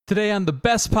Today on the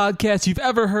best podcast you've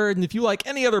ever heard, and if you like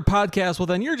any other podcast, well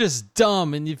then you're just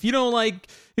dumb. And if you don't like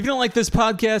this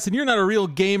podcast, and you're not a real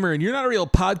gamer, and you're not a real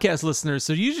podcast listener,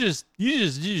 so you just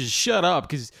shut up,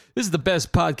 because this is the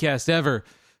best podcast ever.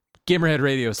 Gamerhead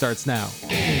Radio starts now.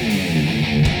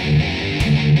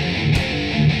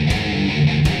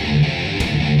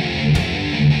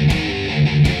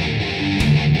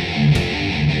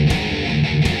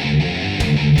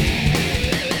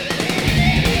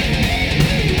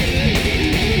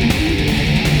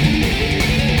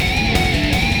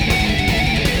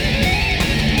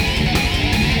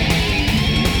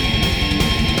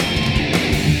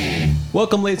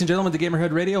 Welcome, ladies and gentlemen, to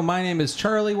Gamerhead Radio. My name is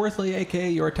Charlie Worthley, a.k.a.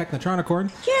 your Technotronicorn.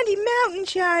 Candy Mountain,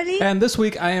 Charlie. And this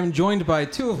week I am joined by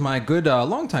two of my good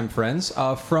longtime friends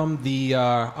from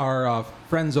our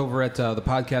friends over at the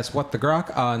podcast What the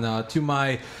Grok. To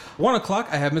my 1 o'clock,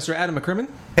 I have Mr. Adam McCrimmon.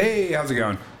 Hey, how's it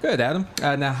going? Good, Adam.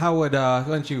 Now, why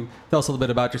don't you tell us a little bit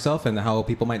about yourself and how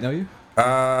people might know you?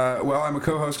 Well, I'm a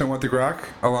co-host on What the Grok,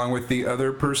 along with the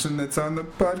other person that's on the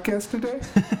podcast today.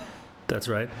 That's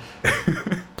right.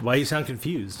 Why you sound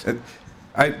confused?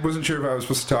 I wasn't sure if I was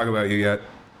supposed to talk about you yet.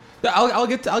 I'll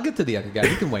get to the other guy.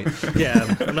 You can wait.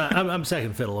 Yeah, I'm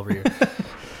second fiddle over here.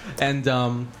 And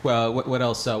well, what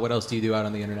else? What else do you do out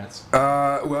on the internet?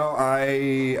 Well,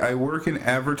 I work in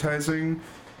advertising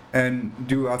and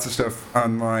do lots of stuff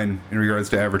online in regards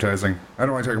to advertising. I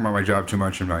don't like talking about my job too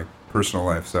much in my personal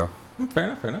life, so.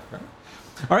 Fair enough.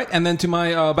 All right, and then to my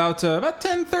about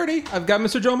 10:30, I've got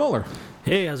Mr. Joe Moeller.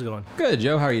 Hey, how's it going? Good,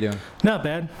 Joe. How are you doing? Not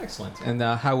bad. Excellent. And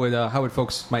how would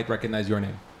folks might recognize your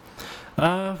name?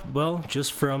 Well,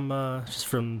 just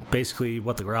from basically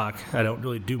What the Grok. I don't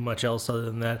really do much else other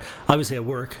than that. Obviously, I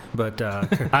work, but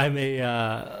I'm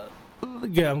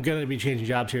going to be changing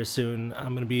jobs here soon. I'm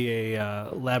going to be a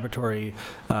laboratory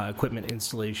equipment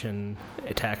installation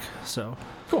tech. So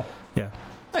Cool. Yeah.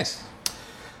 Nice.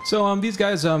 So these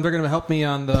guys, they're going to help me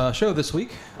on the show this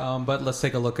week, but let's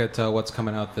take a look at what's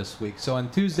coming out this week. So on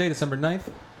Tuesday, December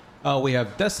 9th, we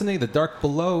have Destiny, The Dark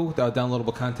Below,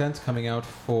 downloadable content coming out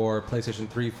for PlayStation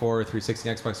 3, 4, 360,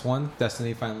 and Xbox One.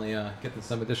 Destiny finally getting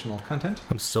some additional content.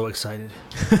 I'm so excited.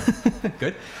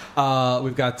 Good.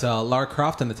 We've got Lara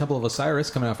Croft and the Temple of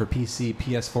Osiris coming out for PC,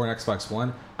 PS4, and Xbox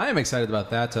One. I am excited about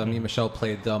that. Me and Michelle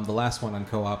played the last one on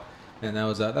co-op, and that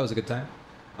was a good time.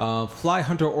 Fly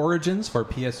Hunter Origins for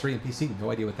PS3 and PC.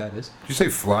 No idea what that is. Did you say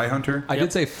Fly Hunter? I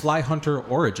did say Fly Hunter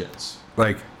Origins.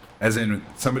 Like, as in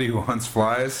somebody who hunts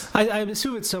flies? I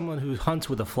assume it's someone who hunts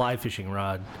with a fly fishing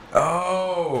rod.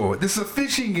 Oh, this is a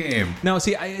fishing game. No,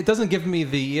 see, it doesn't give me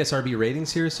the ESRB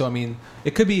ratings here, so I mean,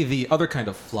 it could be the other kind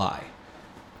of fly.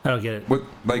 I don't get it. What,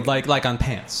 like on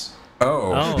pants.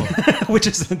 Oh. Which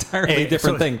is an entirely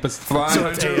different thing. But Fly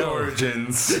Hunter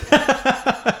Origins.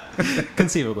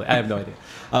 Conceivably. I have no idea.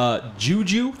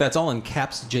 Juju, that's all in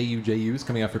caps, J-U-J-U's,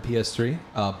 coming out for PS3.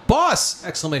 Boss!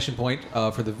 Exclamation point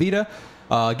for the Vita.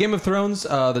 Game of Thrones,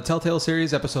 the Telltale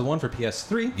series, episode 1 for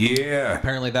PS3. Yeah.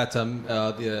 Apparently that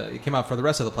it came out for the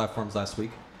rest of the platforms last week.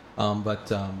 But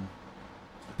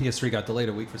PS3 got delayed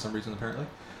a week for some reason, apparently.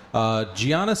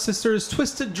 Gianna Sisters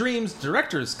Twisted Dreams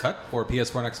Director's Cut for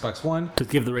PS4 and Xbox One. To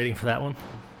give the rating for that one?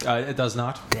 It does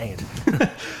not. Dang it.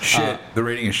 Shit. The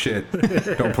rating is shit.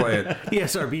 Don't play it.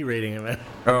 ESRB rating, I meant.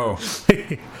 Oh.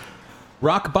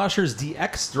 Rock Boshers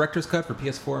DX Director's Cut for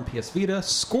PS4 and PS Vita.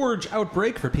 Scourge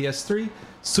Outbreak for PS3.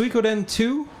 Suikoden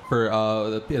 2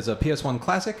 as a PS1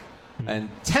 classic. And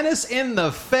Tennis in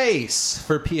the Face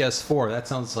for PS4. That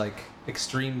sounds like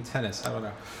extreme tennis. I don't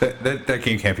know. That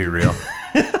game can't be real.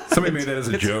 Somebody made that as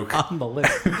a joke. On the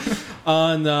list.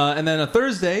 And then a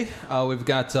Thursday, we've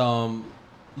got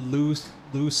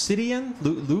Lucadian.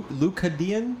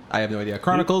 I have no idea.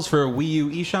 Chronicles for Wii U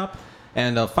eShop.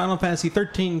 And Final Fantasy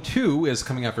 13-2 is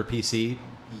coming out for PC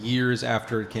years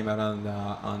after it came out on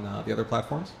the other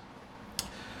platforms.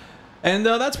 And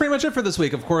that's pretty much it for this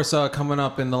week. Of course, coming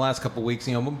up in the last couple weeks,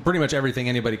 pretty much everything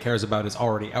anybody cares about is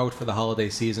already out for the holiday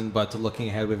season. But looking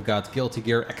ahead, we've got Guilty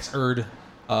Gear Xrd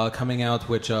coming out,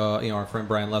 which our friend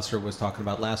Brian Lester was talking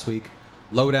about last week.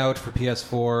 Loadout for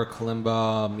PS4,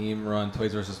 Kalimba, Meme Run,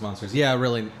 Toys vs. Monsters. Yeah,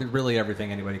 really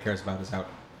everything anybody cares about is out.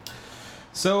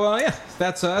 So,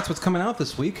 that's what's coming out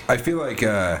this week. I feel like did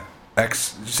you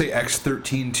say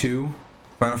X13-2?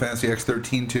 Final Fantasy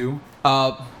X13-2?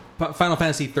 Final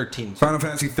Fantasy 13. Final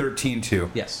Fantasy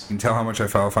 13-2. Yes. You can tell how much I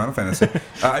follow Final Fantasy.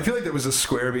 I feel like there was a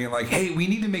Square being like, hey, we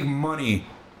need to make money.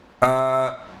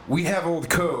 We have old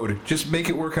code. Just make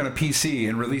it work on a PC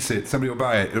and release it. Somebody will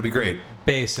buy it. It'll be great.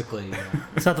 Basically. Yeah.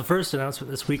 It's not the first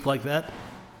announcement this week like that.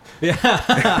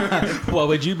 Yeah. What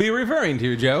would you be referring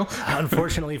to, Joe?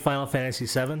 Unfortunately, Final Fantasy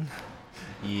VII.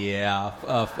 Yeah,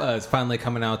 it's finally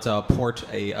coming out. Port,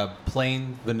 a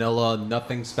plain vanilla,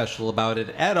 nothing special about it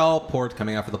at all. Port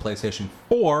coming out for the PlayStation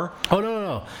 4. Oh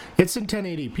no, it's in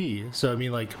 1080p. So I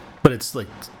mean, like, but it's like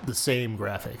the same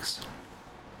graphics.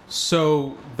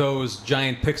 So those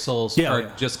giant pixels are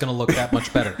just going to look that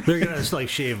much better. They're gonna just like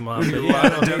shave them off. A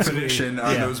lot of definition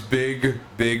on those big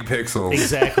pixels.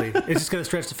 Exactly. It's just gonna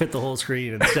stretch to fit the whole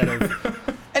screen instead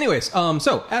of. Anyways,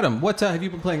 so Adam, what have you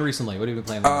been playing recently? What have you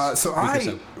been playing? So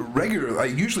I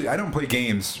regularly, usually I don't play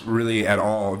games really at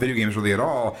all, video games really at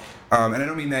all, and I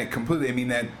don't mean that completely. I mean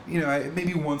that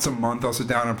maybe once a month I'll sit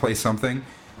down and play something.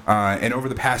 And over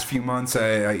the past few months,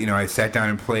 I sat down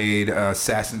and played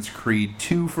Assassin's Creed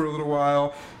 2 for a little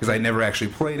while because I never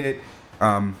actually played it.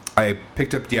 I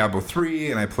picked up Diablo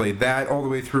 3 and I played that all the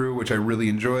way through, which I really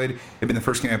enjoyed. It'd been the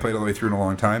first game I played all the way through in a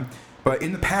long time. But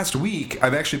in the past week,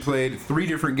 I've actually played 3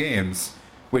 different games,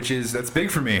 that's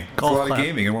big for me. It's a lot of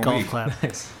gaming in 1 week.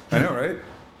 Nice. I know, right?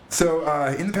 So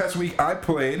in the past week, I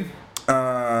played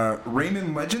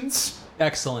Rayman Legends.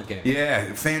 Excellent game.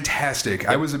 Yeah, fantastic.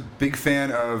 I was a big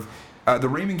fan of the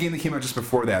Rayman game that came out just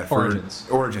before that.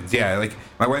 Origins, yeah. Like,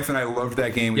 my wife and I loved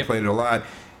that game. We played it a lot.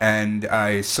 And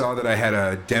I saw that I had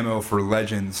a demo for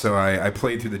Legends, so I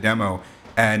played through the demo,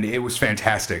 and it was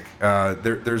fantastic.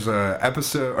 There's a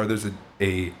episode, or there's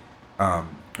a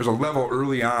level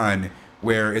early on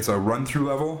where it's a run-through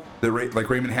level that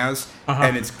Rayman has,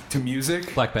 and it's to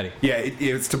music. Black Betty. Yeah,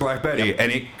 it's to Black Betty,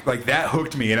 and it that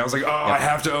hooked me, and I was like, I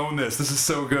have to own this. This is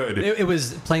so good. It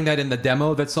was playing that in the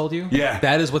demo that sold you? Yeah.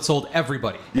 That is what sold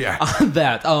everybody. Yeah. On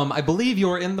that. I believe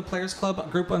you're in the Players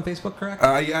Club group on Facebook, correct?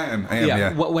 Yeah, I am,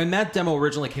 yeah. When that demo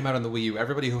originally came out on the Wii U,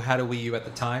 everybody who had a Wii U at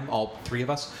the time, all 3 of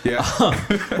us,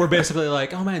 were basically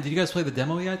like, oh man, did you guys play the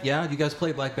demo yet? Yeah. Did you guys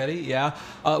play Black Betty? Yeah.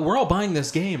 We're all buying this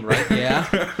game, right?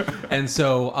 Yeah. And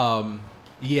so,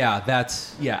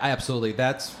 absolutely.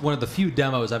 That's one of the few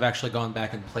demos I've actually gone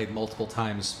back and played multiple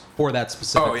times for that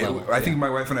specific level. I think my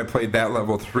wife and I played that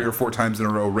level 3 or 4 times in a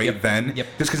row then. Yep.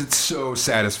 Just because it's so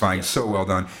satisfying, so well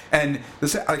done. And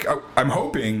I'm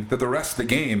hoping that the rest of the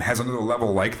game has another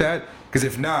level like that, because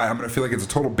if not, I'm going to feel like it's a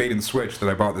total bait and switch that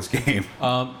I bought this game.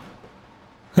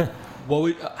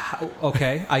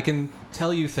 Okay, I can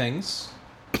tell you things.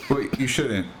 Well, you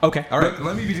shouldn't. Okay, all right.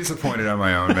 Let me be disappointed on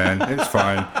my own, man. It's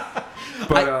fine.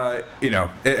 But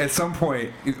at some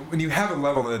point, when you have a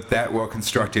level that's that well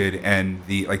constructed, and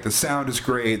the sound is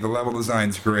great, the level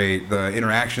design's great, the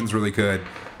interaction's really good.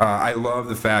 I love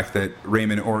the fact that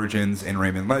Rayman Origins and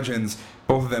Rayman Legends,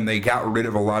 both of them, they got rid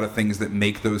of a lot of things that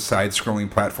make those side-scrolling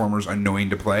platformers annoying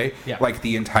to play, like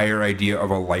the entire idea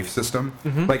of a life system.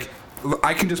 Mm-hmm. Like,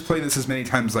 I can just play this as many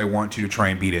times as I want to try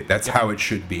and beat it. That's how it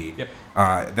should be. Yep.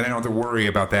 Then I don't have to worry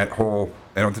about that whole...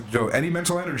 I don't have to do any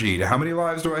mental energy to how many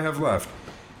lives do I have left.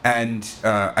 And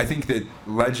I think that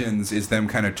Legends is them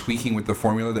kind of tweaking with the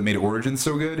formula that made Origins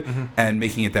so good and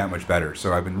making it that much better.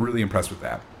 So I've been really impressed with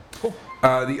that. Cool.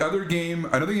 Another game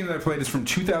that I played is from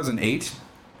 2008.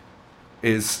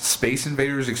 Is Space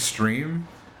Invaders Extreme.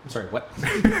 I'm sorry, what?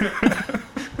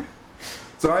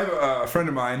 So I have a friend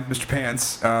of mine, Mr.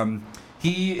 Pants.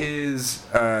 He's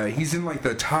in like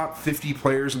the top 50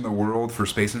 players in the world for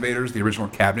Space Invaders, the original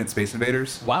cabinet Space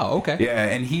Invaders. Wow. Okay. Yeah,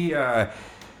 and he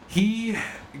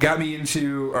got me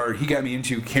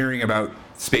into caring about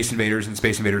Space Invaders and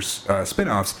Space Invaders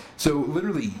spin-offs. So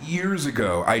literally years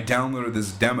ago, I downloaded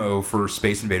this demo for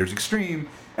Space Invaders Extreme,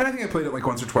 and I think I played it like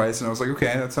once or twice, and I was like, okay,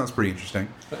 that sounds pretty interesting.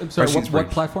 Sorry,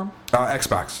 what platform?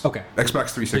 Xbox. Okay.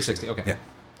 Xbox 360. Okay. Yeah.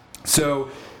 So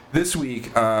this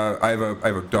week, I have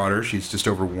a daughter. She's just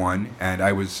over 1, and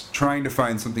I was trying to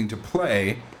find something to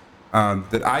play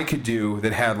that I could do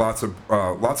that had lots of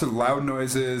loud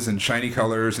noises and shiny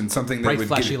colors and something that would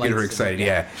get her excited.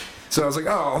 Yeah. So I was like,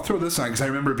 I'll throw this on because I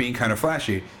remember it being kind of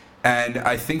flashy, and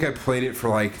I think I played it for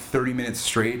like 30 minutes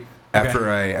straight after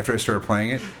I started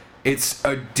playing it. It's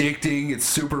addicting. It's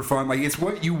super fun. Like, it's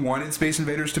what you wanted Space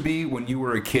Invaders to be when you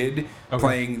were a kid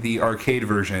playing the arcade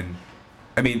version.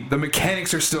 I mean, the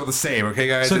mechanics are still the same, okay,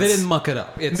 guys? So they didn't muck it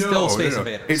up. It's still Space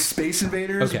Invaders. It's Space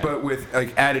Invaders, but with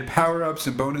like added power-ups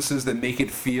and bonuses that make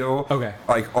it feel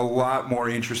like a lot more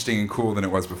interesting and cool than it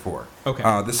was before. Okay.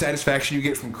 The satisfaction you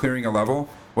get from clearing a level,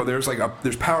 well, there's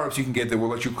power-ups you can get that will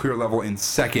let you clear a level in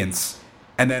seconds,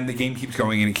 and then the game keeps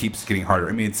going and it keeps getting harder.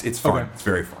 I mean, it's fun. Okay. It's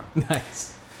very fun.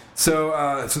 Nice. So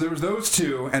there was those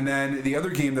 2, and then the other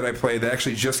game that I played that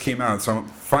actually just came out, so I'm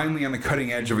finally on the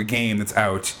cutting edge of a game that's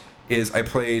out, is I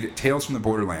played Tales from the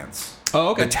Borderlands. Oh,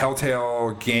 okay. The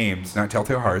Telltale Games, not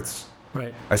Telltale Hearts.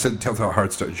 Right. I said Telltale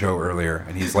Hearts to Joe earlier,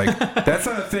 and he's like, that's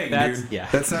not a thing, dude. Yeah.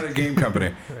 That's not a game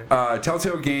company.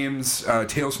 Telltale Games,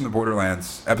 Tales from the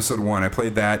Borderlands, Episode 1. I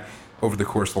played that. over the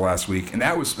course of the last week, and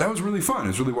that was really fun. It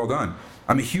was really well done.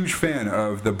 I'm a huge fan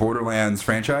of the Borderlands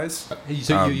franchise.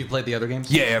 So you played the other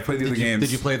games? Yeah, I played the other games.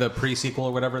 Did you play the pre-sequel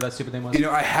or whatever that stupid name was?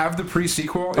 I have the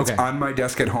pre-sequel. It's on my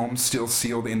desk at home, still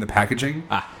sealed in the packaging.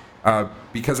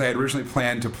 Because I had originally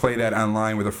planned to play that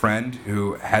online with a friend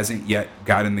who hasn't yet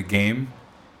gotten the game.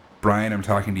 Brian, I'm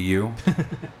talking to you.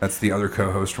 That's the other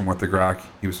co-host from What the Grok.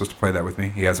 He was supposed to play that with me.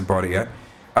 He hasn't bought it yet.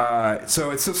 So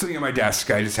it's still sitting on my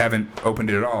desk. I just haven't opened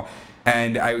it at all.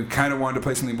 And I kind of wanted to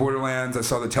play something Borderlands. I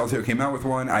saw that Telltale came out with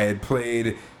one. I had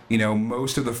played,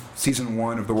 most of the season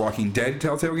 1 of the Walking Dead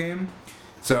Telltale game.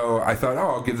 So I thought,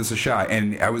 I'll give this a shot.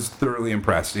 And I was thoroughly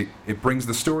impressed. It brings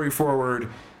the story forward.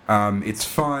 It's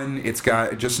fun. It's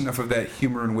got just enough of that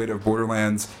humor and wit of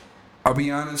Borderlands. I'll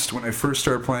be honest, when I first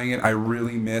started playing it, I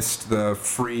really missed the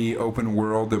free open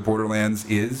world that Borderlands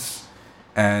is.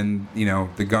 And,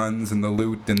 the guns and the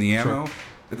loot and the ammo. Sure.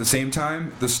 At the same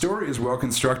time, the story is well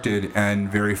constructed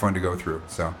and very fun to go through.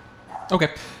 So, okay.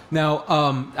 Now,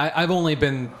 I haven't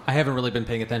really been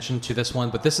paying attention to this one,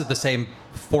 but this is the same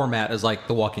format as like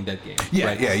the Walking Dead game. Yeah,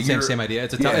 right? yeah. Same idea.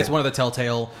 It's one of the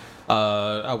Telltale.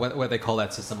 What they call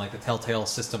that system, like the Telltale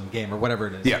system game or whatever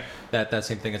it is. Yeah. That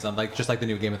same thing is on, just like the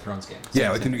new Game of Thrones game.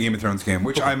 Yeah, like the new Game of Thrones game,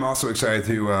 which I'm also excited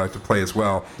to play as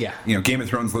well. Yeah. Game of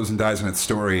Thrones lives and dies on its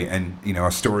story, and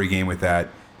a story game with that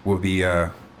will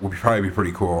probably be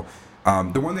pretty cool.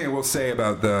 The one thing I will say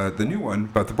about the new one,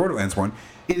 about the Borderlands one,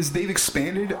 is they've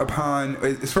expanded upon,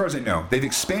 as far as I know,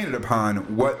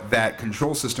 what that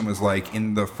control system was like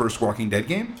in the first Walking Dead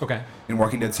game. Okay. In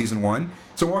Walking Dead Season 1.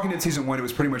 So Walking Dead Season 1, it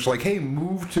was pretty much like, hey,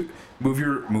 move the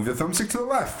thumbstick to the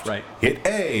left. Right. Hit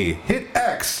A, hit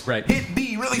X, right. Hit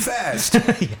B really fast.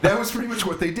 Yeah. That was pretty much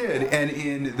what they did. And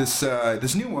in this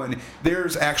new one,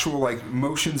 there's actual like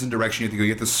motions and direction you have to go. You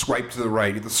have to swipe to the right,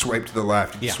 you have to swipe to the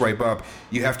left, you have to swipe up.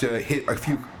 You have to hit a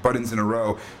few buttons in a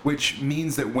row, which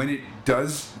means that when there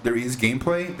is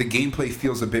gameplay, the gameplay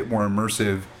feels a bit more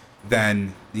immersive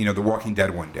than the Walking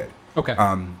Dead one did. Okay.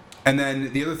 And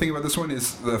then the other thing about this one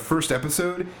is the first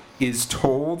episode is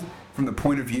told from the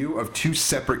point of view of 2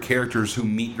 separate characters who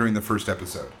meet during the first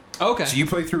episode. Okay. So you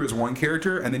play through as one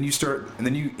character, and then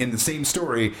you in the same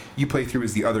story, you play through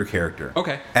as the other character.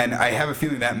 Okay. And I have a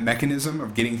feeling that mechanism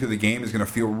of getting through the game is going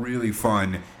to feel really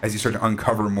fun as you start to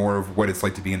uncover more of what it's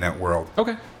like to be in that world.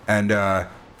 Okay. And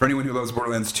for anyone who loves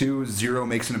Borderlands 2, Zero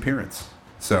makes an appearance.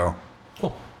 So.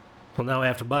 Cool. Well, now I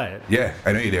have to buy it. Yeah,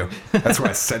 I know you do. That's why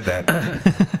I said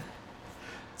that.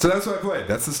 So that's what I played.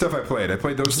 That's the stuff I played. I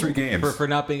played those 3 games. For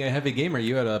not being a heavy gamer,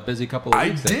 you had a busy couple of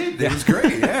weeks. I did. It was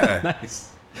great, yeah.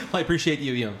 Nice. Well, I appreciate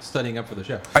you studying up for the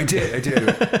show. I did.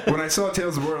 When I saw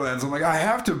Tales of Borderlands, I'm like, I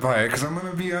have to buy it because I'm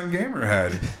going to be on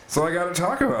Gamerhead. So I got to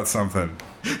talk about something.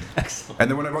 Excellent.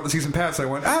 And then when I bought the season pass, I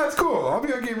went, it's cool. I'll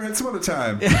be on Gamerhead some other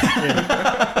time.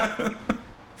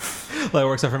 Well, that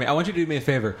works out for me. I want you to do me a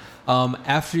favor.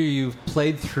 After you've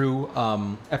played through,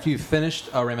 after you've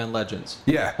finished Rayman Legends,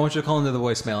 yeah, I want you to call into the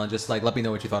voicemail and just let me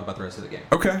know what you thought about the rest of the game.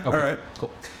 Okay. All right.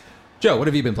 Cool. Joe, what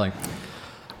have you been playing?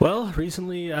 Well,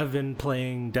 recently I've been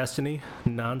playing Destiny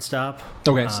nonstop.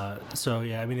 Okay. So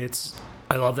yeah, I mean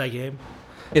I love that game.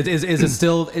 Is it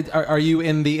still? Are you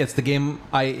in it's the game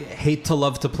I hate to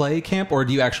love to play camp, or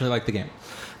do you actually like the game?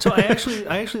 So I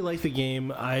actually like the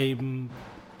game.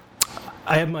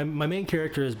 I have my main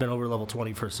character has been over level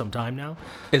 20 for some time now.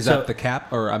 Is that the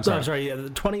cap, or I'm sorry? No, I'm sorry. Yeah,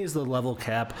 the 20 is the level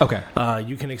cap. Okay.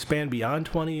 You can expand beyond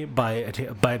 20 by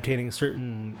obtaining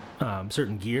certain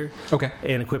gear. Okay.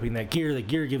 And equipping that gear. The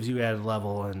gear gives you added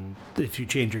level, and if you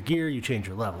change your gear, you change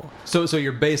your level. So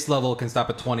your base level can stop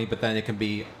at 20, but then it can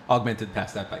be augmented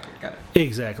past that by gear. Got it.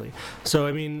 Exactly. So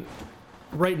I mean,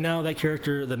 right now that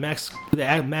character, the max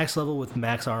level with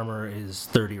max armor is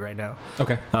 30 right now.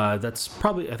 Okay. That's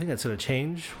probably, I think that's going to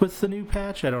change with the new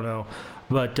patch. I don't know,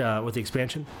 but with the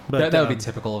expansion. But that would be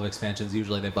typical of expansions.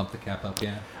 Usually they bump the cap up.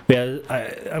 Yeah. Yeah.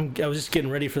 I was just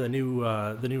getting ready for the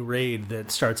new raid that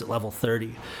starts at level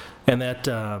 30, and that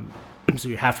so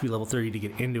you have to be level 30 to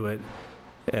get into it.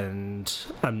 And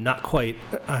I'm not quite.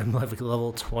 I'm like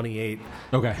level 28.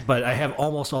 Okay. But I have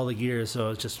almost all the gear, so I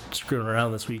was just screwing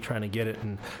around this week trying to get it,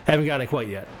 and haven't gotten it quite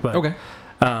yet. But, okay.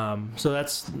 So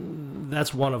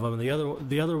that's one of them.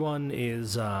 The other one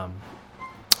is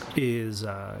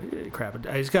crap.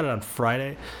 I just got it on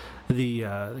Friday. The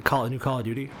new Call of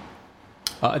Duty.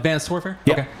 Advanced Warfare.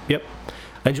 Yep. Okay. Yep.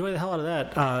 I enjoy the hell out of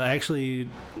that. I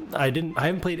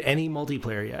haven't played any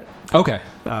multiplayer yet. Okay.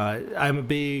 I'm a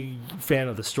big fan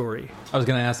of the story. I was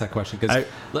going to ask that question because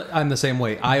I'm the same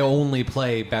way. I only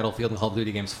play Battlefield and Call of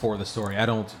Duty games for the story. I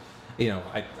don't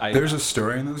There's a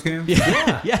story in those games?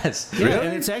 Yeah. Yes. Yeah,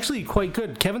 and it's actually quite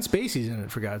good. Kevin Spacey's in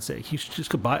it, for God's sake. You should just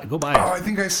go buy it. Oh, I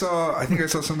think I saw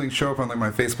something show up on like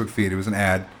my Facebook feed. It was an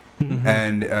ad, Mm-hmm.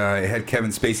 and it had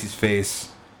Kevin Spacey's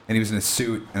face, and he was in a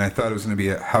suit, and I thought it was going to be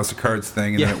a House of Cards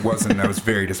thing, and then it wasn't, and I was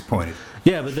very disappointed.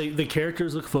 Yeah, but the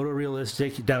characters look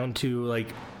photorealistic down to, like,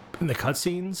 in the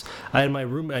cutscenes. I had my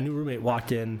new roommate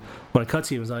walked in when a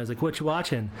cutscene was on. He's like, "What you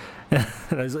watching?" And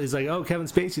he's like, "Oh, Kevin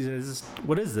Spacey's in it.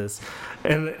 What is this?"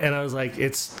 And I was like,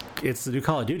 "It's the new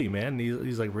Call of Duty, man." And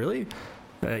he's like, "Really?"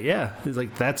 Yeah. He's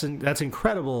like, "That's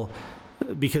incredible."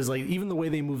 Because like even the way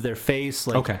they move their face,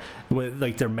 like with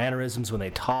like their mannerisms when they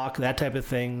talk, that type of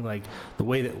thing, like the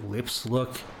way that lips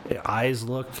look, eyes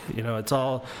look, it's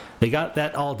all, they got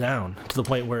that all down to the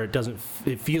point where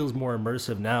it feels more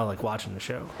immersive now, like watching the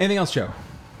show. Anything else, Joe?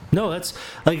 No, that's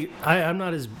like I'm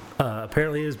not as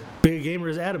apparently as big a gamer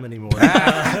as Adam anymore.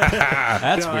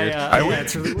 That's weird.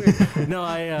 It's really weird. No,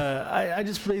 I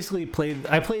just basically played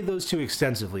those two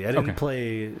extensively. I didn't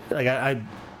play like I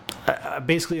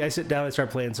basically, I sit down, I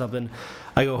start playing something,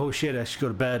 I go, oh shit, I should go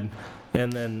to bed,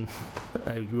 and then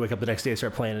I wake up the next day and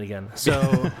start playing it again.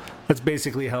 So that's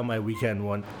basically how my weekend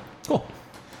went. Cool.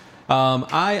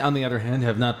 I, on the other hand,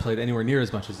 have not played anywhere near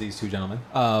as much as these two gentlemen.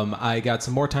 I got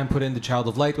some more time put into Child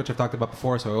of Light, which I've talked about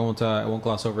before, so I won't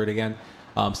gloss over it again.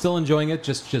 Still enjoying it,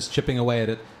 just chipping away at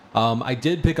it. I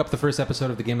did pick up the first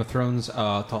episode of the Game of Thrones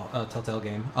Telltale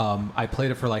game. I played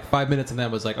it for like 5 minutes and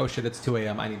then was like, oh shit, it's 2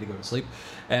 a.m. I need to go to sleep.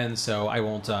 And so I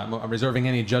won't, I'm reserving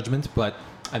any judgment, but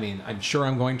I mean, I'm sure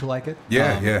I'm going to like it.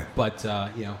 Yeah. But, I'll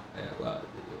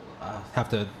have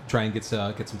to try and get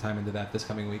some time into that this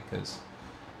coming week because,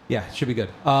 yeah, it should be good.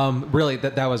 Really,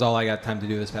 that was all I got time to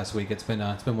do this past week. It's been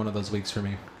one of those weeks for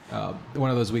me. One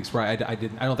of those weeks where I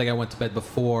don't think I went to bed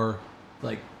before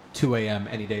like 2 a.m.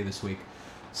 any day this week.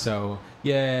 So,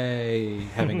 yay,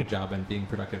 having a job and being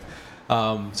productive.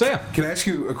 So, yeah. Can I ask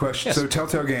you a question? Yes. So,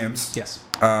 Telltale Games. Yes.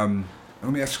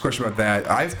 Let me ask you a question about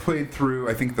that. I've played through,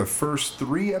 I think, the first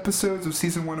 3 episodes of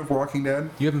Season 1 of Walking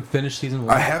Dead. You haven't finished Season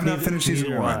 1? I have not finished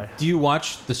Season 1. Do you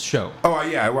watch the show? Oh,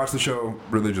 yeah, I watch the show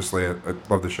religiously. I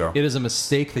love the show. It is a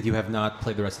mistake that you have not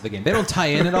played the rest of the game. They don't tie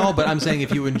in at all, but I'm saying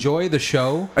if you enjoy the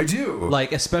show... I do.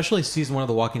 Like, especially Season 1 of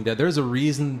The Walking Dead, there's a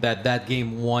reason that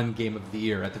game won Game of the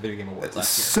Year at the Video Game Awards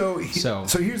last year.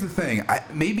 So here's the thing.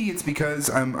 Maybe it's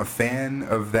because I'm a fan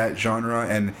of that genre,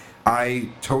 and I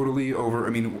totally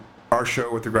our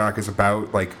show with the Grok is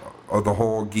about like the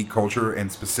whole geek culture, and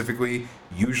specifically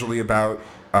usually about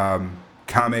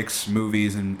comics,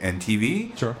 movies, and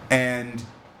TV. Sure. And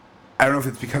I don't know if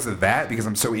it's because of that, because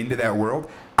I'm so into that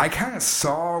world. I kind of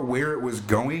saw where it was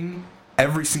going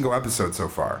every single episode so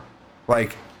far.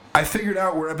 Like, I figured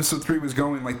out where episode 3 was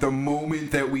going, like the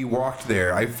moment that we walked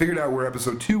there. I figured out where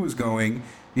episode 2 was going,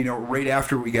 right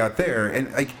after we got there.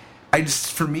 And like,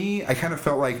 for me, I kind of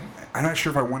felt like I'm not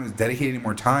sure if I want to dedicate any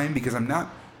more time because I'm not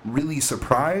really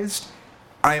surprised.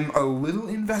 I'm a little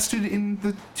invested in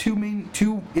the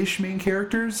two-ish main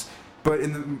characters, but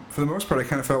for the most part, I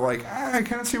kind of felt like I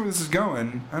kind of see where this is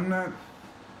going. I'm not.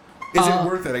 Is it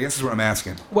worth it? I guess is what I'm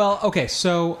asking. Well, okay,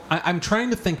 so I'm trying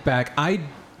to think back. I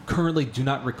currently do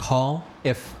not recall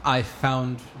if I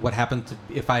found what happened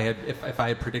if I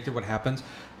had predicted what happened.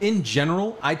 In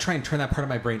general, I try and turn that part of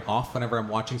my brain off whenever I'm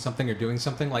watching something or doing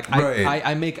something. Like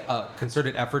I make a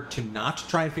concerted effort to not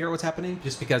try and figure out what's happening,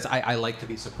 just because I like to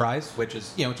be surprised, which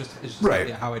is just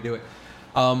how I do it.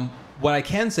 What I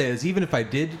can say is, even if I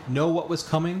did know what was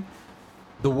coming,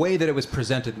 the way that it was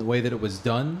presented and the way that it was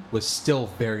done was still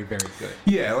very, very good.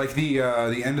 Yeah, like the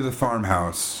end of the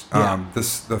farmhouse.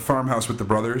 The farmhouse with the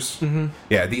brothers. Mm-hmm.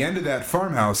 Yeah, the end of that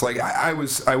farmhouse. Like I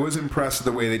was impressed with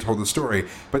the way they told the story,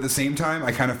 but at the same time,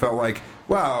 I kind of felt like,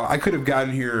 wow, I could have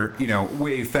gotten here,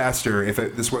 way faster if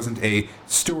this wasn't a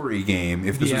story game.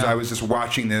 If this was, I was just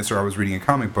watching this or I was reading a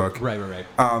comic book. Right.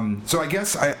 So I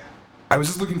guess I was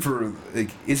just looking for,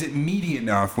 like, is it meaty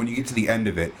enough when you get to the end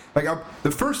of it? Like the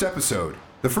first episode.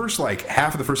 The first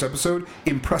half of the first episode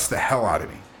impressed the hell out of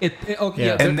me.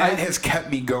 And that has kept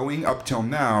me going up till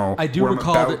now. I do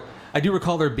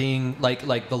recall there being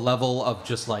like the level of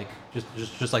just like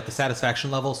the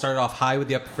satisfaction level started off high with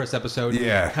the first episode.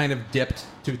 Yeah. Kind of dipped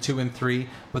to 2 and 3,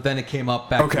 but then it came up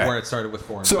back to where it started with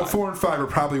 4 and 5. So 4 and 5 are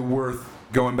probably worth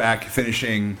going back,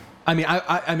 finishing. I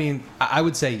mean, I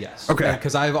would say yes. Okay.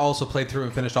 Because I've also played through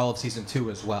and finished all of season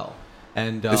 2 as well.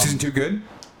 And is season 2 good?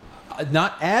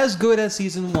 Not as good as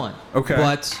season 1. Okay.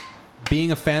 But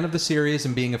being a fan of the series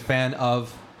and being a fan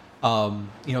of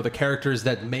the characters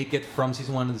that make it from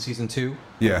season 1 to season 2.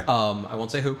 Yeah. I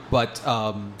won't say who, but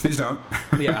please don't.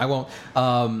 Yeah, I won't.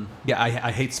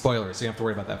 I hate spoilers, so you don't have to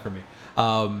worry about that for me.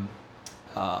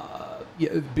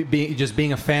 just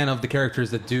being a fan of the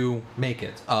characters that do make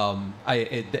it.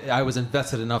 I was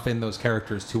invested enough in those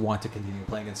characters to want to continue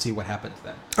playing and see what happened to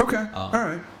them. Okay. All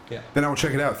right. Yeah. Then I will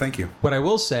check it out. Thank you. What I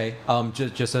will say,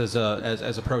 just as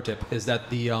a pro tip, is that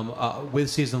the with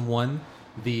season 1,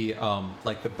 the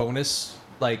like the bonus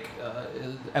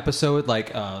episode,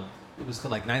 it was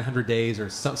like 900 days or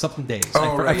something days.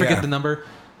 Oh, I forget yeah. the number.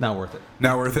 Not worth it.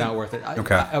 Not worth it? Not worth it.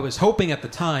 Okay. I was hoping at the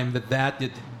time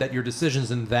that your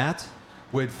decisions in that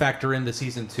would factor into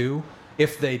season 2.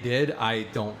 If they did, I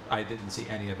didn't see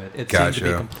any of it. It seemed to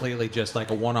be completely just like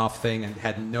a one-off thing and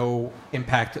had no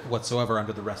impact whatsoever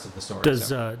under the rest of the story.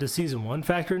 Does season 1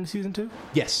 factor into season 2?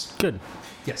 Yes. Good.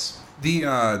 Yes.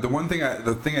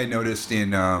 The thing I noticed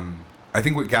in I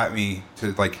think what got me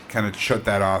to like kind of shut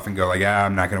that off and go like,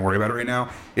 I'm not going to worry about it right now,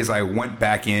 is I went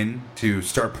back in to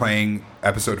start playing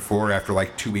episode 4 after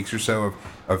like 2 weeks or so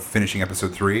of finishing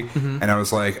episode 3, and I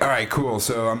was like, all right, cool.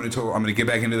 So I'm gonna get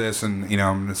back into this, and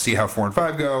I'm gonna see how 4 and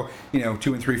 5 go.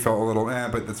 2 and 3 felt a little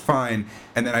but that's fine.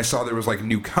 And then I saw there was like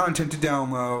new content to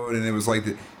download, and it was like,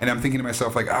 and I'm thinking to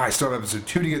myself like, I still have episode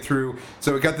 2 to get through.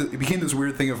 So it became this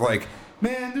weird thing of like,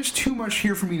 man, there's too much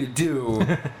here for me to do,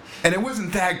 and it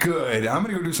wasn't that good. I'm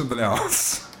gonna go do something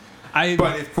else.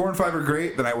 But if 4 and 5 are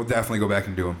great, then I will definitely go back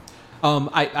and do them.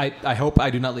 I hope I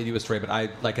do not lead you astray, but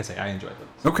like I say, I enjoyed them.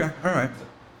 Okay, all right.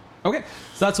 Okay,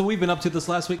 so that's what we've been up to this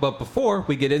last week. But before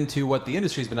we get into what the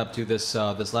industry's been up to this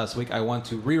last week, I want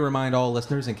to remind all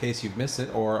listeners, in case you've missed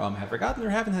it or have forgotten or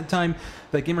haven't had time,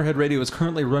 that Gamerhead Radio is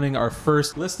currently running our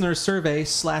first listener survey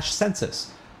 /census.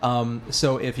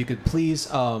 So if you could please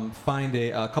find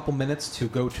a couple minutes to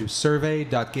go to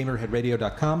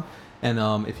survey.gamerheadradio.com,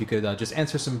 and if you could just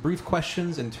answer some brief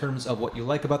questions in terms of what you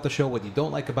like about the show, what you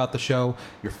don't like about the show,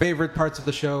 your favorite parts of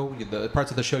the show, the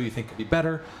parts of the show you think could be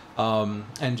better,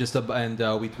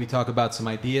 we talk about some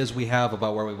ideas we have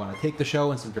about where we want to take the show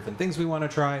and some different things we want to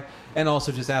try, and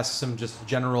also just ask some just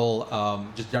general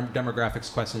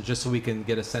demographics questions, just so we can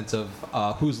get a sense of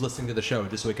who's listening to the show,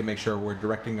 just so we can make sure we're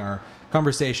directing our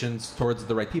conversations towards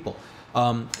the right people.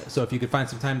 So if you could find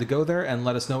some time to go there and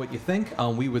let us know what you think,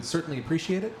 we would certainly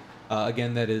appreciate it.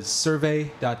 Again, that is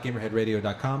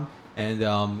survey.gamerheadradio.com, and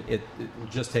it will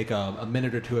just take a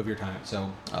minute or two of your time.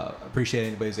 So appreciate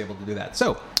anybody who's able to do that.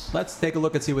 So let's take a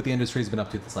look and see what the industry's been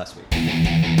up to this last week.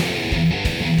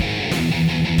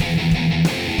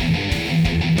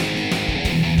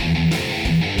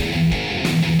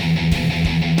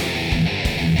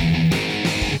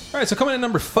 All right, so coming in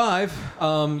number 5,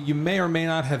 you may or may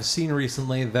not have seen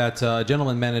recently that a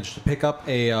gentleman managed to pick up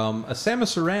a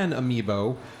Samus Aran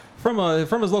amiibo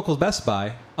from his local Best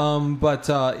Buy, but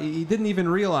he didn't even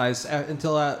realize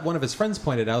until one of his friends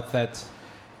pointed out that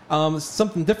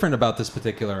something different about this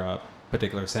particular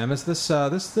Samus. This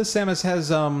Samus has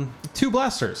 2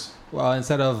 blasters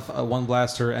instead of one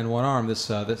blaster and one arm. This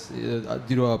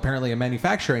due to apparently a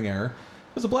manufacturing error,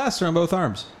 there's a blaster on both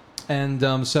arms.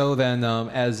 And so then,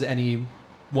 as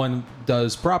anyone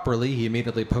does properly, he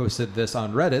immediately posted this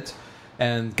on Reddit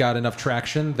and got enough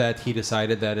traction that he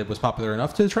decided that it was popular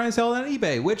enough to try and sell it on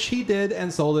eBay, which he did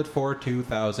and sold it for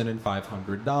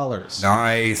 $2,500.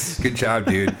 Nice. Good job,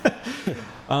 dude.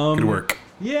 Good work.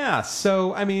 Yeah,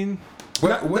 so, I mean...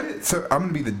 So I'm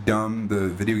going to be the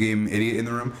video game idiot in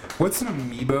the room. What's an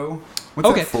amiibo?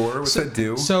 What's that for? What's that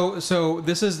do? So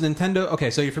this is Nintendo...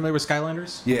 Okay, so you're familiar with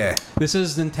Skylanders? Yeah. This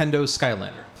is Nintendo's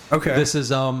Skylander. Okay. This is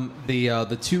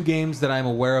the 2 games that I'm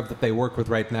aware of that they work with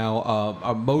right now.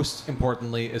 Are most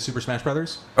importantly is Super Smash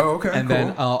Brothers. Oh, okay. And cool.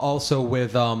 then also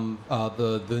with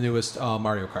the newest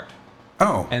Mario Kart.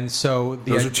 Oh. And so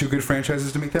those are 2 good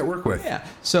franchises to make that work with. Yeah.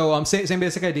 So same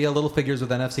basic idea, little figures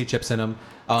with NFC chips in them.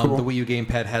 Cool. The Wii U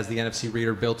gamepad has the NFC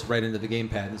reader built right into the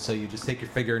gamepad, and so you just take your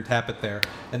figure and tap it there.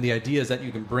 And the idea is that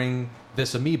you can bring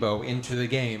this amiibo into the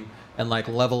game and like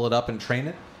level it up and train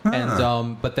it.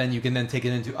 And but then you can then take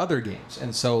it into other games.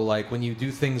 And so like when you do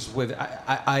things with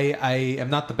I am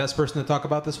not the best person to talk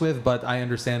about this with, but I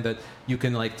understand that you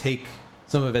can like take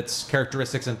some of its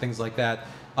characteristics and things like that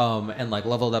and like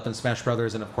level it up in Smash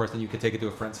Brothers, and of course then you can take it to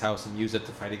a friend's house and use it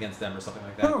to fight against them or something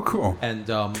like that. Oh, cool. And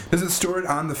does it store it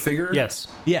on the figure? Yes.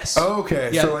 Oh,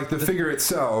 okay. Yeah, so like the figure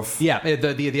itself. Yeah, the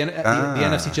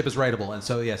NFC chip is writable, and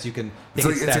so yes, you can take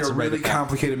it's like a really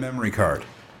complicated memory card.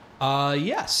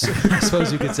 Yes, I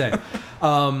suppose you could say.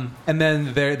 And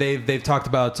then they've talked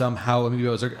about how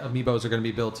amiibos are going to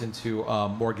be built into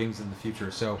more games in the future.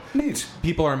 So neat.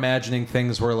 People are imagining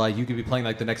things where like you could be playing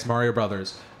like the next Mario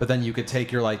Brothers, but then you could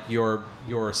take your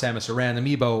Samus Aran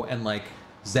amiibo and like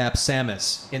zap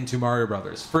Samus into Mario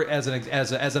Brothers for as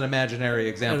an imaginary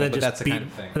example, but that's the kind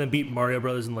of thing. And then beat Mario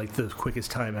Brothers in like the quickest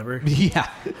time ever. Yeah.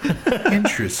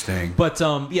 Interesting. But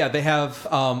yeah, they have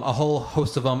a whole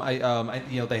host of them.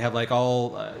 They have like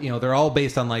all they're all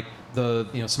based on like the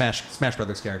Smash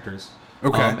Brothers characters.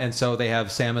 Okay. And so they have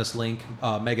Samus, Link,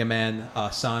 Mega Man,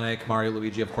 Sonic, Mario,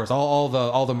 Luigi, of course.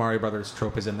 All the Mario Brothers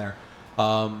trope is in there.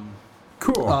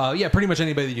 Cool. Yeah, pretty much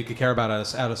anybody that you could care about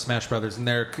out of Smash Brothers, and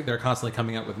they're constantly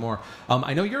coming out with more.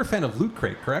 I know you're a fan of Loot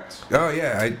Crate, correct? Oh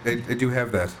yeah, I do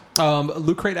have that.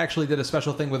 Loot Crate actually did a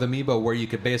special thing with Amiibo where you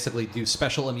could basically do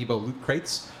special Amiibo loot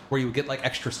crates where you would get like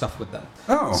extra stuff with them.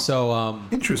 Oh, so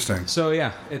interesting. So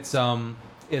yeah, it's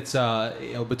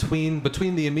between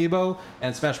the Amiibo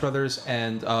and Smash Brothers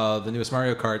and the newest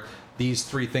Mario Kart, these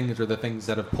three things are the things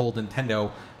that have pulled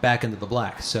Nintendo back into the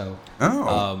black. So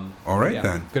all right yeah,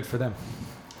 then. good for them.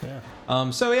 Yeah.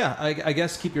 So yeah, I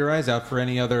guess keep your eyes out for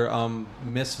any other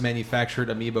mismanufactured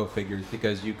Amiibo figures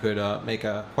because you could make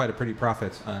quite a pretty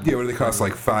profit. On Yeah, what do they cost?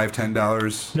 Like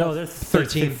 $5-10? No, they're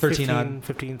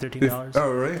 $13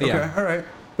 Oh, really? Okay, Yeah. all right.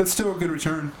 That's still a good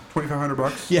return.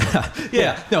 $2,500.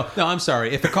 Yeah. No, I'm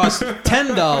sorry. If it costs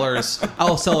 $10,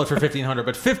 I'll sell it for $1,500.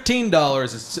 But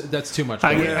 $15, that's too much.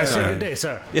 I Yeah. say good day,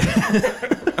 sir.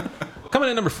 Coming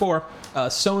in number 4,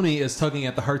 Sony is tugging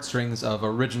at the heartstrings of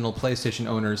original PlayStation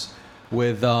owners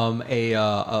with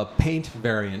a paint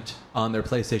variant on their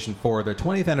PlayStation 4, their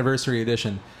 20th anniversary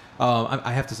edition.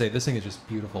 I have to say, this thing is just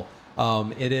beautiful.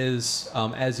 It is,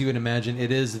 as you would imagine,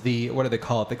 it is what do they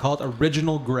call it? They call it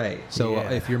original gray. So Yeah.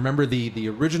 if you remember the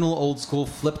original old school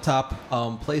flip top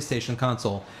PlayStation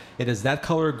console, it is that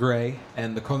color gray,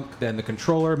 and the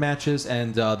controller matches,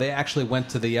 and they actually went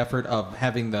to the effort of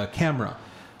having the camera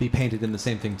be painted in the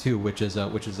same thing too, which is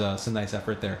some nice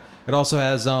effort there. It also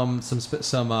has some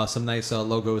nice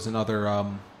logos and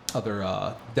other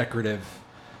decorative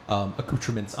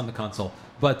accoutrements on the console.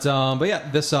 But yeah,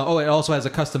 this it also has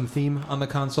a custom theme on the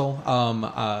console.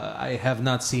 I have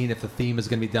not seen if the theme is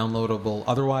going to be downloadable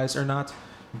otherwise or not,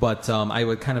 but I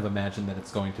would kind of imagine that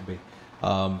it's going to be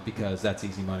because that's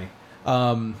easy money.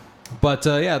 But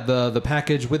yeah, the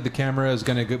package with the camera is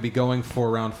going to be going for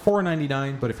around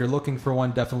 $4.99. But if you're looking for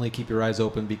one, definitely keep your eyes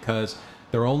open because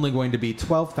there are only going to be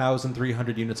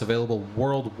 12,300 units available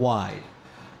worldwide,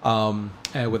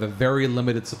 and with a very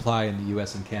limited supply in the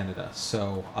U.S. and Canada.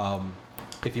 So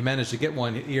if you manage to get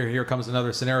one, here comes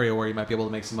another scenario where you might be able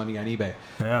to make some money on eBay.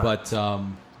 Yeah. But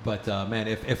man,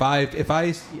 if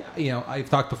I've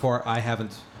talked before, I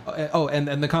haven't.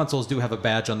 And the consoles do have a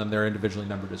badge on them; they're individually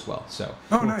numbered as well. So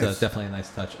nice. It's definitely a nice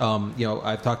touch.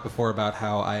 I've talked before about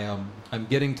how I'm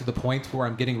getting to the point where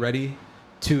I'm getting ready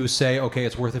to say, okay,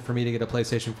 it's worth it for me to get a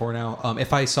PlayStation 4 now.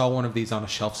 If I saw one of these on a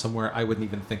shelf somewhere, I wouldn't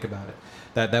even think about it.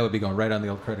 That would be going right on the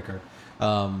old credit card.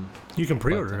 You can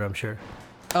pre-order it, I'm sure.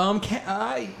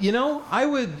 I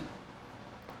would.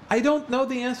 I don't know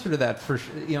the answer to that for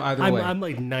either way. I'm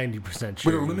like 90%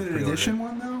 sure. With a you limited pre-order edition it.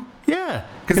 one, though? Yeah.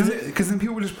 Because then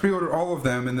people just pre-order all of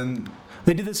them, and then...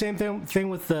 They did the same thing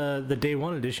with the day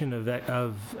one edition of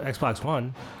Xbox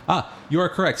One. You are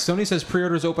correct. Sony says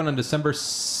pre-orders open on December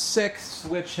 6th,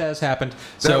 which has happened.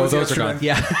 That So was those yesterday. are gone.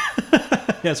 Yeah.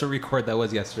 Yes, a record that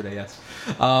was yesterday. Yes.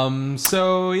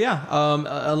 So yeah,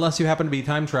 unless you happen to be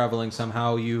time traveling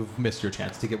somehow, you've missed your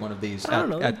chance to get one of these. I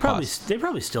don't know. At cost. They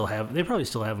probably still have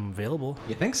them available.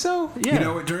 You think so? Yeah. You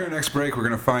know what? During our next break, we're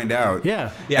going to find out.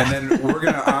 Yeah. Yeah. And then we're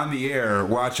going to, on the air,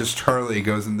 watch as Charlie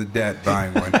goes into debt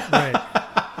buying one. Right.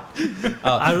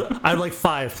 I'd like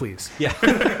 5, please. Yeah.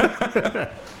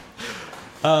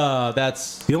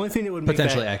 That's The only thing that would make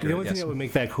Potentially that, accurate, The only yes. thing that would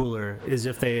make that cooler is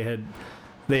if they had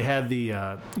the.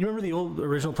 You remember the old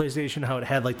original PlayStation? How it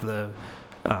had like the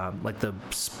I don't know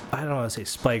how to say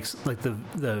spikes, like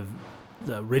the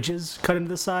ridges cut into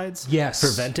the sides. Yes. For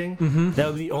venting. Mm-hmm. That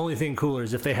would be the only thing cooler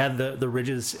is if they had the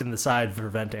ridges in the side for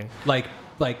venting. like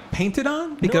painted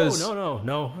on because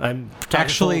No. I'm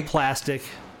Actually- full plastic.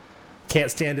 Can't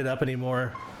stand it up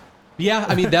anymore. Yeah,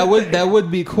 I mean that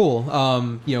would be cool.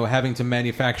 Having to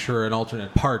manufacture an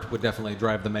alternate part would definitely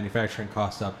drive the manufacturing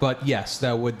cost up. But yes,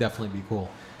 that would definitely be cool.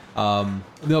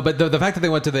 No, but the fact that they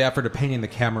went to the effort of painting the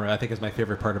camera, I think, is my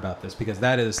favorite part about this because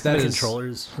that is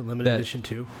Controllers limited that- edition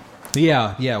too.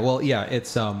 Yeah. Well, yeah,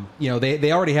 it's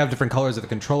they already have different colors of the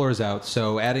controllers out,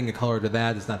 so adding a color to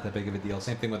that is not that big of a deal.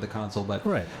 Same thing with the console, but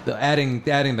Right. adding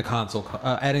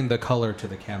the color to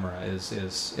the camera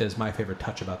is my favorite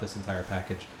touch about this entire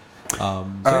package.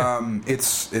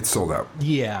 It's sold out.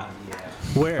 Yeah.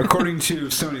 Where? According to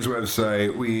Sony's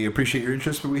website, we appreciate your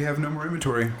interest, but we have no more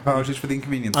inventory. Apologies for the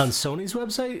inconvenience. On Sony's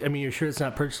website? I mean, you're sure it's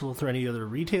not purchasable through any other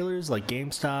retailers like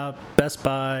GameStop, Best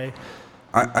Buy,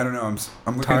 I don't know. I'm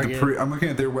looking Target. I'm looking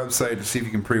at their website to see if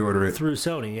you can pre-order it. Through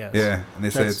Sony, yes. Yeah, and they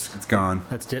say That's- it's gone.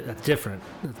 That's different.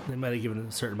 They might have given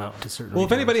a certain amount to certain. Well,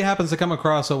 if retailers. anybody happens to come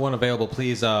across one available,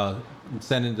 please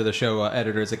send into the show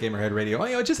editors at Gamerhead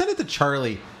Radio. Just send it to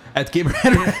Charlie at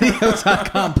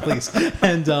GamerheadRadio.com, please.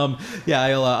 And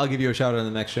I'll give you a shout out on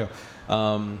the next show.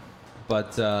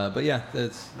 But yeah,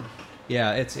 it's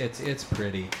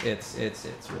pretty. It's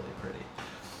really pretty.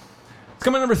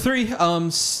 Coming at number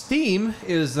 3, Steam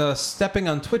is stepping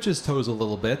on Twitch's toes a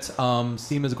little bit.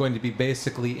 Steam is going to be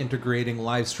basically integrating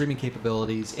live streaming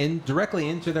capabilities directly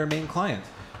into their main client,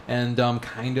 and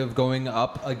kind of going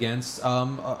up against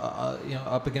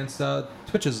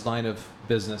Twitch's line of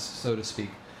business, so to speak.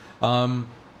 Now,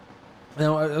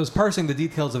 I was parsing the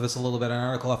details of this a little bit in an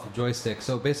article off of Joystick.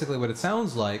 So basically, what it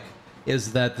sounds like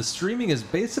is that the streaming is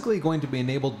basically going to be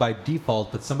enabled by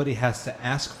default, but somebody has to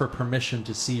ask for permission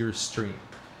to see your stream.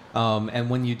 And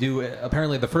when you do,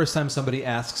 apparently the first time somebody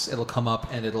asks, it'll come up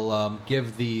and it'll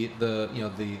give the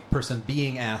person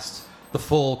being asked the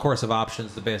full course of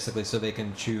options to basically, so they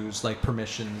can choose like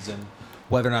permissions and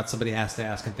whether or not somebody has to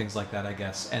ask and things like that, I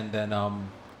guess. And then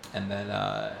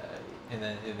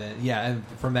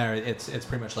from there it's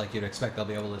pretty much like you'd expect. They'll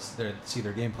be able to see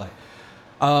their gameplay.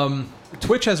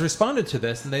 Twitch has responded to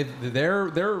this, and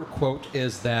their quote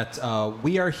is that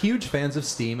we are huge fans of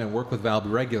Steam and work with Valve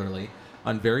regularly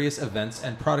on various events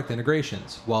and product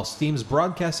integrations. While Steam's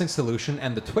broadcasting solution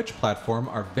and the Twitch platform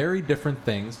are very different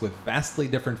things with vastly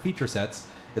different feature sets,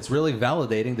 it's really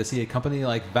validating to see a company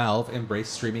like Valve embrace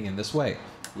streaming in this way.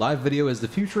 Live video is the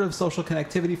future of social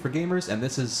connectivity for gamers, and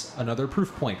this is another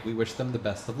proof point. We wish them the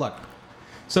best of luck.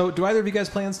 So, do either of you guys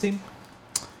play on Steam?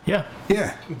 Yeah.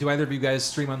 Yeah. Do either of you guys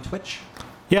stream on Twitch?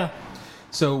 Yeah.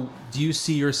 So, do you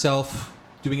see yourself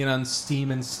doing it on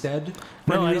Steam instead?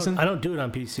 For No, any I reason? don't do it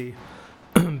on PC.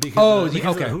 because of the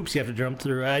okay. hoops you have to jump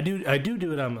through. I do it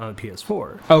on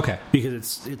PS4 Okay.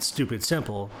 because it's stupid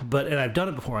simple. And I've done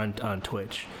it before on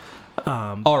Twitch.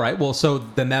 All right. Well, so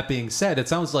then that being said, it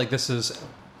sounds like this is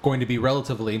going to be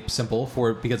relatively simple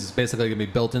because it's basically going to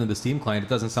be built into the Steam client. It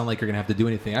doesn't sound like you're going to have to do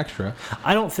anything extra.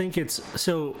 I don't think it's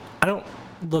so. I don't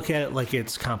look at it like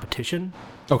it's competition.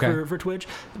 Okay. For Twitch,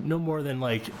 no more than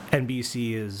like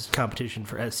NBC is competition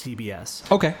for CBS.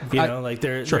 Okay.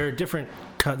 They're different.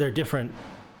 They're different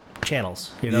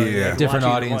channels. Yeah. Like Different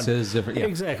watching one- audiences. Different. Yeah.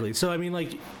 Exactly. So I mean,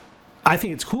 like, I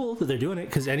think it's cool that they're doing it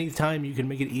because anytime you can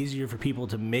make it easier for people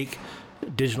to make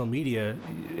digital media,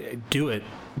 do it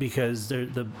because they're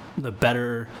the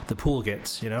better the pool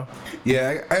gets.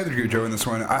 Yeah, I agree with Joe on this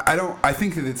one. I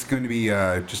think that it's going to be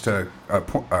just a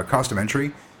cost of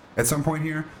entry at some point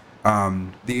here.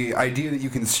 The idea that you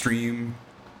can stream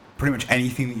pretty much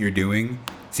anything that you're doing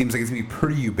seems like it's going to be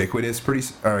pretty ubiquitous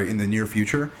in the near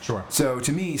future. Sure. So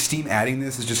to me, Steam adding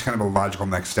this is just kind of a logical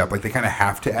next step. Like they kind of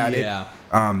have to add Yeah.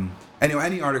 it. Anyway,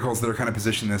 any articles that are kind of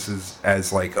position this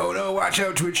as like, oh no, watch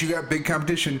out, Twitch, you got big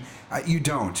competition. You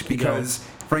don't, because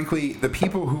frankly, the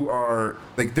people who are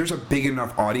like, there's a big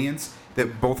enough audience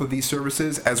that both of these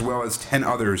services, as well as 10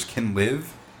 others, can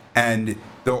live, and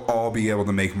they'll all be able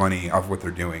to make money off what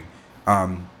they're doing.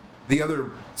 On the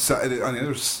other side of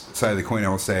the coin, I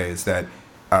will say is that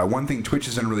one thing Twitch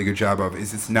has done a really good job of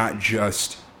is it's not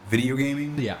just video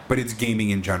gaming, but it's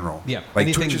gaming in general. Yeah.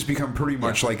 Like Twitch has become pretty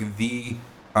much like the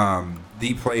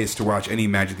place to watch any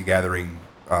Magic the Gathering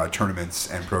tournaments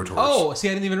and Pro Tours. Oh, see,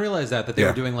 I didn't even realize that they Yeah.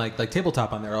 were doing like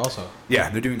tabletop on there also. Yeah,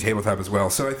 they're doing tabletop as well.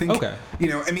 So I think, Okay.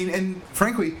 and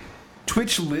frankly,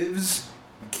 Twitch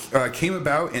came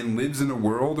about and lives in a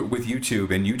world with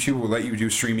YouTube, and YouTube will let you do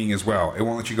streaming as well. It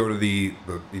won't let you go to the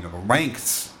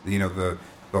lengths, the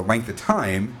length of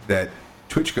time that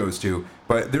Twitch goes to,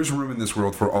 but there's room in this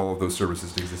world for all of those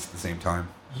services to exist at the same time.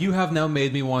 You have now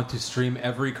made me want to stream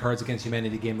every Cards Against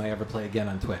Humanity game I ever play again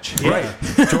on Twitch. Right.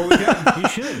 Totally can. You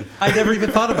should. I never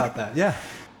even thought about that. Yeah.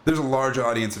 There's a large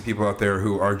audience of people out there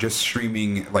who are just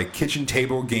streaming like kitchen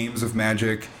table games of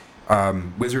Magic.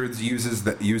 Wizards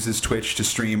uses Twitch to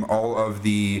stream all of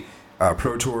the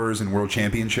Pro Tours and World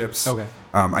Championships. Okay.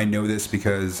 I know this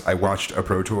because I watched part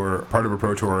of a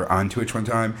Pro Tour on Twitch one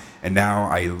time, and now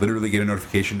I literally get a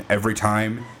notification every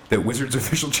time that Wizards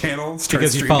official channel starts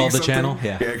Because you streaming followed the something. channel?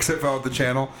 Yeah. Because I followed the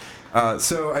channel.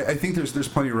 So I think there's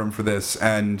plenty of room for this,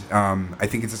 and I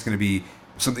think it's just going to be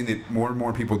something that more and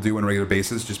more people do on a regular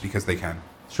basis just because they can.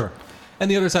 Sure.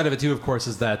 And the other side of it too, of course,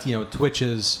 is that Twitch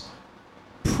is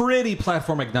pretty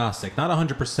platform agnostic, not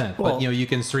 100%, Well- but you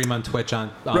can stream on Twitch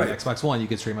on Right. Xbox One, you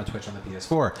can stream on Twitch on the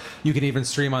PS4, you can even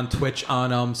stream on Twitch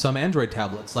on some Android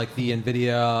tablets, like the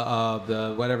Nvidia,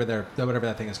 the whatever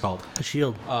that thing is called. The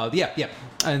Shield. Yeah,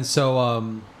 and so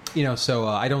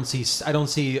I don't see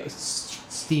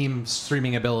Steam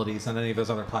streaming abilities on any of those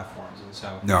other platforms. And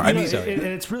so No, I mean, and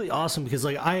it's really awesome because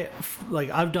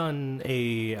I've done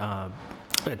a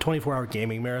 24-hour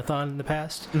gaming marathon in the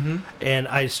past, and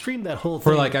I streamed that whole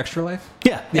thing for like Extra Life.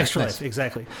 Yeah, Yeah, Extra nice. Life,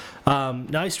 exactly. Now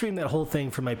I streamed that whole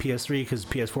thing from my PS3 because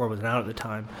PS4 wasn't out at the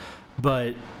time,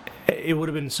 but it would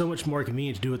have been so much more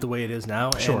convenient to do it the way it is now.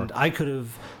 Sure. And I could have,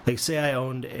 like, say I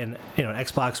owned an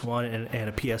Xbox One and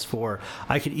a PS4,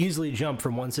 I could easily jump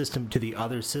from one system to the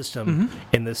other system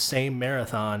in the same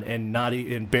marathon and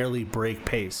and barely break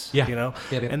pace. Yeah. You know,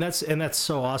 Yeah. and that's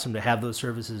so awesome to have those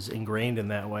services ingrained in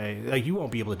that way. Like, you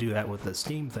won't be able to do that with the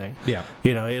Steam thing. Yeah.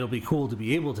 You know, it'll be cool to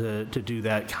be able to do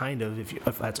that kind of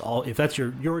if that's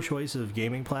your choice of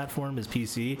gaming platform is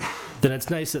PC, then it's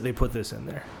nice that they put this in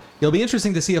there. It'll be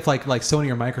interesting to see if like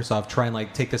Sony or Microsoft try and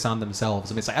like take this on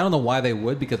themselves. I mean, it's like, I don't know why they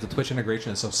would, because the Twitch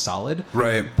integration is so solid.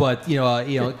 Right. But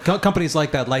companies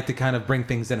like that like to kind of bring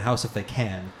things in house if they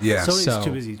can. Yeah. Sony's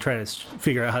too busy trying to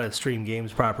figure out how to stream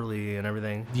games properly and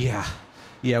everything. Yeah.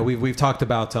 We've talked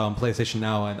about PlayStation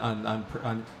Now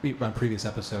on previous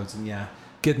episodes, and yeah,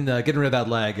 getting rid of that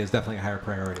lag is definitely a higher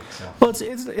priority. So. Well,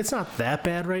 it's not that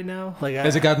bad right now. Like,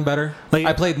 Has it gotten better? Like,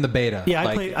 I played in the beta. Yeah,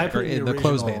 like, I played in the the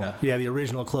closed original- beta. Yeah, the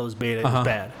original closed beta. It Uh-huh. was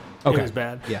bad. Okay. It was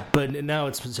bad. Yeah. But now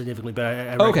it's significantly better.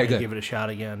 I Okay, recommend good. give it a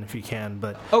shot again if you can.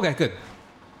 But Okay, good.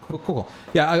 Cool.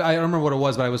 Yeah, I don't remember what it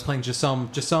was, but I was playing just some.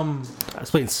 I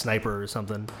was playing Sniper or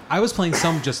something. I was playing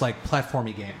some just like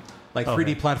platformy game, like Okay.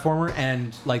 3D platformer,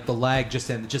 and like the lag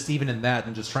just even in that,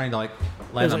 and just trying to like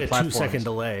land was on like a platforms. 2-second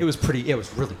delay. It was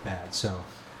really bad. So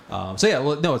yeah,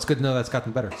 well, no, it's good to know that's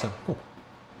gotten better. So cool.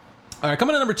 All right,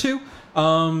 coming to number 2.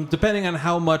 Depending on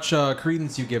how much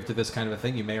credence you give to this kind of a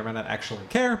thing, you may or may not actually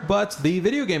care. But the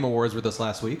Video Game Awards were this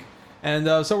last week, and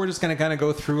so we're just going to kind of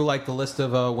go through like the list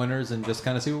of winners and just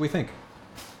kind of see what we think.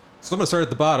 So I'm going to start at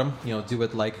the bottom. Do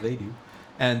it like they do.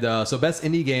 And so best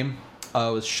indie game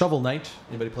was Shovel Knight.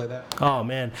 Anybody play that? Oh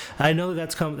man, I know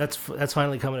that's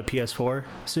finally coming to PS4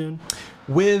 soon.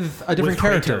 With a different With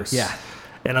character. Kratos. Yeah.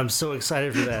 And I'm so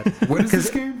excited for that. what is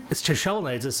this game? It's Shovel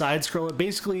Knight. It's a side scroller.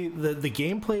 Basically, the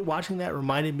gameplay watching that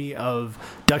reminded me of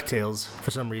DuckTales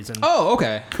for some reason. Oh,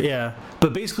 okay. Yeah,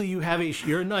 but basically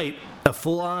you're a knight, a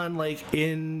full on like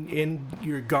in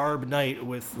your garb knight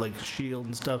with like shield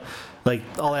and stuff, like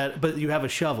all that. But you have a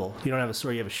shovel. You don't have a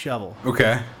sword. You have a shovel.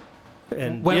 Okay.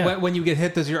 And When you get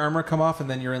hit, does your armor come off, and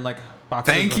then you're in like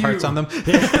boxes Thank with hearts you. on them?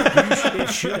 it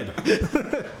should.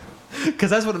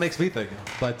 Because that's what it makes me think of.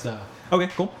 But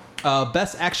okay, cool.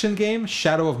 Best action game,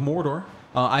 Shadow of Mordor.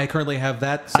 I currently have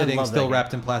that sitting love that still game.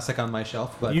 wrapped in plastic on my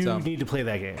shelf. But You need to play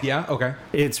that game. yeah, okay.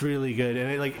 It's really good,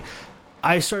 and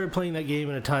I started playing that game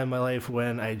in a time in my life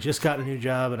when I just got a new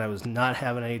job and I was not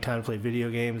having any time to play video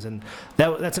games, and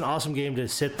that's an awesome game to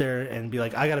sit there and be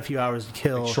like, I got a few hours to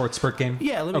kill. Short spurt game.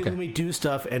 Yeah, let Okay. me do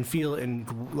stuff and feel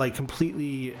like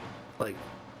completely like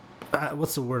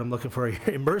what's the word I'm looking for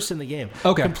here? Immersed in the game.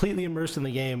 Okay. Completely immersed in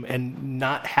the game and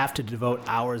not have to devote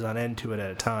hours on end to it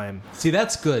at a time. See,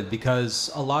 that's good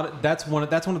because that's one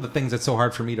of the things that's so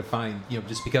hard for me to find.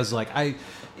 Just because like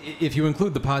if you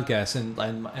include the podcast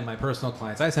and my personal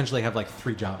clients, I essentially have like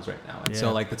 3 jobs right now, and so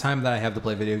Yeah. like the time that I have to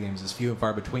play video games is few and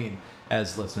far between,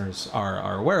 as listeners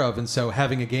are aware of. And so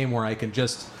having a game where I can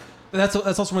just that's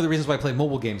also one of the reasons why I play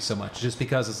mobile games so much, just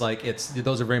because it's like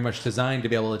those are very much designed to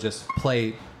be able to just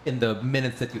play in the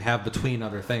minutes that you have between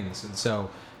other things, and so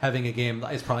having a game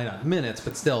is probably not minutes,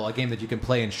 but still a game that you can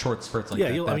play in short spurts like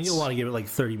that. You'll want to give it like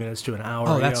 30 minutes to an hour.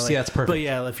 Oh, that's perfect. But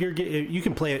yeah, if you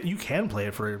can play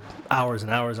it for hours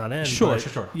and hours on end. Sure.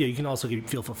 Yeah, you can also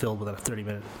feel fulfilled with a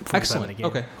 30-minute. Excellent. Game.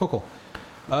 Okay, cool.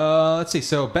 Let's see.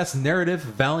 So, best narrative,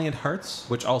 Valiant Hearts,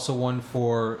 which also won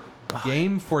for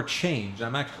Game for Change.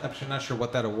 I'm actually not sure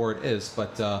what that award is,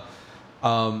 but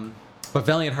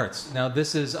Valiant Hearts. Now,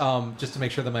 this is just to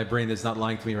make sure that my brain is not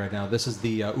lying to me right now. This is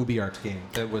the UbiArt game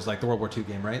that was like the World War II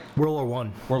game, right? World War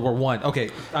One. World War One. Okay,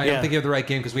 I Yeah. am thinking of the right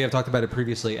game because we have talked about it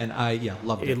previously, and I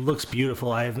loved it. It looks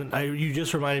beautiful. You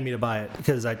just reminded me to buy it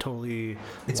because I totally.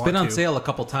 It's want been on to. sale a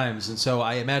couple times, and so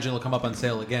I imagine it'll come up on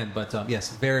sale again. But yes,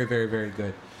 very, very, very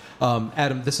good.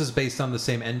 Adam, this is based on the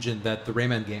same engine that the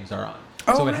Rayman games are on.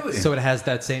 Oh, so really? So it has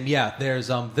that same. Yeah, there's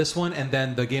this one, and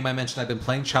then the game I mentioned I've been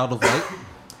playing, Child of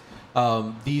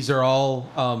Light. These are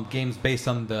all games based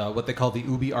on what they call the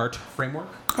UbiArt framework.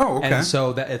 Oh, okay. And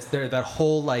so that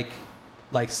whole like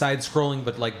side-scrolling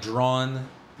but like drawn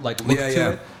like look to Yeah.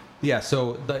 it. Yeah,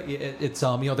 so it's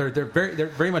they're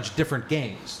very much different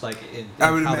games. Like in I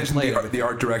would how they imagine play it. the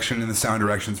art direction and the sound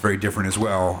direction is very different as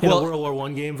well. In Well- a World War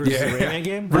One game versus a Rayman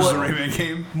game. versus Well- a Rayman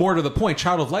game. More to the point,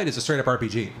 Child of Light is a straight-up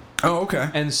RPG. Oh, okay.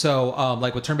 And so,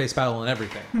 like with turn-based battle and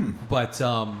everything.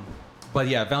 But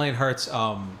yeah, Valiant Hearts.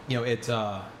 It.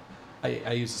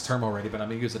 I used this term already, but I'm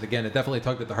going to use it again. It definitely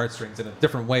tugged at the heartstrings in a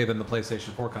different way than the PlayStation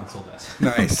 4 console does.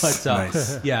 Nice. But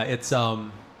Nice. yeah, it's a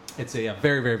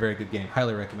very, very, very good game.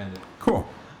 Highly recommended. Cool.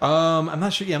 I'm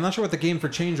not sure. Yeah, I'm not sure what the Game for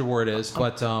Change award is,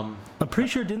 but I'm pretty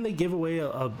sure didn't they give away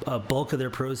a bulk of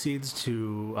their proceeds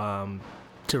to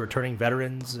returning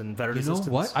veterans and veteran you know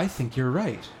assistance? what? I think you're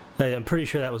right. I'm pretty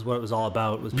sure that was what it was all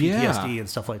about. Was PTSD Yeah. and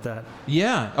stuff like that.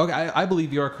 Yeah. Okay. I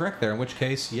believe you are correct there. In which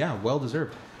case, yeah, well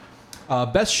deserved.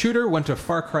 Best shooter went to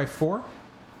Far Cry 4.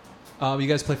 You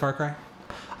guys play Far Cry?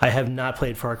 I have not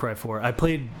played Far Cry 4. I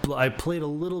played a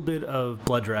little bit of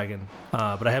Blood Dragon,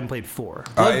 but I haven't played 4.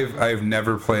 I've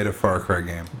never played a Far Cry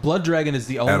game. Blood Dragon is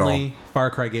the only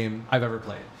Far Cry game I've ever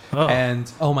played. Oh. And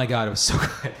oh my god, it was so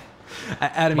good.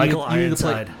 Adam, Michael you need to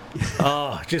play. Ironside.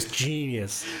 Oh, just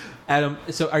genius. Adam,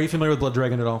 so are you familiar with Blood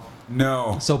Dragon at all?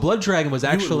 No. So Blood Dragon was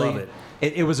actually love it.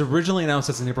 It was originally announced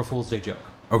as an April Fool's Day joke,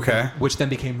 Okay. which then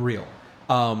became real.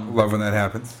 Love when that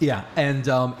happens. Yeah, and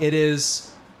it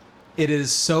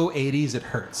is so 80s it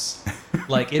hurts.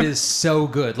 Like it is so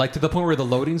good. Like to the point where the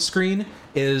loading screen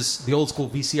is the old school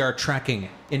VCR tracking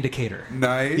indicator.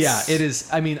 Nice. Yeah, it is.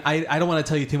 I mean, I don't want to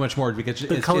tell you too much more because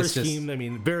The it's color just, scheme, I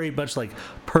mean, very much like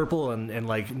purple and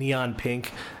like neon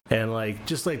pink and like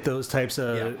just like those types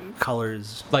of Yeah.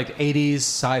 colors, like 80s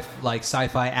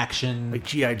sci-fi action. like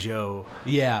G.I. Joe.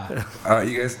 Yeah.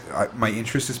 You guys, my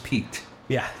interest is piqued.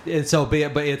 Yeah, it's so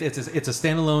big, but it's a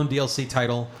standalone DLC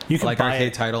title, You can like buy arcade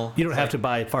it. title. You don't have to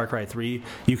buy Far Cry 3.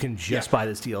 You can just Yeah. buy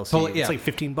this DLC. Totally, yeah. It's like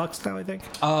 $15 now, I think.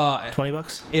 to.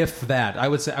 $20. If that, I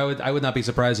would say I would not be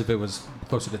surprised if it was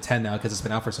closer to 10 now because it's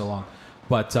been out for so long.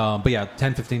 But yeah,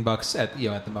 $10-15 at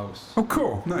the most. Oh,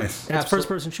 cool. Nice. It's a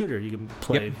first-person shooter. You can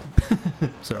play.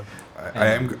 So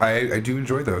I do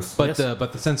enjoy those. But Yes.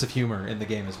 the sense of humor in the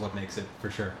game is what makes it for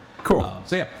sure. Cool.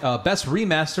 So yeah, best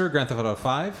remaster Grand Theft Auto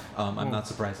 5. I'm not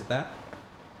surprised at that.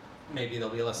 Maybe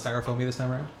there'll be less styrofoamy this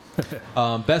time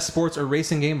around. Best sports or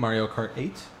racing game Mario Kart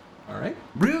 8. All right.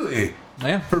 Really?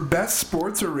 Yeah. For best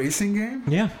sports or racing game?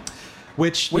 Yeah.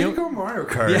 Which Way you to know, go, Mario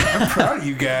Kart. I'm proud of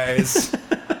you guys.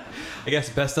 I guess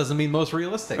best doesn't mean most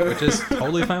realistic, which is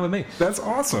totally fine with me. That's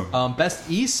awesome. Best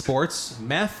esports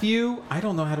Matthew. I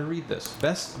don't know how to read this.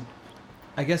 Best.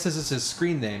 I guess this is his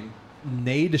screen name.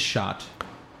 Nadeshot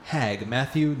Hag.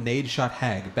 Matthew Nadeshot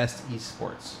Hag. Best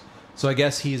esports. So I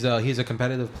guess he's a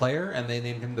competitive player, and they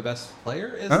named him the best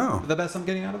player. Is the best I'm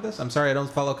getting out of this? I'm sorry, I don't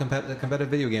follow competitive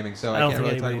video gaming, so I don't can't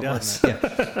think really anybody talk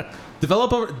about that.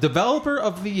 Yeah. Developer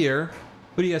of the year.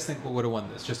 Who do you guys think would have won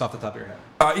this? Just off the top of your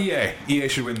head. EA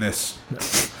should win this.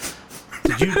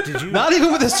 did you Not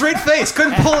even with a straight face,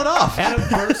 couldn't pull it off. Adam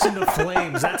bursts into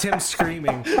flames. That's him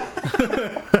screaming.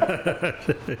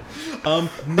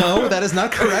 No, that is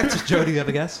not correct. Joe, do you have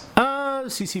a guess?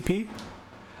 CCP.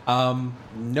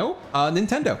 Nope.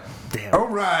 Nintendo. Damn. All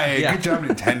right. Yeah. Good job,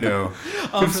 Nintendo.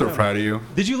 I'm so proud of you.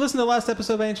 Did you listen to the last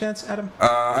episode by any chance, Adam?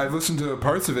 I've listened to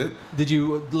parts of it. Did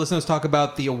you listen to us talk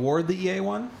about the award that EA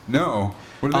won? No.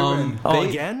 What did they win? Oh, They-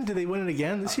 again? Did they win it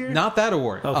again this year? Not that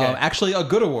award. Okay. Actually, a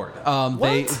good award.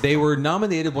 They were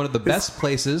nominated one of the best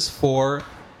places for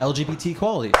LGBT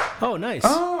equality. Oh, nice.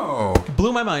 Oh.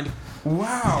 Blew my mind.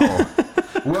 Wow.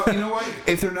 Well, you know what?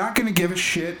 If they're not going to give a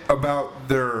shit about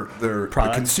their the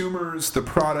consumers, the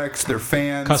products, their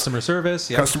fans, Customer service.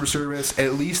 Yeah. customer service,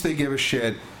 at least they give a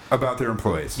shit about their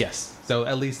employees. Yes. So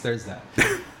at least there's that.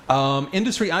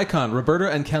 Industry icon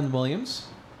Roberta and Ken Williams.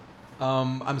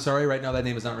 I'm sorry, right now that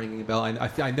name is not ringing a bell.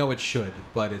 I know it should,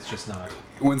 but it's just not.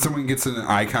 When someone gets an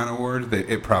icon award,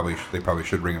 they probably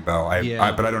should ring a bell.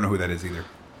 But I don't know who that is either.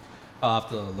 I'll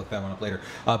have to look that one up later.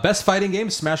 Best fighting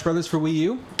game Smash Brothers for Wii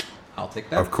U. I'll take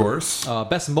that. Of course.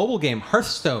 Best mobile game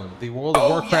Hearthstone, the World of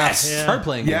Warcraft yes! card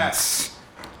playing game. Yes.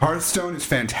 Hearthstone is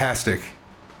fantastic.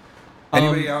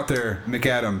 Anybody out there,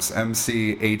 McAdams,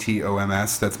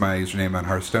 MCATOMS, that's my username on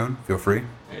Hearthstone. Feel free.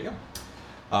 There you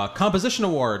go. Composition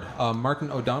Award,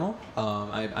 Martin O'Donnell.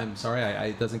 I'm sorry,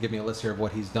 it doesn't give me a list here of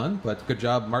what he's done, but good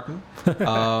job, Martin.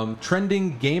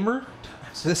 Trending Gamer.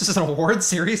 So this is an award,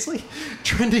 seriously?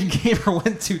 Trending Gamer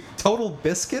went to Total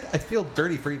Biscuit? I feel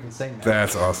dirty for even saying that.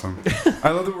 That's awesome.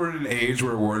 I love that we're in an age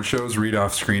where award shows read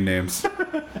off screen names.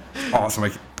 Awesome.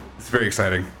 It's very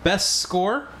exciting. Best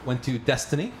score went to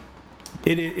Destiny.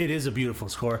 It is a beautiful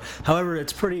score. However,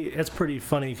 it's pretty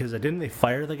funny because didn't they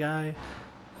fire the guy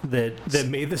that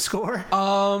made the score?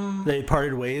 They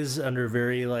parted ways under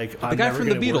very The guy from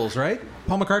the Beatles, right?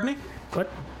 Paul McCartney? What?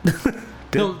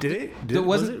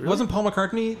 Wasn't Paul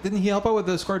McCartney? Didn't he help out with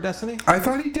the score of Destiny? I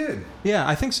thought he did. Yeah,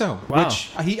 I think so. Wow.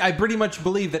 Which I pretty much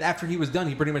believe that after he was done,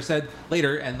 he pretty much said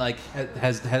later, and like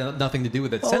has had nothing to do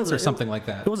with it since, or something like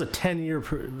that. It was a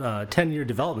 10-year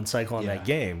development cycle on that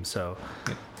game. So,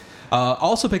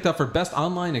 also picked up for best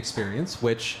online experience,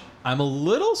 which I'm a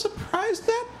little surprised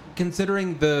at,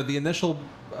 considering the initial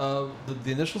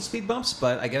speed bumps,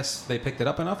 but I guess they picked it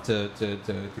up enough to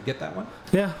get that one.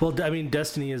 yeah. Well, I mean,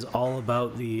 Destiny is all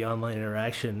about the online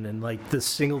interaction and like the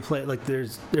single player. Like,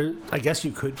 I guess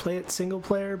you could play it single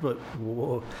player, but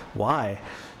why?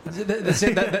 See,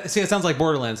 it sounds like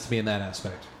Borderlands to me in that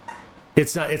aspect.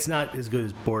 It's not as good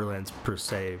as Borderlands per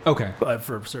se. Okay.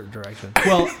 For a certain direction.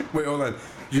 Well, Wait, hold on. Did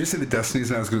you just say that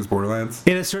Destiny's not as good as Borderlands?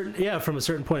 From a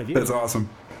certain point of view. That's awesome.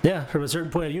 Yeah, from a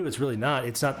certain point of view, it's really not.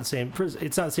 It's not the same.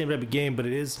 It's not the same type of game, but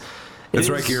it is. That's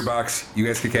right, Gearbox. You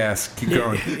guys kick ass. Keep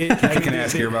going. Keep kicking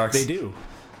ass, Gearbox. They do.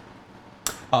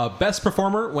 Best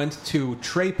performer went to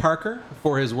Trey Parker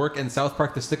for his work in South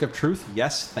Park: The Stick of Truth.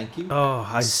 Yes, thank you.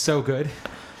 Oh, so good.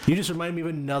 You just remind me of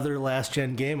another last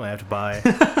gen game I have to buy.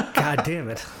 God damn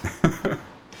it.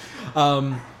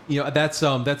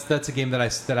 That's a game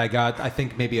that I got, I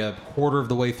think, maybe a quarter of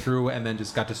the way through, and then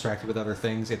just got distracted with other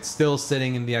things. It's still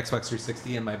sitting in the Xbox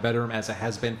 360 in my bedroom, as it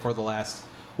has been for the last,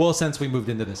 since we moved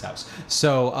into this house.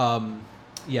 So I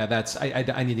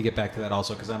need to get back to that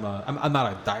also, because I'm not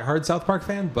a diehard South Park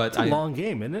fan, but it's a long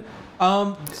game, isn't it?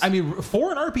 I mean,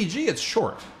 for an RPG, it's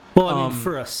short. Well, I mean,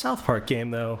 for a South Park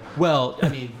game, though. Well, for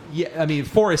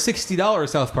a $60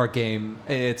 South Park game,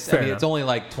 it's only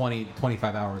like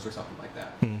 25 hours or something like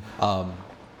that.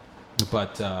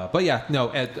 But yeah,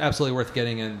 no, absolutely worth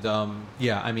getting. And one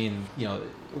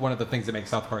of the things that makes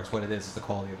South Park what it is the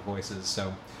quality of the voices.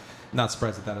 So, not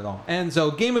surprised at that at all. And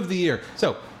so, game of the year.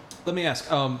 So, let me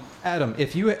ask, Adam,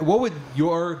 what would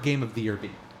your game of the year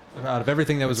be out of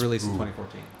everything that was released in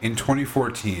 2014? In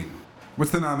 2014,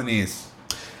 what's the nominees?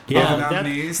 Yeah, the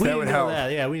nominees, that would help.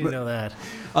 Yeah, we didn't know that.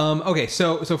 Okay,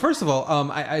 so first of all,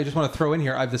 I just want to throw in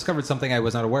here, I've discovered something I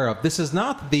was not aware of. This is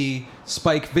not the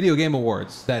Spike Video Game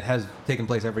Awards that has taken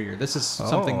place every year. This is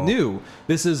something new.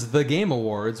 This is the Game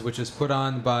Awards, which is put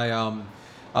on by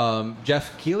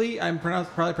Jeff Keighley. I'm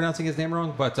probably pronouncing his name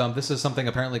wrong, but this is something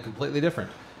apparently completely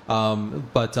different.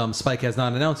 But Spike has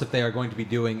not announced if they are going to be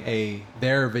doing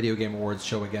their Video Game Awards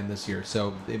show again this year,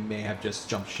 so they may have just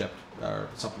jumped ship or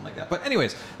something like that. But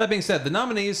anyways, that being said, the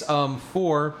nominees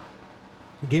for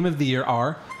Game of the Year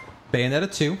are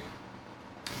Bayonetta 2,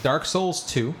 Dark Souls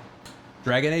 2,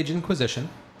 Dragon Age Inquisition,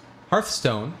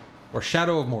 Hearthstone, or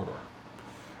Shadow of Mordor.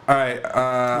 All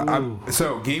right,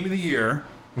 so Game of the Year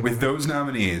with those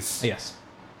nominees. Yes.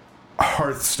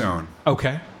 Hearthstone.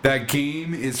 Okay. That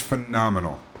game is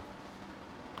phenomenal.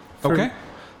 Okay.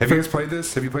 Have you guys played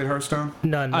this? Have you played Hearthstone?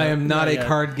 None. I am not a yet.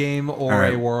 card game or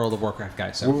a World of Warcraft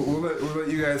guy. So we'll let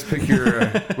you guys pick your.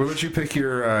 We'll let you pick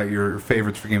your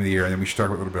favorites for Game of the Year, and then we should talk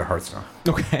about a little bit of Hearthstone.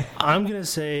 Okay. I'm gonna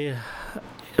say,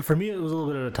 for me, it was a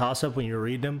little bit of a toss-up when you were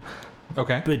reading them.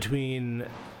 Okay. Between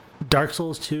Dark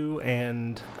Souls 2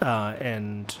 and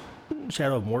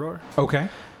Shadow of Mordor. Okay.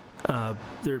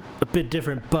 They're a bit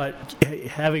different, but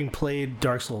having played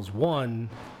Dark Souls 1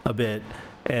 a bit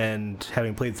and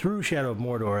having played through Shadow of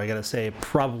Mordor, I gotta say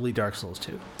probably Dark Souls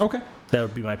 2. Okay. That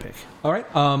would be my pick. All right.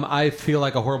 I feel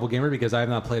like a horrible gamer because I have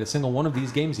not played a single one of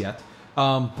these games yet.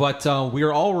 But we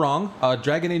are all wrong.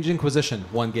 Dragon Age Inquisition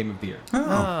won Game of the Year.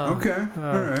 Oh, okay.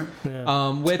 All right.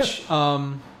 Yeah. Which,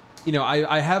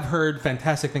 I have heard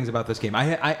fantastic things about this game.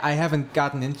 I haven't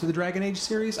gotten into the Dragon Age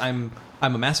series. I'm a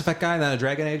Mass Effect guy, not a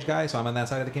Dragon Age guy, so I'm on that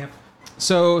side of the camp.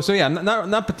 So yeah,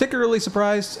 not particularly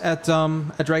surprised at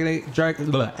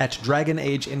Dragon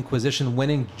Age Inquisition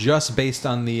winning just based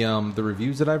on the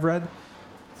reviews that I've read.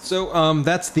 So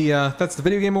that's the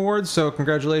Video Game Awards. So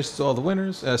congratulations to all the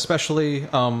winners, especially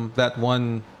that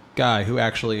one guy who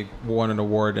actually won an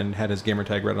award and had his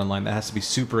gamertag read online. That has to be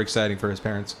super exciting for his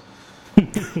parents.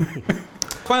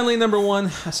 Finally, number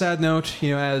one, a sad note.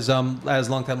 As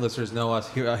longtime listeners know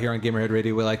us here on Gamerhead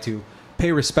Radio, we like to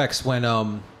pay respects when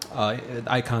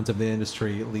icons of the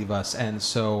industry leave us, and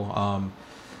so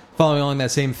following along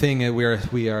that same thing,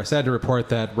 we are sad to report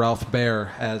that Ralph Baer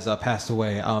has passed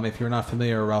away. If you're not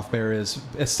familiar, Ralph Baer is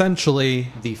essentially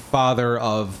the father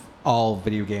of all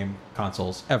video game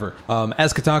consoles ever.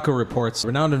 As Kotaku reports,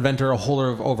 renowned inventor, a holder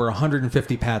of over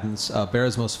 150 patents,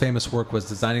 Baer's most famous work was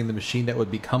designing the machine that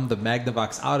would become the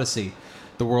Magnavox Odyssey,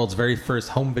 the world's very first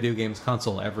home video games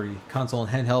console. Every console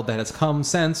and handheld that has come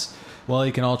since Well,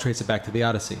 you can all trace it back to the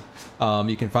Odyssey.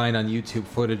 You can find on YouTube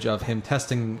footage of him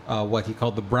testing what he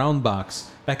called the Brown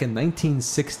Box back in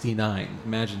 1969.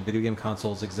 Imagine video game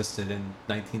consoles existed in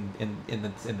the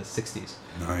 60s.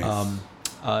 Nice.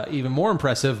 Even more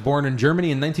impressive, born in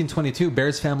Germany in 1922,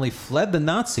 Bear's family fled the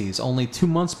Nazis only 2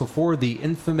 months before the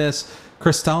infamous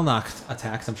Kristallnacht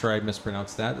attacks. I'm sure I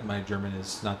mispronounced that. My German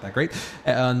is not that great.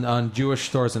 On Jewish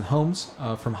stores and homes.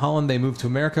 From Holland, they moved to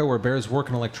America, where Bear's work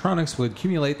in electronics would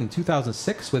accumulate in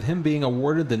 2006, with him being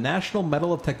awarded the National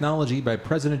Medal of Technology by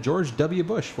President George W.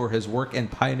 Bush for his work in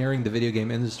pioneering the video game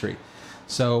industry.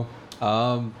 So,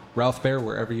 Ralph Bear,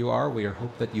 wherever you are, we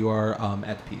hope that you are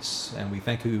at peace, and we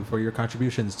thank you for your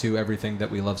contributions to everything that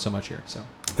we love so much here. So,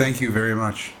 Thank you very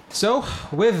much. so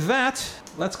with that,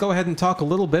 let's go ahead and talk a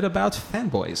little bit about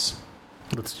fanboys.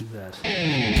 Let's do that.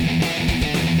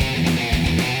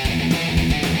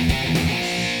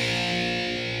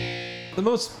 The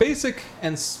most basic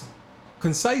and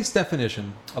concise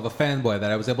definition of a fanboy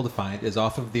that I was able to find is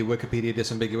off of the Wikipedia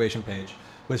disambiguation page,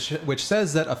 which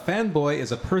says that a fanboy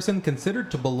is a person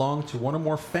considered to belong to one or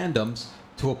more fandoms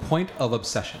to a point of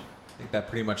obsession. I think that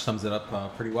pretty much sums it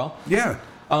up pretty well. Yeah.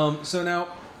 So now,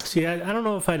 See, I don't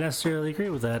know if I necessarily agree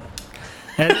with that.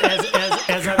 As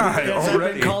I've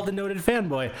been called the noted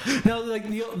fanboy. No, like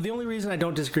the only reason I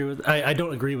don't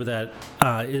agree with that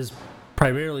is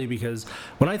primarily because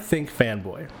when I think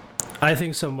fanboy, I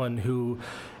think someone who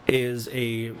is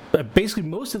basically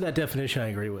most of that definition I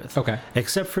agree with. Okay.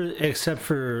 Except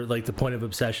for like the point of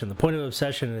obsession. The point of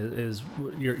obsession is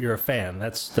you're a fan.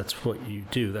 That's what you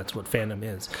do. That's what fandom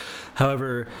is.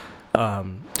 However,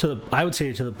 I would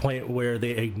say to the point where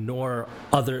they ignore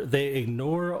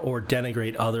or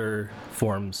denigrate other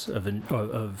forms of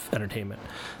entertainment.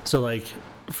 So, like,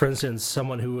 for instance,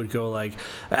 someone who would go like,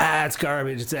 it's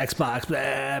garbage, it's Xbox, blah,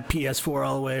 PS4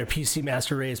 all the way, or PC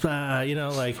Master Race, blah,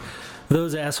 like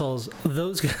those assholes.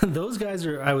 Those guys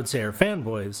are, I would say, are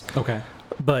fanboys. okay.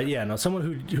 But yeah, no, someone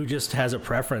who just has a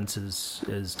preference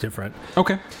is different.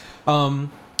 Okay.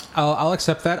 I'll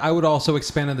accept that. I would also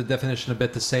expand on the definition a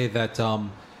bit to say that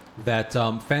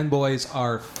fanboys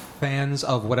are fans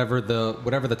of whatever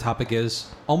the topic is,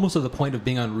 almost to the point of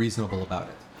being unreasonable about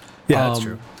it. Yeah, that's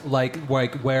true. Like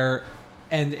where,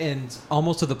 and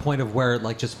almost to the point of where,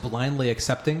 like, just blindly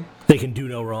accepting. They can do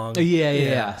no wrong.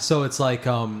 Yeah. So it's like,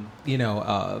 yes.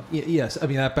 I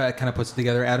mean, that kind of puts it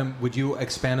together. Adam, would you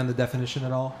expand on the definition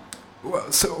at all?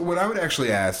 Well, so what I would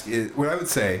actually ask is, what I would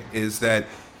say is that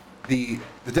the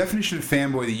definition of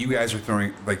fanboy that you guys are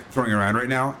throwing around right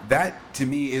now, that to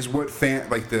me is what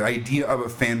the idea of a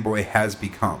fanboy has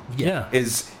become. Yeah.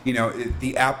 Is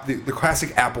the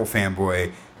classic Apple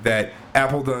fanboy, that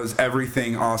Apple does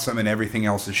everything awesome and everything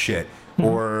else is shit. Mm-hmm.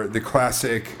 Or the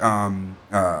classic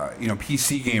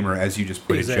PC gamer, as you just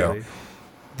put it, Joe.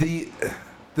 The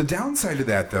downside of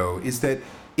that, though, is that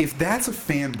if that's a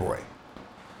fanboy,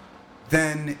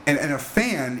 then and a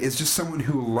fan is just someone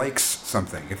who likes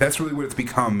something. If that's really what it's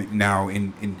become now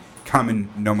in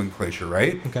common nomenclature,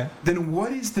 right? Okay. Then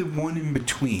what is the one in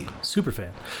between? Super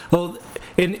fan. Well,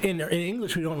 in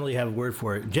English we don't really have a word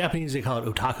for it. In Japanese they call it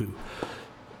otaku.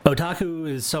 Otaku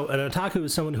is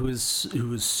someone who is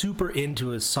super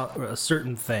into a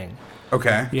certain thing.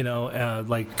 Okay.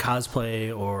 Like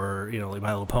cosplay, or like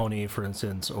My Little Pony, for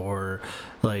instance, or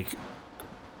like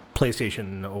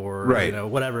PlayStation, or right.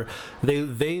 Whatever.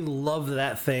 They love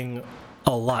that thing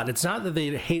a lot. It's not that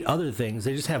they hate other things;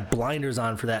 they just have blinders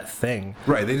on for that thing.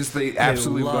 Right. They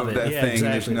absolutely love that thing. Exactly.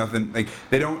 There's nothing like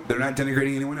they're not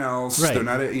denigrating anyone else. Right. They're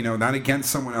not not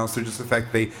against someone else. They're just the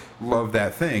fact they love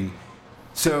that thing.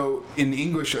 So in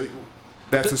English,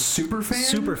 that's a super fan.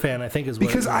 Super fan, I think, is what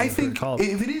because I think called.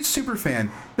 If it is super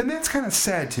fan, then that's kind of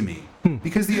sad to me.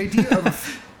 Because the idea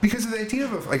of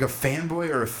like a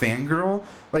fanboy or a fangirl,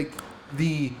 like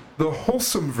the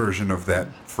wholesome version of that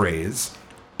phrase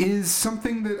is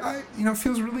something that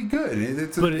feels really good.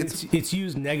 It's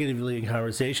used negatively in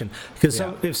conversation, because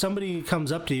if somebody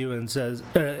comes up to you and says,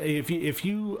 if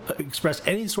you express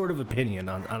any sort of opinion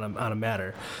on a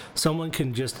matter, someone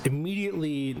can just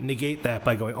immediately negate that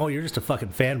by going, "Oh, you're just a fucking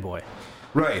fanboy."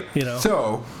 Right.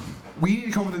 So we need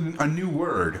to come up with a new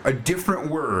word, a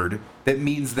different word that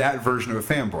means that version of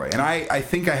a fanboy, and I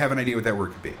think I have an idea what that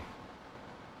word could be.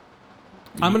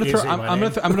 I'm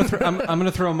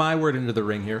gonna throw my word into the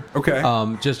ring here. Okay.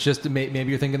 Just maybe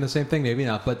you're thinking the same thing, maybe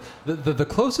not. But the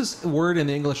closest word in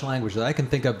the English language that I can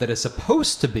think of that is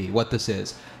supposed to be what this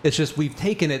is, it's just we've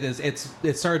taken it as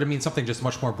it started to mean something just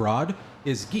much more broad,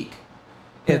 is geek.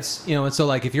 It's and so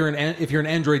like if you're an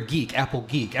Android geek, Apple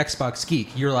geek, Xbox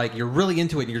geek, you're really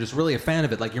into it and you're just really a fan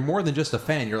of it. Like you're more than just a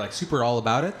fan, you're like super all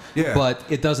about it. Yeah. But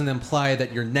it doesn't imply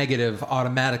that you're negative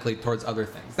automatically towards other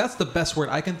things. That's the best word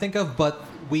I can think of, but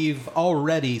we've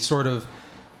already sort of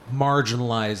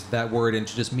marginalized that word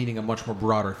into just meaning a much more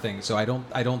broader thing. So I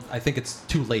think it's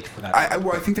too late for that.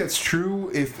 I think that's true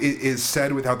if it is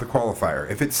said without the qualifier.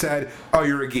 If it said, "Oh,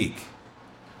 you're a geek,"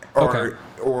 or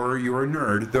you're a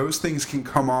nerd, those things can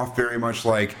come off very much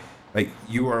like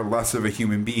you are less of a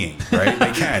human being, right?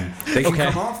 They can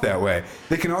come off that way.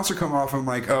 They can also come off on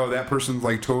like, oh, that person's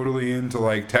like totally into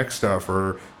like tech stuff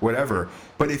or whatever.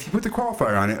 But if you put the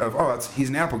qualifier on it of, oh, he's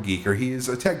an Apple geek or he's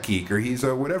a tech geek or he's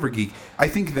a whatever geek, I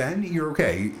think then you're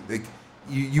okay. Like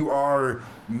you are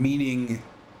meaning.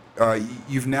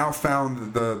 You've now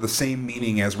found the same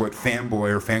meaning as what fanboy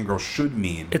or fangirl should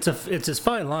mean. It's a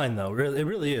fine line, though. It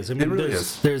really is. I mean, it really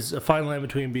is. There's a fine line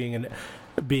between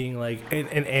being like an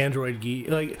Android geek.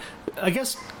 Like, I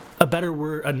guess a better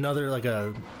word, another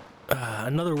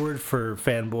word for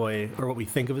fanboy, or what we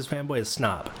think of as fanboy, is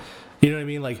snob. You know what I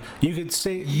mean? Like, you could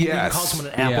say, you can call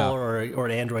someone an Apple or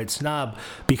an Android snob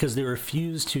because they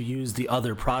refuse to use the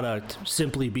other product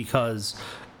simply because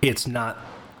it's not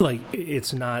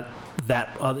it's not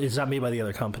made by the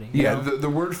other company. Yeah, the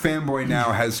word fanboy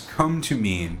now has come to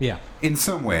mean, in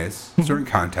some ways, certain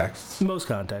contexts. In most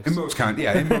contexts. In most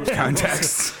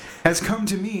contexts, has come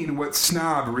to mean what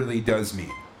snob really does mean.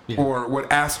 Yeah. Or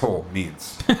what asshole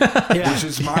means, which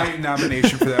is my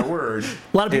nomination for that word.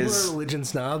 A lot of people are religion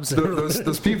snobs.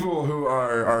 Those people who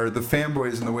are the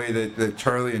fanboys in the way that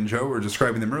Charlie and Joe were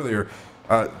describing them earlier,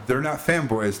 they're not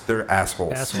fanboys, they're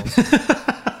assholes.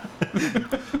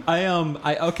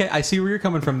 I see where you're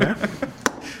coming from there.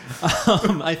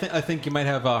 I think you might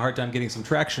have a hard time getting some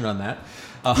traction on that.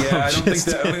 I don't think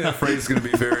that phrase is going to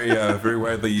be very very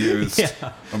widely used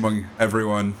among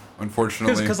everyone,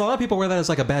 unfortunately. Because a lot of people wear that as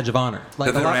like a badge of honor.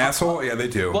 Like they're an asshole? Yeah, they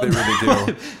do. Well, they really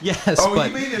do. Yes. Oh, but,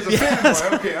 you mean as a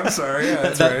fanboy? Okay, I'm sorry. Yeah,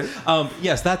 that's right.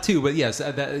 Yes, that too. But yes,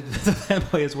 the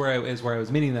fanboy is where I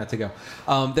was meaning that to go.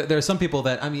 There are some people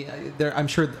that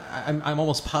I'm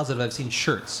almost positive I've seen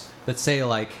shirts that say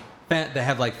like. They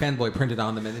have like fanboy printed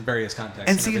on them in various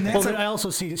contexts. And I also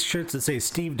see shirts that say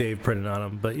Steve Dave printed on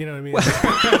them, but you know what I mean?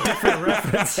 Different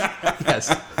reference.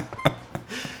 Yes.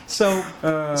 So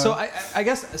I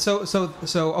guess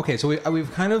okay. So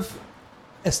we've kind of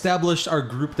established our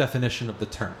group definition of the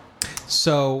term.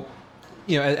 So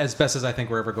as best as I think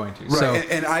we're ever going to. Right. So,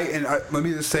 and let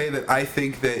me just say that I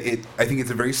think it's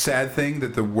a very sad thing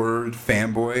that the word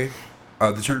fanboy,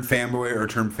 the term fanboy or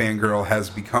term fangirl has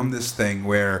become this thing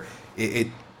where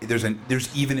there's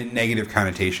even a negative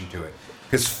connotation to it,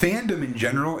 because fandom in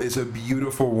general is a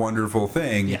beautiful, wonderful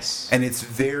thing. Yes, and it's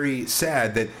very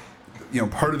sad that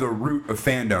part of the root of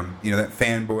fandom, that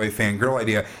fanboy, fangirl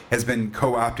idea, has been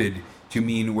co-opted to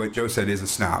mean what Joe said is a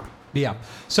snob. Yeah.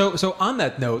 So on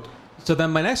that note, so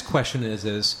then my next question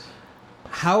is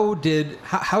how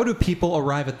do people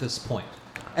arrive at this point?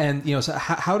 And so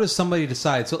how does somebody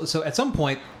decide? So at some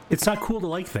point, it's not cool to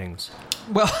like things.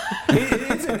 Well,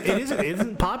 it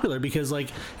isn't popular because like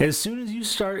as soon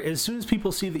as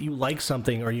people see that you like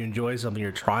something or you enjoy something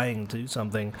or trying to do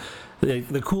something,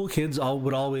 the cool kids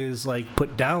would always like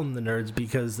put down the nerds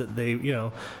because that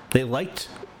they liked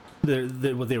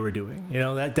what they were doing,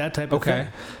 that type of thing.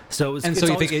 So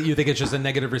you think it's just a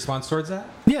negative response towards that?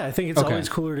 Yeah, I think it's always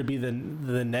cooler to be the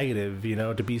negative,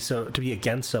 to be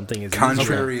against something is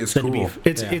contrary is cool.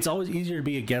 It's always easier to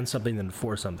be against something than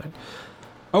for something.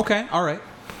 Okay, all right.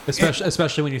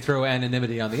 Especially when you throw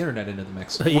anonymity on the internet into the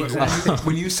mix. Exactly.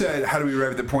 When you said how do we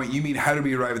arrive at the point, you mean how do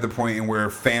we arrive at the point in where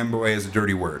fanboy is a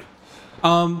dirty word?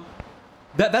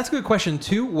 That's a good question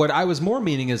too. What I was more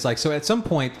meaning is like, so at some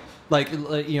point,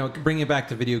 bringing it back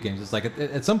to video games, it's like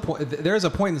at some point there's a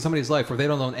point in somebody's life where they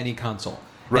don't own any console,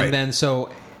 right? And then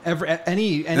so and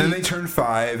then they turn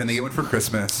 5 and they get one for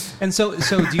Christmas. And so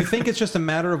do you think it's just a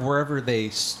matter of wherever they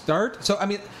start? So I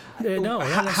mean, no.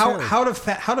 How do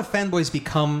fanboys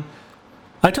become?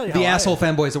 I tell you the asshole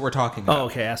fanboys that we're talking about. Oh,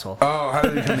 okay, asshole. Oh, how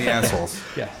did they become the assholes?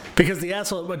 Yeah. Because the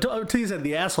asshole, but until you said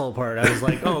the asshole part, I was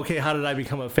like, oh, okay, how did I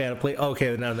become a fan of play? Oh,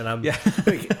 okay, now then I'm... Yeah.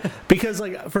 Because,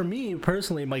 for me,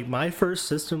 personally, my first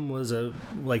system was,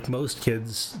 like most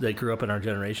kids that grew up in our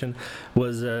generation,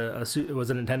 was a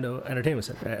Nintendo Entertainment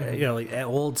Center.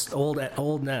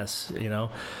 Old NES,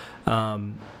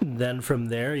 Then from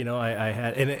there, I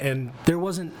had... And there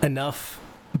wasn't enough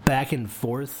back and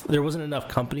forth. There wasn't enough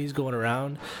companies going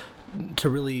around to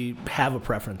really have a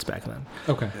preference back then.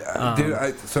 Okay.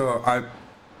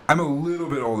 I'm a little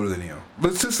bit older than you.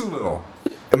 But just a little.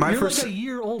 My You're first, like a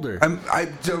year older. I'm a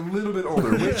little bit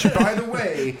older, which, by the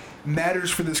way,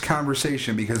 matters for this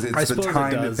conversation because it's the suppose it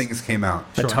time that does. things came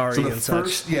out. Atari So the and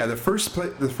first, such. yeah, the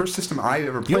first system I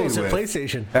ever You played almost said with,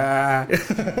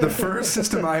 PlayStation. the first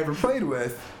system I ever played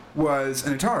with was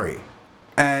an Atari.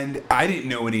 And I didn't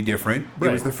know any different. It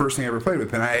was Right. the first thing I ever played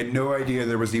with, and I had no idea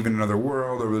there was even another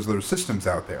world or there was other systems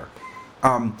out there.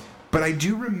 But I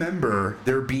do remember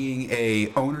there being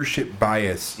a ownership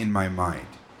bias in my mind.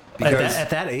 At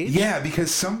that age? Yeah,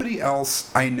 because somebody else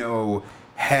I know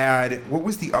had, what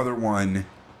was the other one?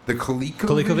 The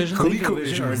ColecoVision?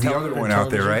 ColecoVision was the Or other one out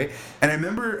there, television. right? And I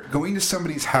remember going to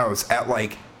somebody's house at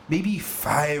like maybe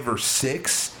 5 or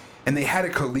 6, and they had a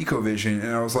ColecoVision,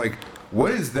 and I was like, what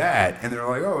is that? And they're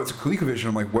like, oh, it's a ColecoVision.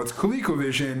 I'm like, what's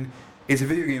ColecoVision? It's a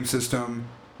video game system.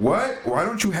 What? Why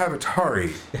don't you have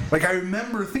Atari? Like, I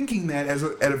remember thinking that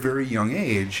at a very young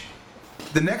age.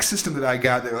 The next system that I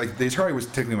got, like the Atari was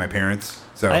technically my parents'.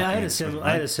 So I had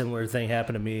a similar thing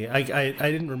happen to me. I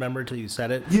didn't remember until you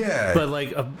said it. Yeah. But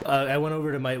like I went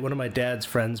over to one of my dad's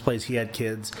friends' place. He had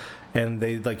kids, and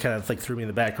they like kind of like threw me in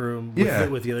the back room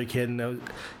with the other kid. And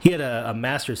he had a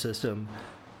Master System,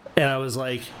 and I was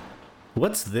like,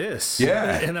 what's this?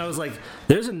 Yeah. And I was like,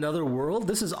 there's another world?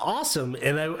 This is awesome.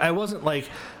 And I wasn't like,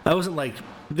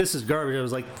 this is garbage. I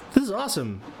was like, this is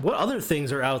awesome. What other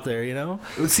things are out there, you know?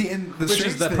 See, and the Which strange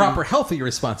is the thing- proper healthy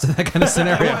response to that kind of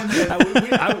scenario.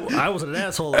 I wasn't an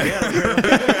asshole.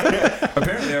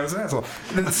 Apparently, I was an asshole.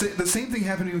 And the same thing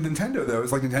happened with Nintendo, though.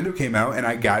 It's like Nintendo came out, and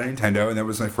I got a Nintendo, and that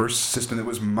was my first system that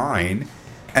was mine.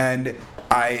 And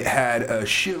I had a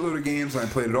shitload of games, and I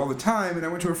played it all the time. And I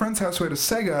went to a friend's house who had a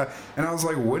Sega, and I was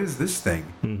like, what is this thing?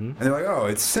 Mm-hmm. And they're like, oh,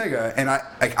 it's Sega. And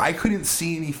I couldn't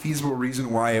see any feasible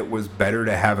reason why it was better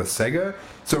to have a Sega.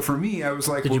 So for me, I was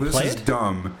like, Did well, you this play is it?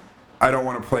 dumb. I don't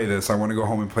want to play this. I want to go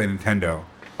home and play Nintendo.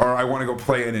 Or I want to go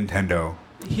play a Nintendo.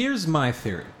 Here's my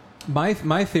theory. My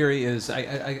theory is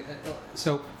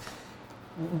so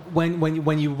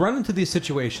when you run into these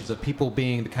situations of people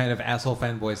being the kind of asshole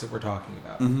fanboys that we're talking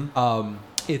about,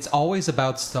 it's always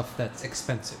about stuff that's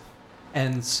expensive.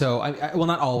 And so, well,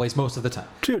 not always, most of the time.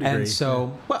 To a degree, and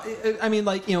so, well, I mean,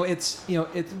 like, it's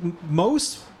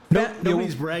most.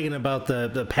 Nobody's bragging about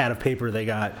the pad of paper they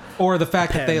got. Or the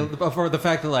fact that Pen. or the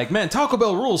fact that like, man, Taco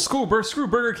Bell rules, screw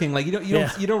Burger King. Like, you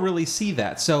don't really see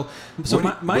that. So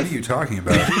What are you talking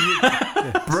about?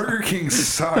 Burger King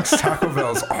sucks. Taco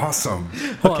Bell's awesome.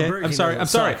 Hold on, Okay, Burger I'm King sorry. doesn't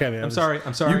suck. I mean, I'm sorry.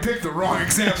 You picked the wrong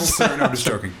example, sir. No, I'm just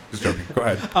joking. Just joking. Go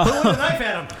ahead. Put a knife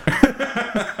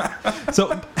at him.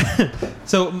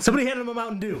 So Somebody handed him a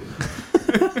Mountain Dew.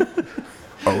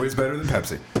 Always better than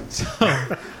Pepsi.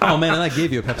 oh man, and I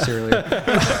gave you a Pepsi earlier.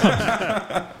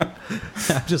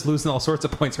 I'm just losing all sorts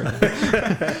of points right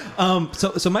now.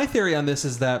 So my theory on this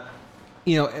is that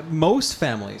most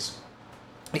families,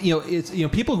 it's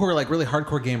people who are like really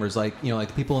hardcore gamers, like like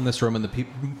the people in this room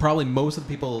and probably most of the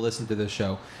people that listen to this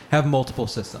show have multiple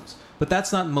systems. But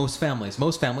that's not most families.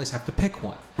 Most families have to pick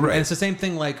one. Right. And it's the same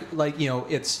thing.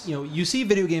 It's you see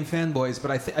video game fanboys,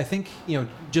 but I think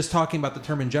just talking about the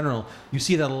term in general, you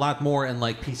see that a lot more in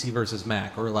like PC versus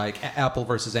Mac or like Apple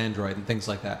versus Android and things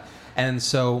like that. And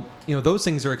so those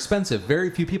things are expensive.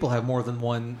 Very few people have more than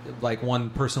one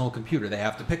personal computer. They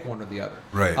have to pick one or the other.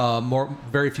 Right.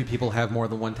 Very few people have more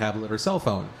than one tablet or cell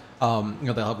phone.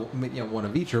 They'll have one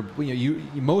of each, or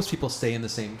most people stay in the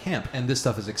same camp, and this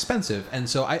stuff is expensive. And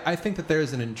so I think that there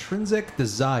is an intrinsic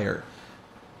desire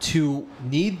to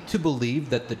need to believe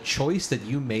that the choice that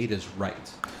you made is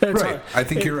right. Right. I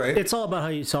think you're right. It's all about how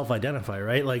you self-identify,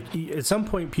 right? Like, at some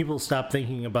point, people stop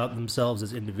thinking about themselves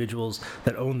as individuals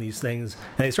that own these things,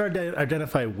 and they start to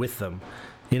identify with them.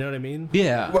 You know what I mean?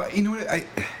 Yeah. Well, you know what?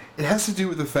 It has to do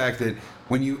with the fact that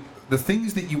the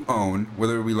things that you own,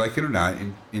 whether we like it or not,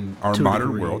 in our To a modern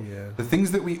degree, world, yeah. the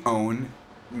things that we own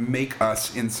make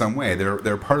us in some way.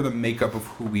 They're part of the makeup of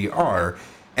who we are.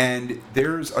 And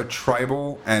there's a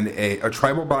tribal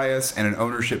bias and an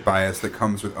ownership bias that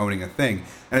comes with owning a thing.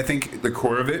 And I think the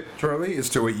core of it, Charlie, is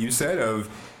to what you said of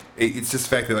it's just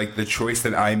the fact that like the choice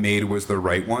that I made was the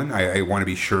right one. I want to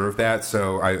be sure of that,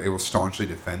 so I will staunchly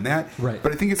defend that. Right.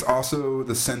 But I think it's also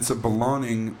the sense of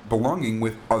belonging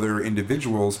with other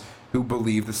individuals who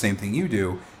believe the same thing you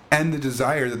do, and the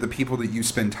desire that the people that you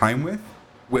spend time with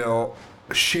will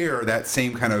share that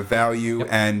same kind of value. Yep.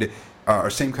 And or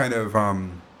same kind of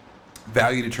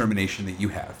value determination that you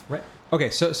have. Right. Okay,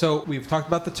 so we've talked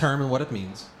about the term and what it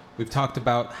means. We've talked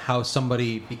about how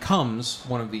somebody becomes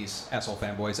one of these asshole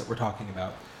fanboys that we're talking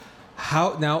about.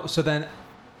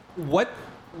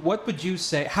 What would you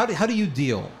say? How do you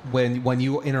deal when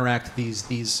you interact these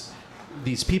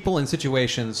people in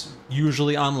situations,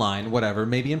 usually online, whatever,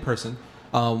 maybe in person,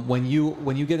 when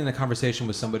you get in a conversation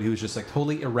with somebody who's just like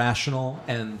totally irrational,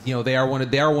 and they are one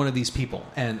of these people,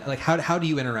 and like how do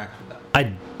you interact with them? I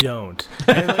don't.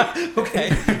 And, like, Okay.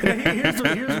 here's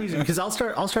the reason, because I'll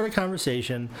start a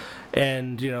conversation,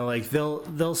 and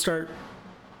they'll start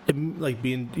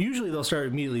they'll start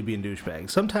immediately being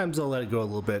douchebags. Sometimes they'll let it go a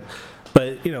little bit,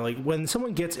 but when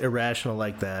someone gets irrational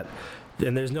like that,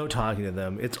 and there's no talking to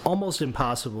them, it's almost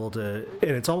impossible to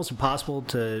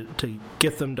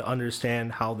get them to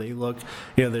understand how they look.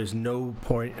 There's no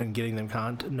point in getting them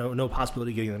no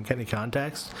possibility of getting them any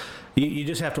context. You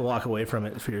just have to walk away from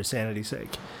it for your sanity's sake.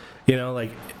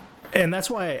 And that's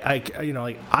why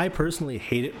I personally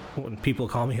hate it when people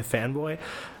call me a fanboy.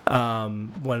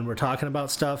 When we're talking about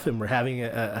stuff and we're having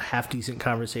a half decent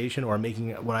conversation or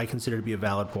making what I consider to be a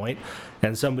valid point,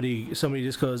 and somebody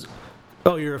just goes,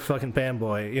 "Oh, you're a fucking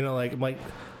fanboy," I'm like,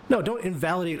 no, don't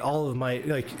invalidate all of my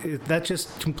that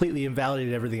just completely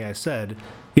invalidated everything I said.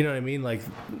 You know what I mean? Like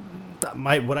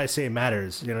what I say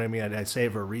matters. You know what I mean? I say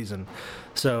it for a reason.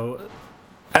 So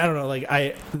I don't know. Like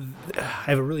I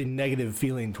have a really negative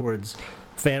feeling towards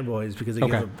fanboys because they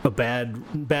give a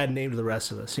bad name to the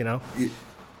rest of us.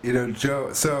 Joe.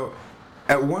 So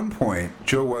at one point,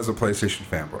 Joe was a PlayStation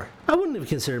fanboy. I wouldn't have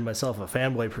considered myself a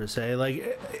fanboy per se.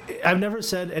 Like, I've never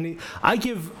said any. I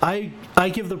give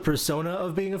the persona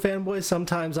of being a fanboy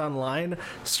sometimes online,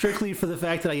 strictly for the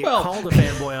fact that I get called a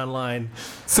fanboy online.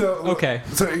 So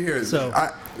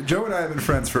Joe and I have been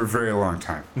friends for a very long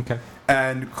time. Okay.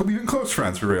 And we've been close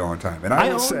friends for a very long time. And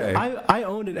I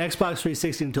owned an Xbox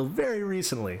 360 until very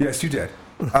recently. Yes, you did.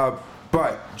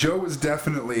 But Joe was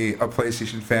definitely a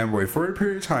PlayStation fanboy for a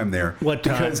period of time there. What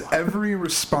time? Because every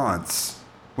response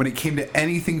when it came to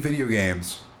anything video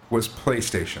games was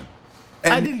PlayStation.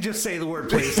 And I didn't just say the word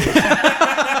PlayStation.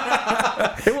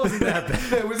 It wasn't that bad.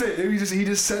 That was it. He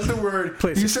just said the word.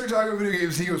 PlayStation. You start talking about video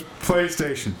games, he goes,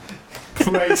 PlayStation.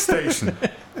 PlayStation.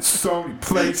 Sony.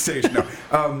 PlayStation.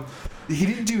 No. He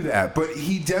didn't do that, but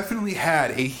he definitely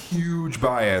had a huge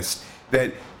bias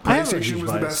that PlayStation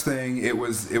was the best thing. It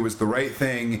was the right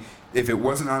thing. If it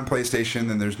wasn't on PlayStation,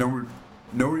 then there's no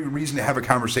reason to have a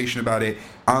conversation about it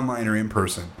online or in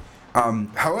person.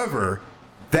 However,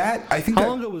 I think how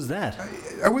long ago was that?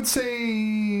 I would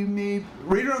say maybe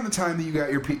right around the time that you got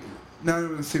your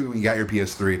let's say when you got your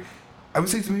PS3. I would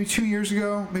say maybe 2 years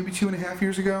ago, maybe 2.5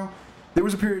 years ago. There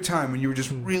was a period of time when you were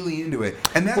just really into it,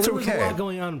 and that's there okay. There was a lot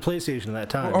going on in PlayStation at that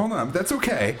time. Well, hold on, that's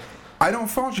okay. I don't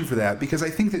fault you for that because I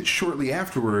think that shortly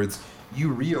afterwards you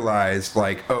realized,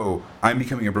 like, oh, I'm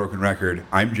becoming a broken record.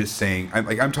 I'm just saying,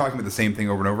 I'm talking about the same thing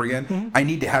over and over again. Mm-hmm. I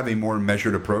need to have a more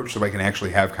measured approach so I can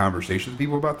actually have conversations with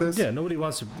people about this. Yeah, nobody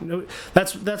wants to. No,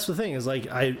 that's the thing is like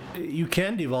you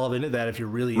can devolve into that if you're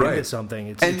really into something.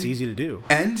 It's easy to do.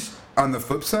 And on the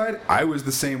flip side, I was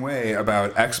the same way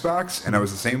about Xbox, and I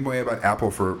was the same way about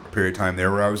Apple for a period of time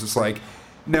there, where I was just like,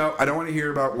 no, I don't want to hear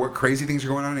about what crazy things are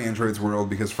going on in Android's world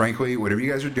because, frankly, whatever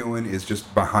you guys are doing is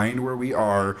just behind where we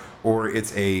are, or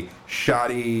it's a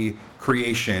shoddy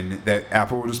creation that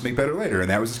Apple will just make better later. And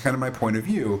that was just kind of my point of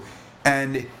view.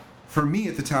 And for me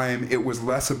at the time, it was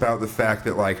less about the fact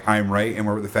that, like, I'm right and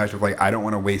more about the fact of, like, I don't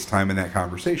want to waste time in that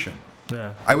conversation.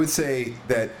 Yeah. I would say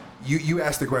that you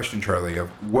asked the question, Charlie, of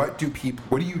what do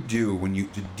you do when you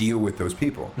to deal with those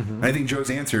people? Mm-hmm. And I think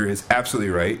Joe's answer is absolutely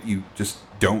right. You just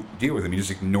don't deal with them. You just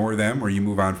ignore them or you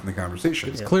move on from the conversation.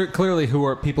 It's clearly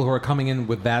people who are coming in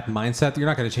with that mindset, you're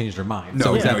not going to change their mind.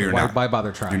 No, you're not. Why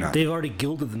bother trying? You're not. They've already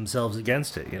gilded themselves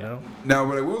against it, Now,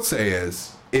 what I will say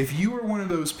is, if you were one of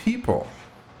those people,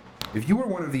 if you were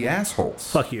one of the assholes...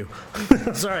 Fuck you.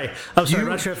 Sorry. I'm sorry. I'm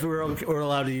not sure if we're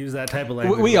allowed to use that type of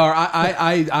language. We are.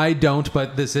 I don't,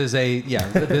 but this is it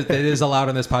is allowed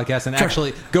on this podcast. And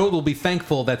actually, Goat will be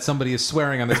thankful that somebody is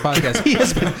swearing on this podcast. He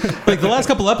has been, like, the last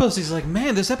couple episodes, he's like,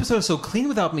 man, this episode is so clean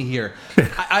without me here.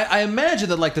 I imagine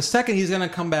that, like, the second he's going to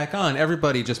come back on,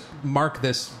 everybody just mark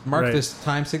this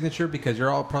time signature because you're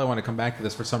all probably want to come back to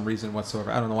this for some reason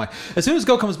whatsoever. I don't know why. As soon as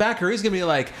Goat comes back here, he's going to be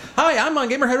like, hi, I'm on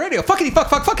Gamerhead Radio. Fuckity fuck,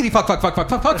 fuckity fuck.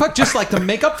 Fuck, just like to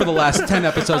make up for the last 10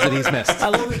 episodes that he's missed. I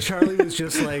love that Charlie was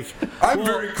just like, I'm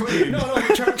very clean. No,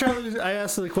 Charlie. I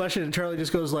asked the question, and Charlie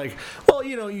just goes like, well,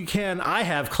 you can. I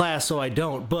have class, so I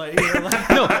don't. But like,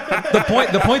 no,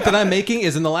 the point that I'm making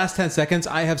is in the last 10 seconds,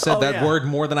 I have said that word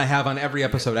more than I have on every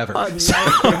episode ever.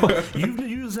 You've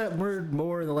used that word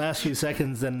more in the last few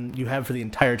seconds than you have for the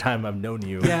entire time I've known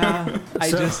you. Yeah,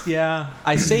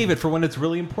 I save it for when it's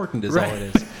really important. Is all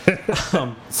it is.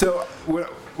 So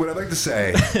what I'd like to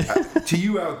say to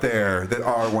you out there that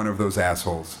are one of those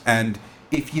assholes, and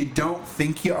if you don't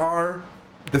think you are,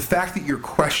 the fact that you're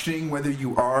questioning whether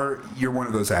you're one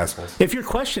of those assholes. If you're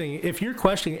questioning,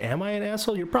 am I an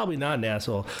asshole? You're probably not an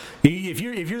asshole. If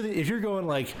you're going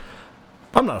like,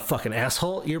 I'm not a fucking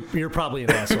asshole, you're probably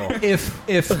an asshole.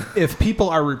 If people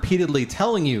are repeatedly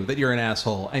telling you that you're an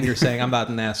asshole and you're saying I'm not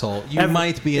an asshole, you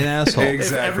might be an asshole.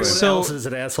 Exactly. If everyone else is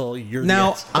an asshole, you're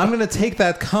Now, the asshole. I'm going to take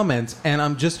that comment, and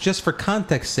I'm just for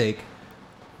context's sake,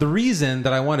 the reason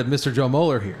that I wanted Mr. Joe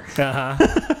Moeller here.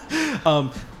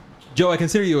 Joe, I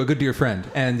consider you a good dear friend,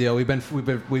 and we've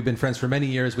been friends for many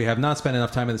years. We have not spent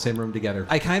enough time in the same room together.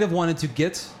 I kind of wanted to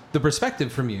get the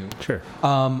perspective from you, Sure.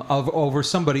 over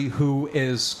somebody who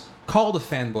is called a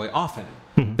fanboy often,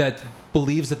 that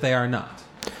believes that they are not.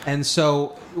 And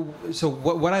so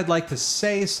what I'd like to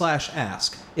say /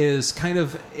 ask is kind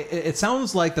of, it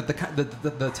sounds like that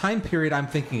the time period I'm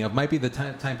thinking of might be the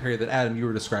time period that Adam you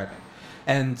were describing.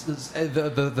 And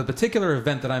the particular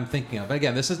event that I'm thinking of,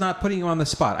 again, this is not putting you on the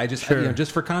spot. I just,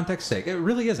 just for context's sake, it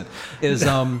really isn't.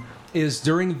 Is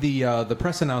during the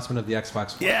press announcement of the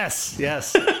Xbox One.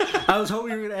 Yes. I was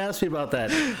hoping you were going to ask me about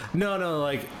that. No,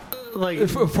 like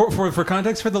for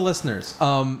context for the listeners,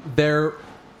 there.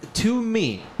 To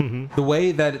me, the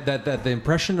way that the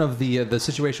impression of the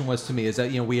situation was to me is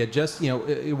that we had just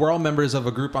we're all members of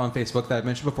a group on Facebook that I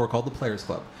mentioned before called the Players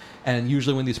Club, and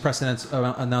usually when these press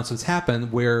announcements happen,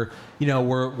 we're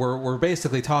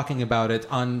basically talking about it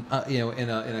on in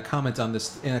a comment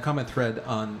thread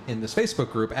in this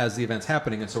Facebook group as the event's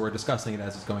happening, and so we're discussing it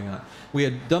as it's going on. We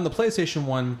had done the PlayStation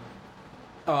 1.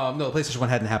 No, the PlayStation 1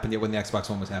 hadn't happened yet when the Xbox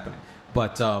One was happening,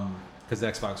 but because the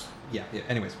Xbox,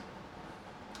 anyways.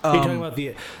 Are you talking about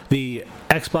the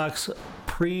Xbox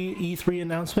pre-E3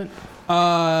 announcement?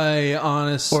 I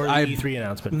honestly... Or the E3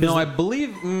 announcement? No, I believe...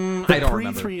 I don't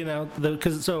remember. Pre-E3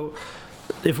 announcement... So,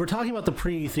 if we're talking about the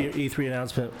pre-E3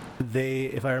 announcement, they,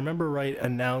 if I remember right,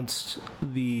 announced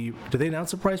the... Did they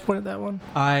announce the price point at that one?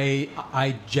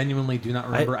 I genuinely do not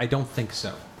remember. I don't think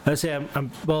so. I say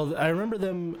well, I remember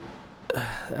them...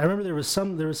 I remember there was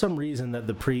some reason that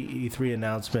the pre-E3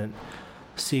 announcement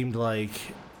seemed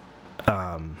like...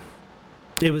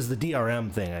 it was the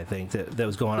DRM thing, I think, that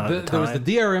was going on at the time. There was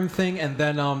the DRM thing, and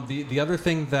then the other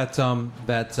thing that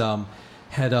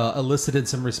had elicited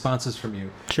some responses from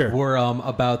you were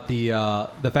about the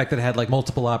fact that it had like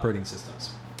multiple operating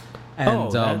systems.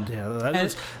 And,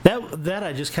 that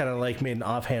I just kind of like made an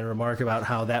offhand remark about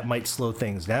how that might slow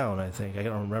things down. I think I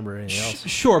don't remember anything else.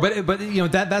 Sure, but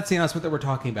that's the announcement that we're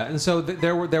talking about, and so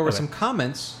there were some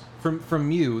comments from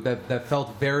you that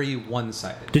felt very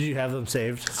one-sided. Did you have them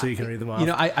saved so you can read them off?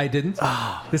 I didn't.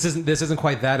 This isn't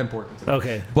quite that important.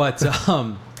 Okay. But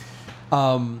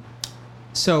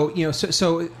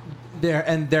so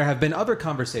there have been other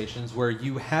conversations where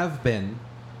you have been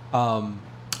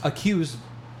accused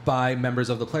by members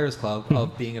of the Players Club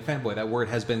of being a fanboy. That word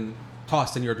has been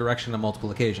tossed in your direction on multiple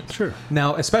occasions. Sure.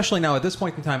 Now, especially now at this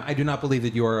point in time, I do not believe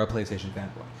that you are a PlayStation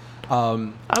fanboy.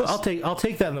 I'll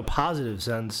take that in the positive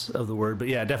sense of the word, but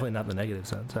yeah, definitely not the negative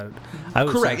sense. I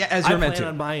would correct, as you're meant to. I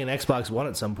plan on buying an Xbox One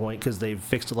at some point because they've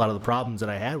fixed a lot of the problems that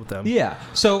I had with them. Yeah.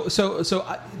 So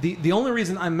the only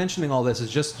reason I'm mentioning all this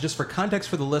is just for context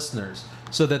for the listeners,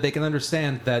 so that they can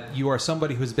understand that you are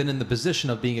somebody who's been in the position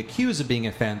of being accused of being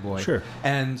a fanboy, sure,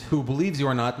 and who believes you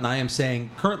are not. And I am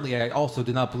saying currently, I also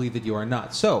do not believe that you are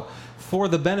not. So, for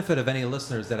the benefit of any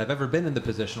listeners that have ever been in the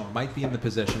position or might be in the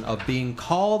position of being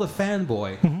called a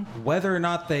fanboy, whether or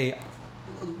not they,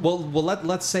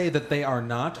 let's say that they are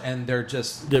not, and they're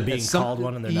being called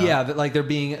one and they're not. Yeah, like they're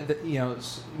being,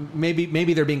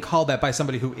 maybe they're being called that by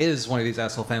somebody who is one of these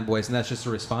asshole fanboys, and that's just a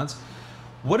response.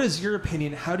 What is your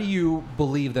opinion? How do you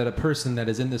believe that a person that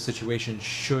is in this situation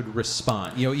should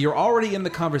respond? You're already in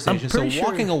the conversation, so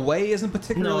walking away isn't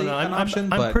particularly an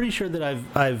option. I'm pretty sure that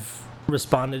I've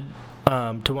responded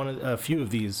to a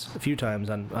few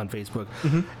times on Facebook,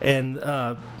 and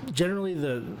generally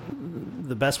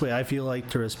the best way I feel like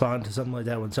to respond to something like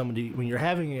that when you're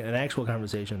having an actual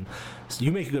conversation, so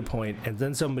you make a good point, and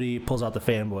then somebody pulls out the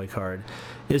fanboy card,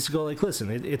 is to go like, listen,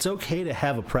 it's okay to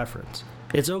have a preference.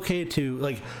 It's okay to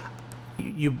like.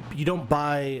 You don't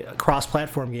buy a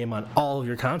cross-platform game on all of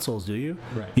your consoles, do you?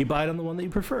 Right. You buy it on the one that you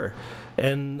prefer,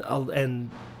 and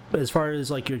as far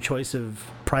as like your choice of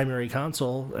primary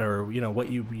console or what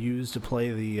you use to play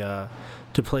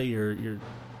your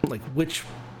like which.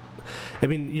 I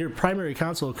mean, your primary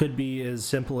console could be as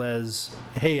simple as,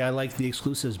 hey, I like the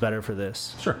exclusives better for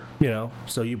this. Sure.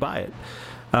 So you buy it.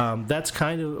 That's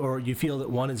kind of, or you feel that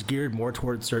one is geared more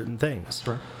towards certain things.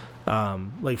 Sure.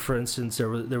 Like for instance, there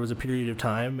was a period of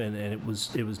time, and it was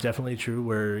definitely true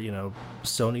where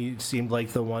Sony seemed like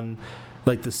the one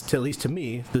like this, at least to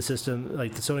me, the system,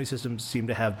 like the Sony systems, seem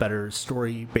to have better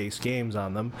story-based games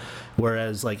on them.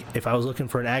 Whereas, like, if I was looking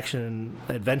for an action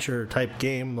adventure type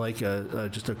game, like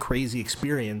just a crazy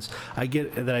experience, I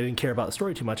get that I didn't care about the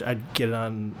story too much. I'd get it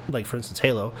on, like, for instance,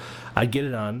 Halo. I'd get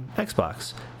it on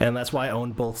Xbox, and that's why I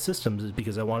owned both systems, is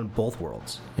because I wanted both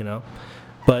worlds, you know.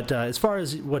 But as far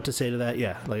as what to say to that,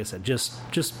 yeah, like I said,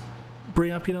 just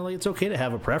bring up, you know, like, it's okay to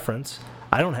have a preference.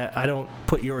 I don't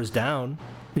put yours down,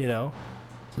 you know.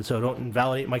 So don't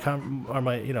invalidate my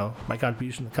my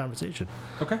contribution to the conversation.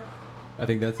 Okay, I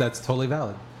think that's totally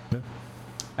valid. Yeah.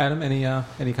 Adam,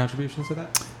 any contributions to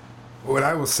that? What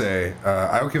I will say,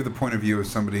 I will give the point of view of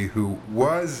somebody who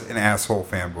was an asshole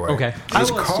fanboy. Okay.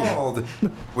 Was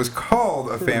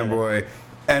called a fanboy,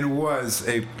 and was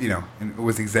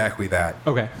was exactly that.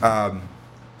 Okay.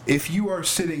 If you are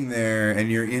sitting there and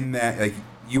you're in that, like,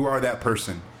 you are that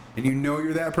person, and you know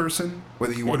you're that person,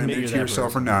 whether you want to admit it to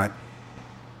yourself or not.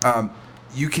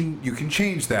 You can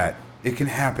change that. It can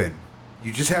happen.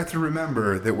 You just have to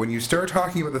remember that when you start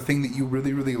talking about the thing that you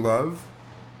really, really love,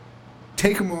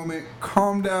 take a moment,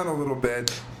 calm down a little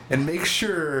bit, and make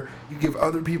sure you give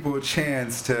other people a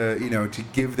chance to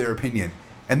give their opinion.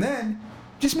 And then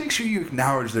just make sure you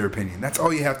acknowledge their opinion. That's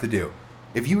all you have to do.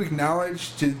 If you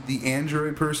acknowledge to the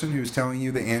Android person who's telling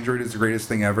you that Android is the greatest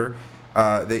thing ever,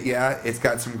 that it's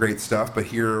got some great stuff, but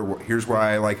here's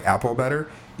why I like Apple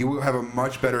better, you will have a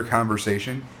much better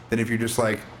conversation than if you're just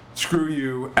like, screw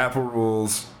you, Apple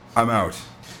rules, I'm out.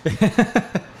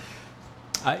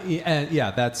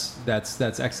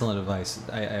 That's excellent advice.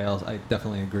 I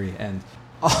definitely agree. And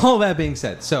all that being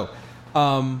said, so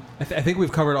I think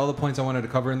we've covered all the points I wanted to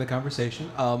cover in the conversation.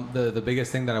 The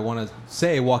biggest thing that I want to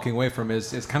say walking away from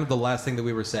is kind of the last thing that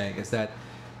we were saying, is that,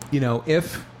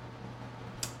 if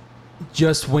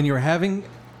just when you're having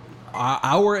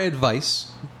our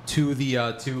advice to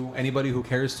anybody who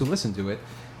cares to listen to it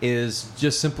is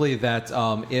just simply that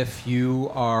if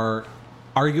you are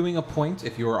arguing a point,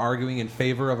 if you are arguing in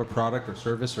favor of a product or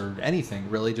service or anything,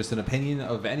 really just an opinion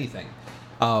of anything,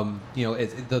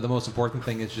 the most important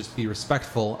thing is just be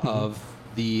respectful of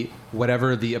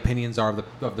whatever the opinions are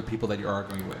of the people that you're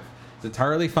arguing with. It's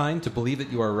entirely fine to believe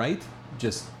that you are right.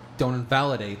 Just don't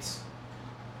invalidate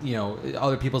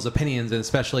other people's opinions, and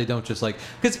especially don't just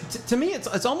because to me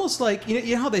it's almost like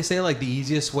you know how they say, like, the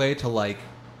easiest way to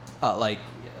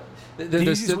the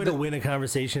easiest way to win a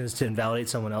conversation is to invalidate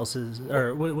someone else's,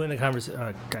 or win a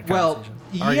conversation. Well,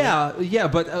 yeah,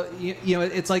 but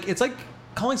it's like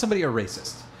calling somebody a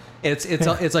racist.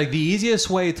 It's like the easiest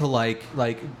way to like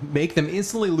make them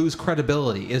instantly lose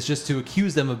credibility is just to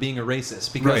accuse them of being a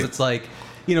racist, because right. It's like,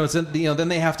 then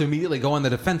they have to immediately go on the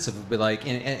defensive, be like,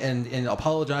 and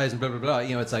apologize and blah blah blah.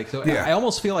 It's like, so yeah. I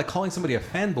almost feel like calling somebody a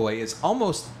fanboy is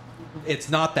almost, it's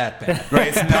not that bad. Right,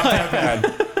 it's not that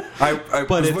bad. I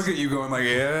was looking at you going like,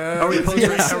 yeah. Are we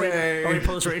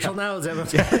post-racial now? Is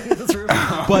that true?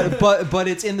 But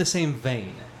it's in the same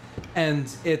vein, and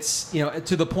it's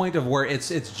to the point of where it's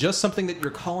just something that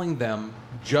you're calling them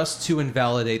just to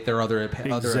invalidate their other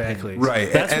opinions.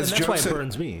 Right. That's why it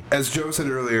burns me. As Joe said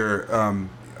earlier,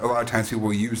 a lot of times people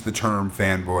will use the term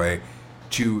fanboy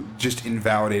to just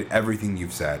invalidate everything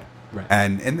you've said. Right.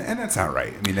 And that's not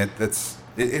right. I mean, it's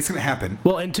going to happen.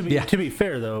 Well, and to be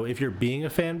fair, though, if you're being a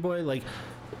fanboy, like,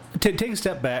 take a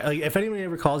step back. Like, if anybody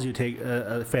ever calls you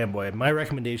a fanboy, my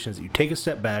recommendation is that you take a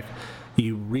step back,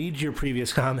 you read your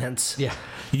previous comments. Yeah.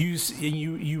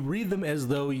 You read them as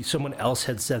though someone else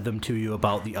had said them to you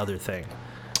about the other thing.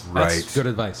 Right. That's good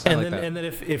advice. And then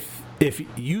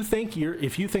if you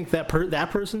think that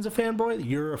person's a fanboy,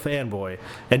 you're a fanboy,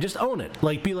 and just own it.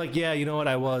 Like, be like, yeah, you know what,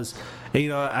 I was,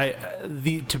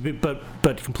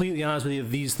 but completely honest with you,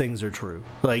 these things are true.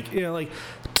 Like,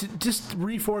 just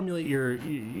reformulate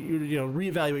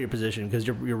reevaluate your position, because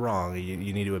you're wrong. You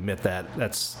need to admit that.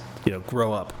 That's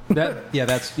grow up.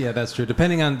 That's true.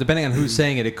 Depending on who's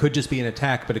saying it, it could just be an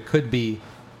attack, but it could be,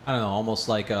 I don't know, almost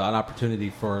like an opportunity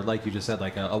for, like you just said,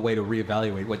 like a way to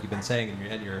reevaluate what you've been saying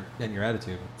and your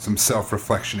attitude. Some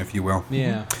self-reflection, if you will.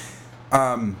 Yeah.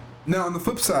 Now, on the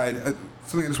flip side,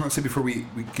 something I just want to say before we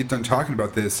get done talking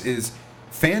about this is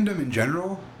fandom in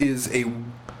general is a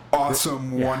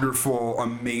awesome, wonderful,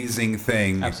 amazing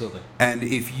thing. Absolutely. And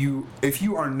if you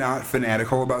are not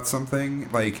fanatical about something,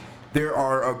 like, there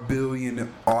are a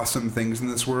billion awesome things in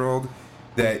this world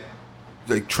that,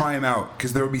 like, try them out,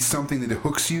 because there will be something that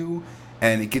hooks you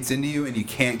and it gets into you and you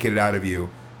can't get it out of you.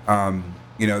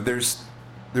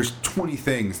 There's 20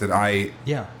 things that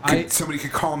somebody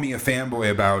could call me a fanboy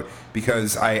about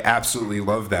because I absolutely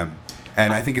love them,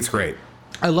 and I think it's great.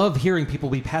 I love hearing people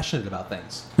be passionate about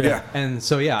things. Yeah. And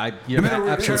so, yeah, No matter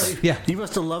what it absolutely. is. Yeah. You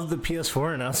must have loved the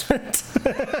PS4 announcement.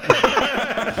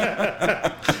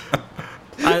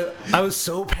 I was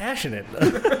so passionate.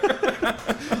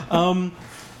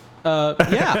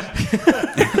 Yeah.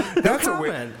 That's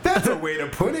a way to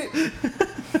put it.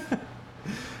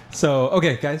 So,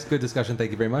 okay, guys, good discussion.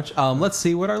 Thank you very much. Let's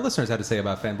see what our listeners had to say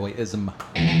about fanboyism.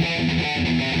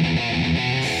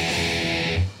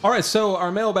 All right, so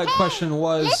our mailbag question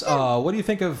was, what do you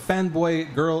think of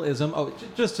fanboy girlism? Oh,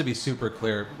 just to be super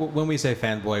clear, when we say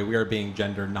fanboy, we are being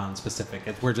gender non-specific.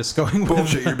 We're just going with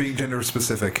Bullshit. You're being gender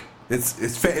specific. It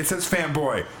says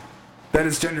fanboy. That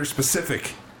is gender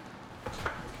specific.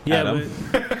 Yeah, Adam.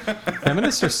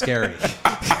 Feminists are scary.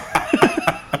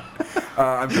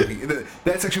 I'm joking.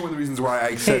 That's actually one of the reasons why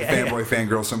I said fanboy,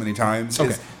 fangirl so many times.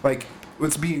 Okay. Is like,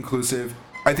 let's be inclusive.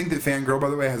 I think that fangirl, by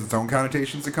the way, has its own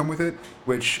connotations that come with it,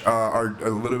 which are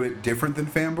a little bit different than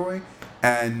fanboy,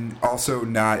 and also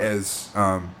not as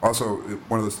also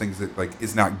one of those things that like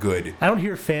is not good. I don't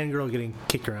hear fangirl getting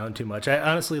kicked around too much. I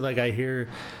honestly I hear.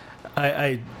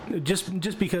 I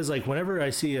just because like whenever I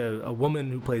see a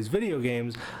woman who plays video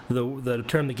games, the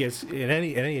term that gets in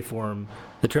any form,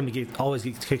 the term that always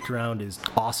gets kicked around is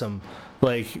awesome.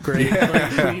 Like great,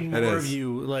 like, we need more of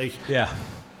you. Like Yeah.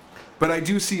 But I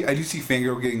do see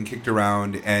fangirl getting kicked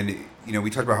around, and you know we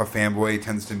talked about how fanboy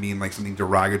tends to mean like something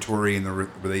derogatory in the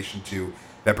relation to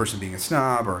that person being a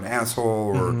snob or an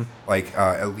asshole or like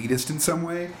elitist in some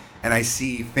way, and I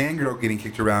see fangirl getting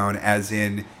kicked around as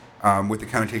in. With the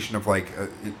connotation of like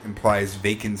it implies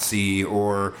vacancy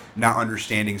or not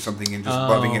understanding something and just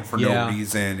loving it for no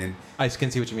reason, and I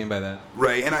can see what you mean by that.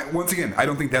 right. And once again, I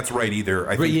don't think that's right either.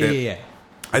 I think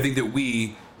I think that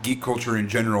we geek culture in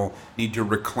general need to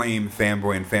reclaim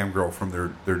fanboy and fangirl from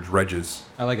their dredges.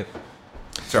 I like it.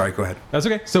 Sorry, go ahead. That's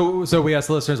okay. So we asked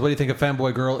the listeners, what do you think of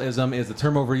fanboy girlism? Is the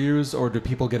term overused, or do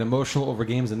people get emotional over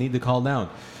games and need to calm down?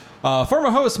 Former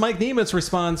host Mike Nemitz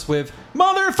responds with,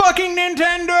 "Motherfucking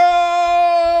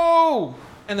Nintendo!"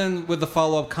 And then with the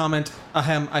follow-up comment,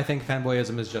 "Ahem, I think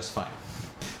fanboyism is just fine."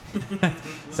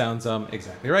 Sounds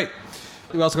exactly right.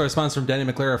 We also got a response from Danny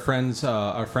McClure, our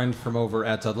friend from over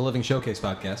at the Living Showcase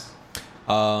podcast.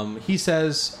 He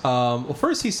says, well,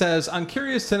 first he says, "I'm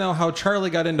curious to know how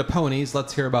Charlie got into ponies.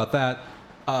 Let's hear about that."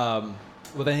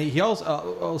 Well, then he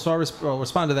also I'll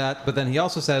respond to that, but then he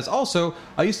also says, "Also,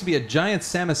 I used to be a giant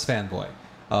Samus fanboy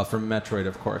from Metroid,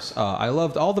 of course. I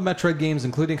loved all the Metroid games,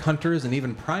 including Hunters and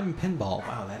even Prime Pinball."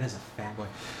 Wow, that is a fanboy.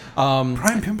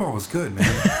 Prime Pinball was good,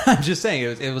 man. I'm just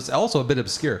saying, it was also a bit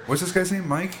obscure. What's this guy's name?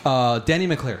 Mike? Danny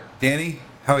McClure. Danny?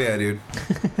 Hell yeah, dude.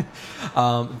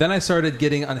 Then I started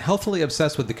getting unhealthily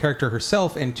obsessed with the character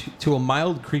herself and to a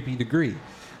mild creepy degree.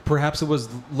 Perhaps it was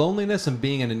loneliness and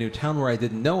being in a new town where I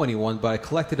didn't know anyone, but I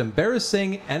collected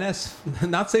embarrassing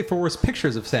not safe for worse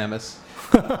pictures of Samus.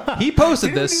 He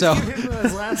posted this, so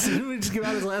Didn't we just give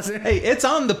out his last name? hey, it's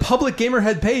on the public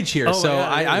Gamerhead page here, Oh, so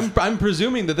yeah, I'm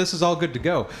presuming that this is all good to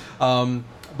go.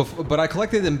 But I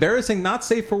collected embarrassing, not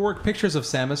safe for work pictures of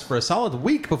Samus for a solid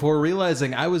week before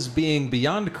realizing I was being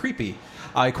beyond creepy.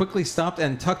 I quickly stopped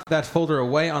and tucked that folder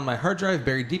away on my hard drive,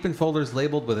 buried deep in folders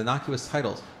labeled with innocuous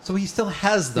titles. So he still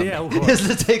has them. Yeah, of course. Is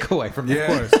the takeaway from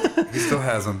that. Yeah, he still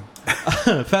has them.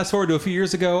 Fast forward to a few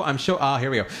years ago,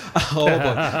 here we go. Oh boy.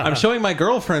 I'm showing my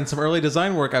girlfriend some early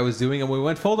design work I was doing, and we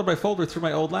went folder by folder through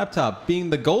my old laptop.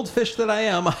 Being the goldfish that I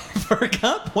am, I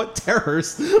forgot what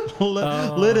terrors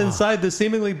lit inside the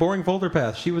seemingly boring folder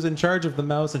path. She was in charge of the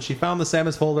mouse, and she found the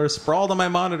Samus folder sprawled on my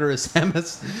monitor as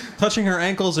Samus, touching her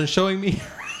ankles and showing me...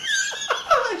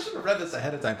 I should have read this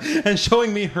ahead of time. And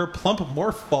showing me her plump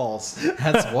morph balls.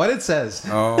 That's what it says.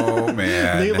 Oh,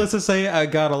 man. Needless to say, I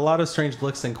got a lot of strange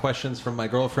looks and questions from my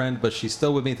girlfriend, but she's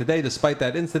still with me today despite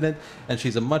that incident, and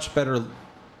she's a much better...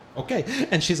 Okay.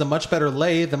 And she's a much better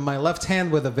lay than my left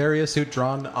hand with a Varia suit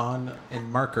drawn on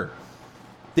in marker.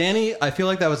 Danny, I feel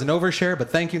like that was an overshare, but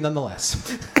thank you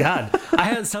nonetheless. God, I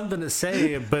had something to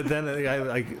say, but then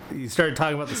you started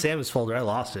talking about the Samus folder. I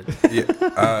lost it.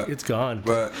 Yeah, It's gone.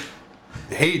 but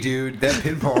hey, dude, that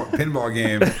pinball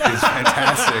game is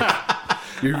fantastic.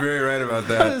 You're very right about I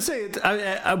that. was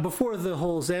gonna say before the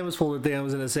whole Samus folder thing, I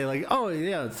was gonna say like, oh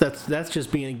yeah, that's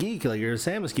just being a geek. Like you're a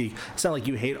Samus geek. It's not like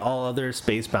you hate all other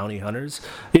space bounty hunters.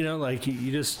 You know, like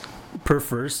you just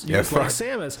prefer like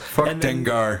Samus. Fuck and then,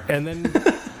 Dengar. And then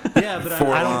yeah, but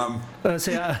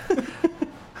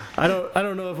I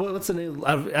don't know if what's the name.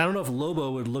 I don't know if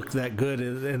Lobo would look that good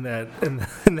in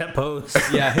that pose.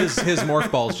 Yeah, his morph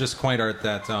balls just quite aren't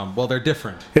that. Well, they're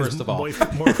different. First of all,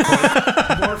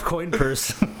 morph coin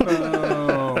purse.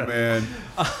 Oh man.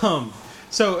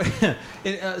 So,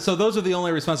 so those are the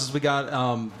only responses we got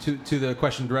to the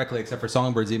question directly, except for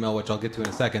Songbird's email, which I'll get to in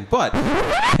a second. But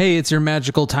hey, it's your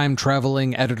magical time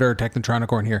traveling editor,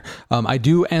 Technotronicorn here. I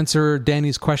do answer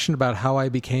Danny's question about how I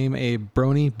became a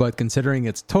brony, but considering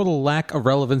its total lack of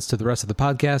relevance to the rest of the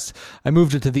podcast, I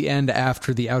moved it to the end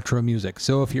after the outro music.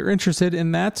 So if you're interested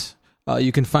in that,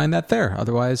 you can find that there.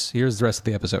 Otherwise, here's the rest of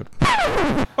the episode.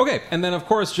 Okay, and then of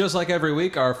course, just like every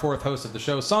week, our fourth host of the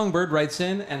show, Songbird, writes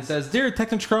in and says, Dear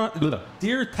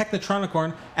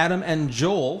Technotronicorn, Adam and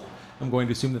Joel. I'm going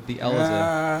to assume that the L is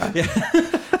a... Yeah.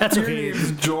 That's Your okay.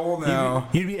 name's Joel now.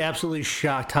 You'd be absolutely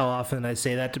shocked how often I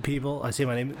say that to people. I say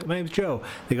my name's Joe.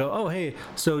 They go, oh hey,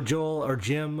 so Joel or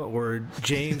Jim or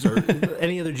James or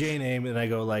any other J name, and I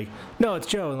go like, no, it's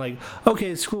Joe, and like, okay,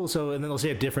 it's cool. So and then they'll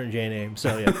say a different J name.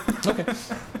 So yeah. Okay.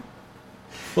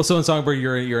 Well, so in Songbird,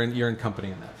 you're in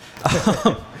company in that.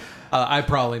 I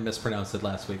probably mispronounced it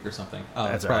last week or something.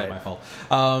 That's probably my fault.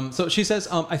 So she says,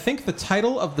 I think the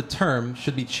title of the term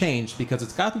should be changed because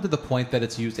it's gotten to the point that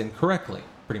it's used incorrectly,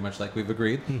 pretty much like we've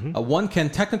agreed. Mm-hmm. One can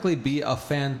technically be a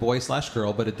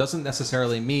fanboy/girl, but it doesn't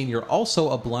necessarily mean you're also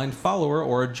a blind follower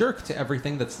or a jerk to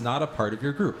everything that's not a part of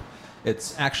your group.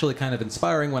 It's actually kind of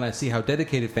inspiring when I see how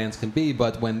dedicated fans can be,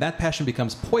 but when that passion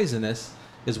becomes poisonous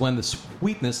is when the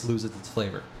sweetness loses its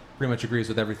flavor. Pretty much agrees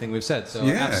with everything we've said, so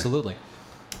absolutely.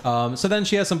 So then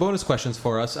she has some bonus questions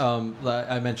for us.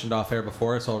 I mentioned off air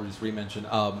before, so I'll just re-mention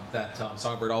that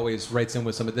Songbird always writes in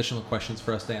with some additional questions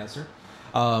for us to answer.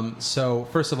 So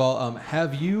first of all,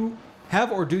 have you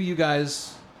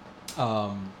guys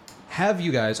looked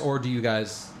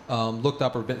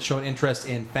up or shown interest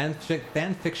in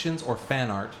fan fictions or fan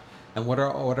art, and what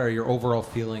are your overall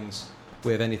feelings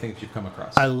with anything that you've come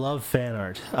across? I love fan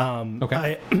art.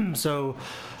 Okay. So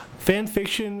fan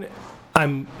fiction,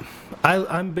 I'm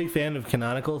a big fan of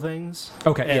canonical things.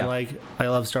 Okay, and yeah. like I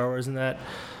love Star Wars and that.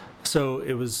 So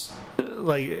it was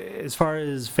like, as far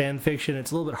as fan fiction,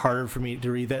 it's a little bit harder for me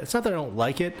to read that. It's not that I don't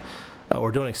like it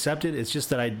or don't accept it. It's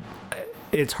just that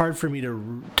it's hard for me to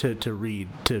read,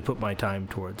 to put my time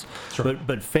towards. Sure.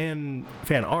 But fan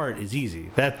art is easy.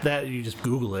 That you just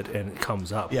Google it and it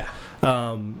comes up. Yeah.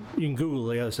 You can Google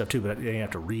the other stuff too, but you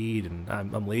have to read, and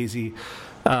I'm lazy.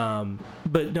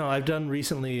 But no, I've done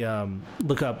recently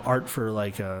look up art for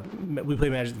like we play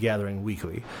Magic the Gathering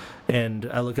weekly, and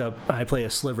I play a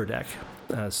Sliver deck.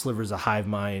 Sliver's a hive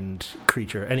mind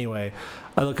creature. Anyway,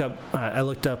 I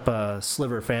looked up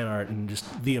Sliver fan art, and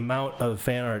just the amount of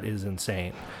fan art is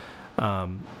insane.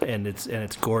 And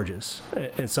it's gorgeous,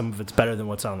 and some of it's better than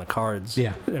what's on the cards.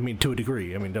 Yeah, I mean, to a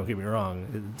degree. I mean, don't get me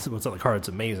wrong. What's on the cards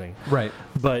amazing. Right.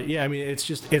 But yeah, I mean,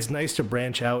 it's nice to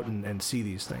branch out and see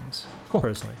these things. Cool.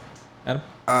 Personally. Adam?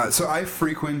 So I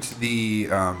frequent the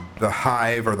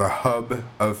hive or the hub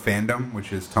of fandom,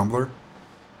 which is Tumblr.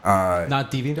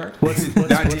 Not DeviantArt?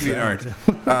 Not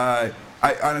DeviantArt.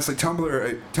 I honestly,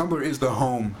 Tumblr is the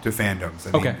home to fandoms.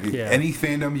 I mean, any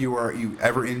fandom you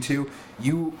ever into,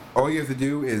 all you have to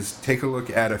do is take a look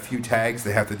at a few tags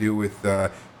that have to do with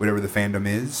whatever the fandom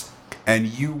is, and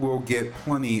you will get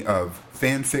plenty of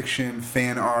fan fiction,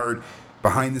 fan art,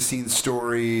 behind the scenes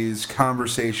stories,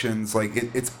 conversations. Like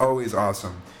it's always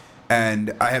awesome.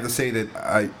 And I have to say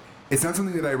that it's not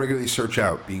something that I regularly search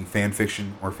out, being fan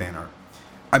fiction or fan art.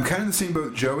 I'm kind of the same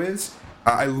boat Joe is.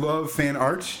 I love fan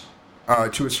art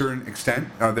to a certain extent.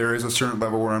 There is a certain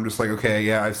level where I'm just like, okay,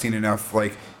 yeah, I've seen enough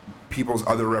like people's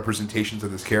other representations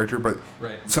of this character, but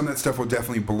some of that stuff will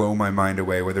definitely blow my mind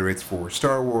away, whether it's for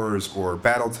Star Wars or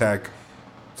BattleTech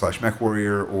 /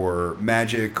 MechWarrior or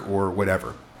Magic or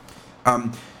whatever.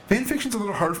 Fan fiction's a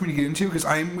little hard for me to get into because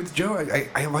I'm with Joe.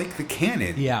 I like the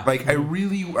canon. Yeah. Like I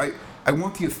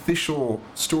want the official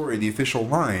story, the official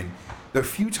line. The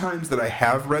few times that I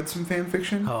have read some fan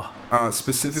fiction,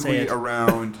 specifically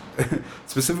around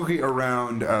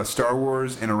Star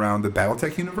Wars and around the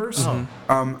BattleTech universe,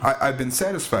 I've been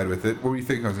satisfied with it. What do you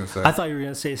think I was going to say? I thought you were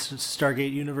going to say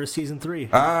Stargate Universe Season 3.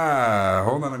 Hold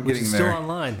on, I'm getting there. Still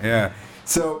online. Yeah.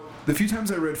 So the few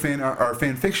times I read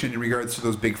fan fiction in regards to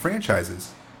those big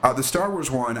franchises, the Star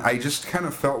Wars one, I just kind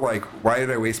of felt like, why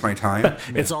did I waste my time?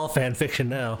 It's all fan fiction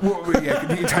now. Well, yeah,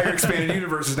 the entire expanded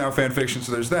universe is now fan fiction,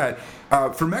 so there's that.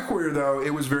 For MechWarrior, though,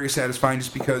 it was very satisfying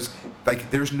just because like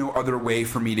there's no other way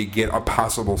for me to get a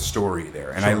possible story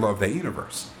there, and I love that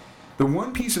universe. The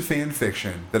one piece of fan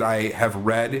fiction that I have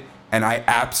read and I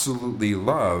absolutely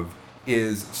love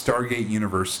is Stargate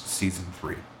Universe Season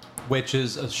 3. Which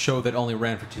is a show that only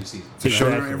ran for 2 seasons. It's a show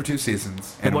that ran for 2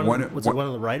 seasons. And one of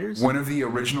the writers? One of the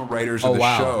original writers of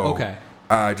the show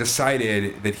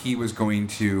decided that he was going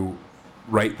to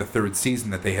write the 3rd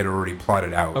season that they had already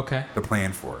plotted out the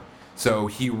plan for. So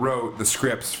he wrote the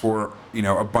scripts for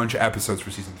a bunch of episodes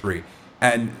for season 3,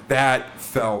 and that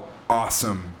felt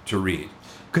awesome to read.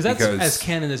 Because that's as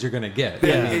canon as you're going to get.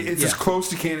 It's as close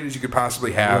to canon as you could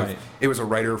possibly have. Right. It was a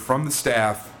writer from the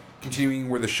staff continuing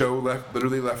where the show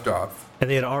literally left off. And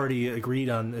they had already agreed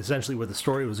on essentially where the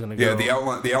story was going to go. Yeah, the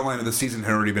outline of the season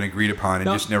had already been agreed upon and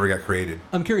just never got created.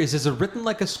 I'm curious, is it written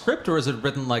like a script or is it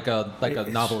written like a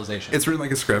novelization? It's written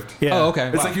like a script. Yeah. Oh,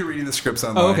 okay. It's like you're reading the scripts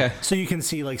online. Oh, okay. So you can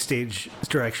see like stage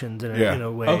directions in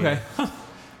a way. Okay.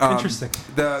 Interesting.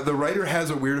 The writer has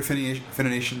a weird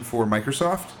affiliation for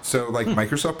Microsoft, so like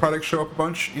Microsoft products show up a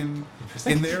bunch in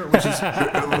there, which is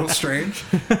a little strange.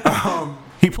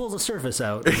 He pulls a Surface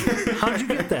out. How did you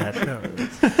get that? No.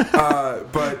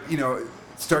 But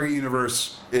Stargate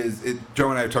Universe Joe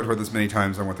and I have talked about this many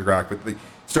times on What the Grok, but the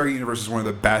Stargate Universe is one of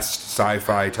the best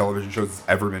sci-fi television shows that's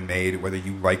ever been made, whether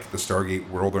you like the Stargate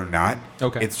world or not.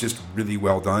 Okay. It's just really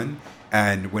well done.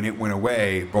 And when it went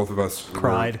away, both of us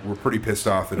cried. Were pretty pissed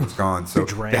off that it was gone. So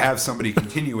to have somebody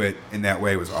continue it in that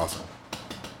way was awesome.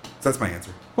 So that's my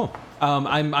answer. Cool.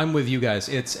 I'm with you guys.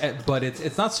 But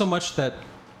it's not so much that.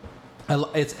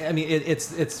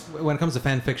 It's when it comes to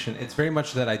fan fiction, it's very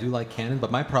much that I do like canon, but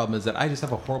my problem is that I just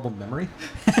have a horrible memory.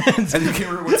 and you can't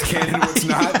remember what's canon and what's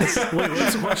not. Wait,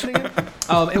 what's the question again?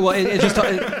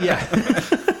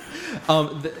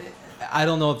 I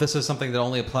don't know if this is something that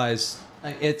only applies.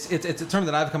 It's a term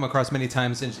that I've come across many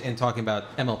times in talking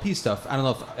about MLP stuff. I don't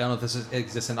know if this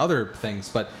exists in other things,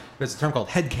 but there's a term called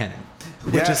headcanon,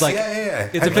 which is like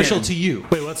it's official to you.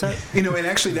 Wait, what's that? And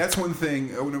actually that's one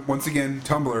thing. Once again,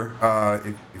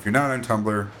 Tumblr. If you're not on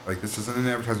Tumblr, like this isn't an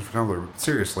advertisement for Tumblr. But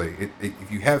seriously,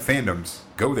 if you have fandoms,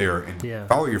 go there and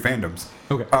follow your fandoms.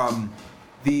 Okay.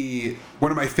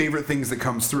 One of my favorite things that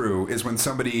comes through is when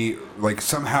somebody like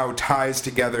somehow ties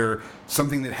together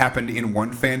something that happened in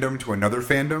one fandom to another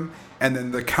fandom, and then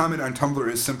the comment on Tumblr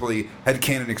is simply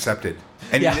 "headcanon accepted,"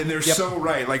 and they're so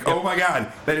right. Like, oh my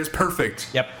god, that is perfect.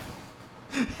 Yep.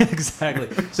 Exactly.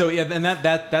 So and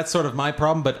that's sort of my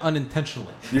problem, but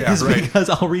unintentionally. Yeah, right. Because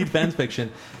I'll read fan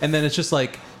fiction, and then it's just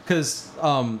like. Because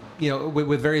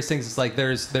with various things, it's like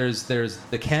there's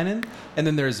the canon, and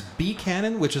then there's B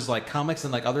canon, which is like comics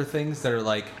and like other things that are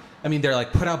like, I mean, they're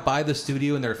like put out by the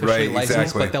studio and they're officially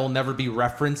licensed, but they'll never be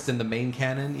referenced in the main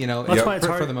canon. That's why it's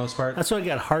hard for the most part. That's why it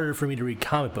got harder for me to read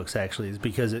comic books. Actually, is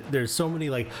because there's so many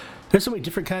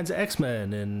different kinds of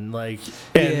X-Men and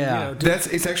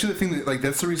it's actually the thing that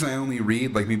that's the reason I only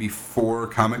read like maybe 4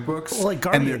 comic books. Well, like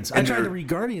Guardians, I tried to read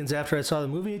Guardians after I saw the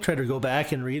movie. I tried to go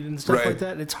back and read it and stuff like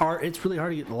that. And it's hard. It's really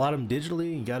hard to get a lot of them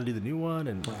digitally. You got to do the new one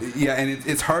and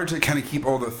it's hard to kind of keep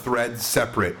all the threads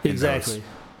separate. Exactly.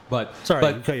 But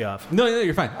sorry, to cut you off. No,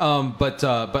 you're fine. But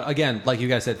again, like you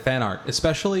guys said, fan art,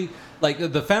 especially like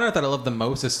the fan art that I love the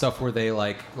most is stuff where they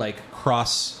like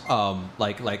cross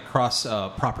cross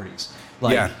properties.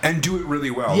 And do it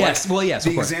really well. Yes, the of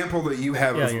course. example that you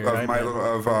have of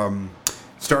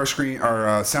Starscream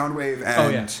or Soundwave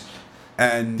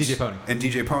and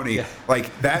DJ Pony,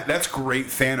 like that's great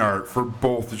fan art for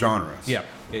both genres. Yeah.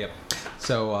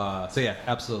 So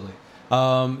absolutely.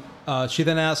 She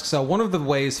then asks, one of the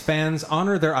ways fans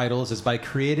honor their idols is by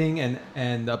creating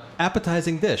an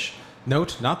appetizing dish.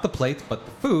 Note, not the plate, but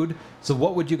the food. So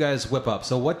what would you guys whip up?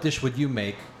 So what dish would you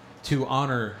make to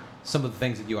honor some of the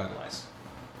things that you idolize?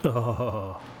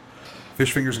 Oh.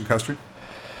 Fish fingers and custard?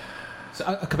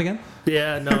 So, come again?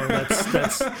 Yeah, no,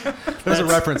 that's There's a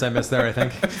reference I missed there, I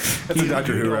think. That's a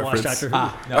Doctor Who reference. Watch Doctor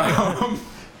Who.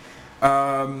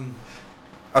 No.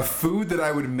 A food that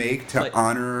I would make to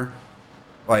honor,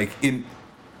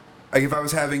 if I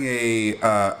was having a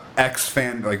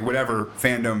whatever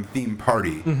fandom theme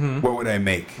party, what would I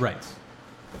make? Right.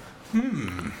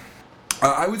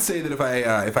 I would say that if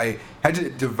I had to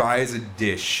devise a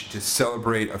dish to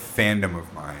celebrate a fandom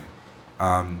of mine,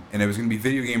 and it was going to be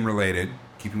video game related,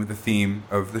 keeping with the theme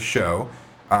of the show,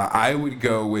 I would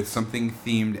go with something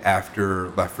themed after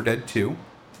Left 4 Dead 2.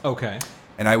 Okay.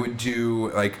 And I would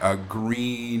do like a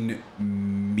green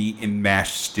meat and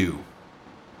mash stew.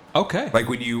 Okay. Like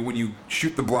when you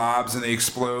shoot the blobs and they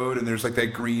explode and there's like that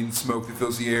green smoke that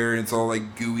fills the air and it's all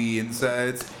like gooey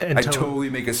insides. I totally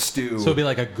make a stew. So it'd be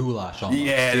like a goulash almost.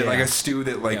 Yeah, like a stew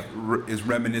that is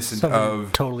reminiscent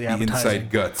of totally the inside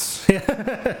guts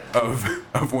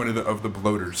of one of the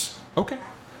bloaters. Okay.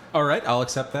 All right, I'll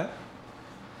accept that.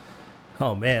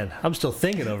 Oh man, I'm still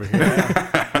thinking over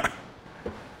here.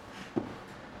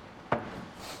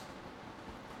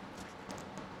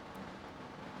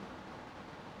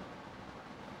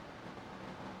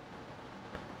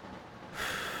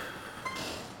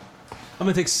 I'm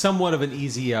gonna take somewhat of an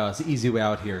easy way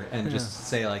out here and just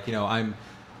say I'm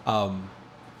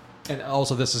and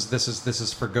also this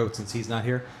is for Goat since he's not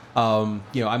here. I'm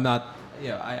not.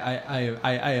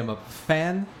 I am a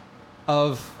fan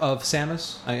of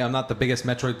Samus. I'm not the biggest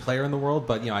Metroid player in the world,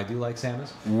 but I do like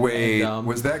Samus. Wait, And,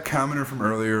 was that commenter from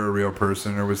earlier a real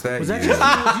person, or was that you? Just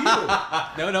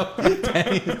No,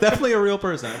 he's definitely a real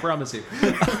person. I promise you.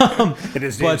 it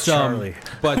is named Charlie.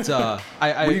 But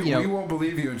we won't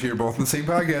believe you until you're both on the same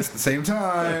podcast at the same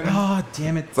time. Oh,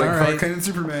 damn it! It's like All right. Clark Kent and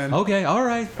Superman. Okay, all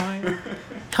right, fine.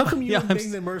 How come you Yeah, and I'm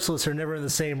Bing the Merciless are never in the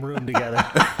same room together?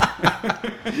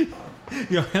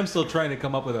 I'm still trying to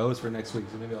come up with a host for next week,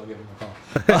 so maybe I'll give him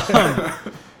a call.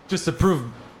 Just to prove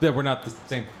that we're not the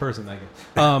same person, I guess.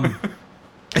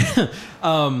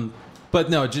 But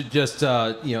no, I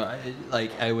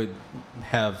would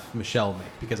have Michelle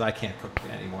make, because I can't cook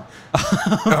anymore.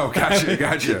 Oh,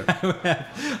 gotcha.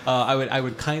 I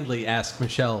would kindly ask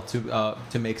Michelle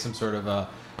to make some sort of a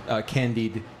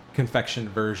candied confection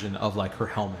version of like her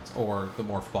helmet or the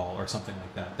morph ball or something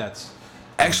like that. That's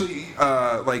actually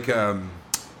the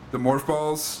morph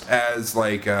balls as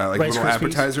like Rice little Krispies?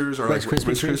 appetizers or Rice like Krispie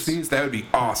Rice treats? Krispies. That would be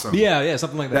awesome. yeah,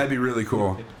 something like that. That'd be really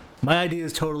cool. My idea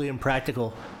is totally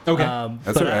impractical. Okay.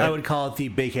 That's but all right. I would call it the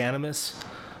Bake Animus.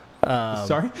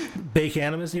 Sorry? Bake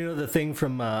Animus, the thing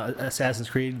from Assassin's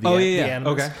Creed? Oh, The yeah.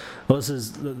 Animus? Okay. Well, this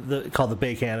is called the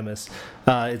Bake Animus.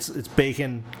 It's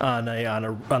bacon on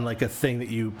like a thing that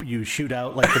you shoot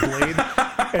out like the blade.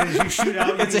 And as you shoot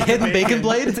out, It's a hidden bacon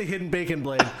blade? It's a hidden bacon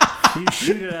blade. You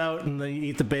shoot it out, and then you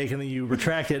eat the bacon, and then you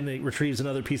retract it, and it retrieves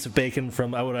another piece of bacon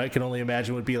from what I can only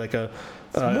imagine would be like a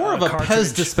More of a cartridge.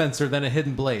 Pez dispenser than a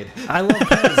hidden blade. I love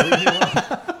Pez. Leave me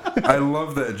alone. I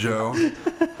love that, Joe.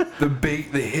 The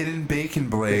hidden bacon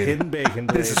blade. Hidden bacon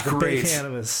blade. This is the great. Bake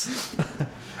Animus.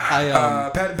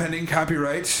 Patent pending,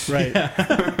 copyright. Right.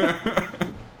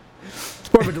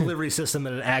 It's more of a delivery system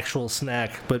than an actual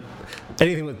snack, but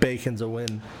anything with bacon's a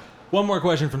win. One more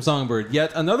question from Songbird.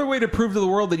 Yet another way to prove to the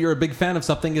world that you're a big fan of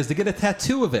something is to get a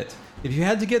tattoo of it. If you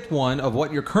had to get one of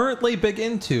what you're currently big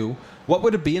into, what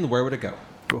would it be and where would it go?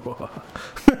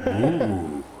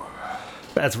 Ooh.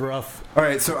 That's rough. All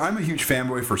right, so I'm a huge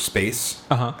fanboy for space,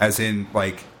 as in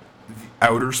like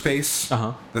outer space,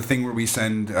 the thing where we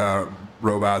send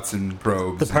robots and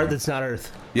probes. The part and, that's not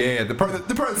Earth. yeah, the part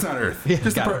that's not Earth. Yeah,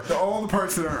 Just got all the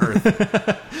parts that aren't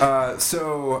Earth.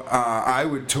 So I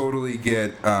would totally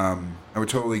get a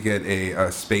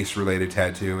space related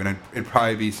tattoo, and it'd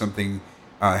probably be something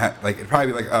it'd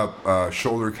probably be like a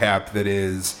shoulder cap that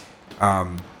is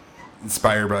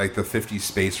inspired by like the 50s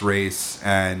space race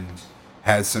and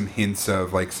has some hints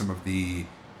of like some of the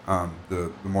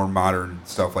more modern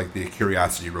stuff like the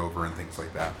Curiosity rover and things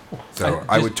like that. So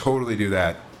I would totally do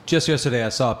that. Just yesterday, I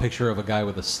saw a picture of a guy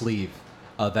with a sleeve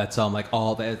that's like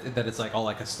all that it's like all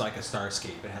like a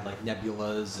starscape. It had like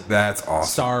nebulas and That's awesome.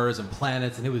 stars and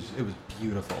planets, and it was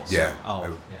beautiful. So, Yeah,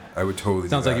 yeah. I would totally.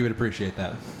 Sounds do like that. you would appreciate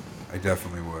that. I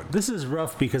definitely would. This is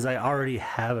rough because I already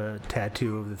have a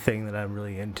tattoo of the thing that I'm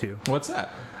really into. What's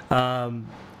that?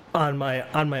 On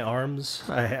my arms,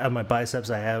 on my biceps,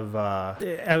 I have. I've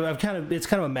it's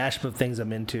kind of a mashup of things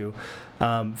I'm into.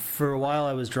 For a while,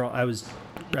 I was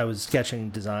sketching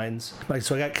designs, like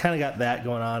so. I got that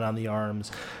going on the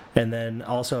arms, and then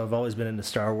also I've always been into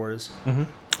Star Wars,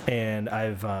 and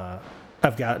I've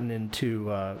gotten into.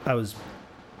 I was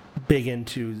big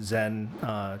into Zen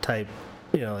type,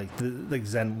 like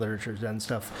Zen literature, Zen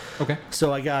stuff. Okay.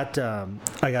 So I got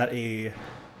a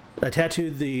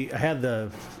tattoo. I had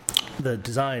the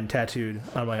design tattooed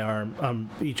on my arm,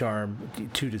 each arm,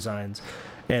 2 designs,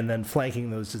 and then flanking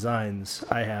those designs,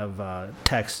 I have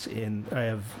text in. I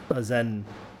have a Zen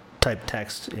type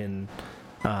text in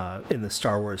the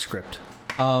Star Wars script.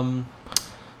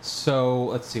 So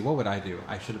let's see. What would I do?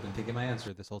 I should have been thinking my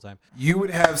answer this whole time. You would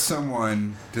have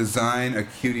someone design a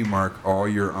cutie mark all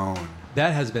your own.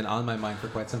 That has been on my mind for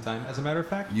quite some time. As a matter of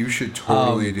fact. You should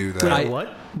totally do that. Wait, what?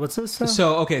 What's this?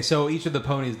 So each of the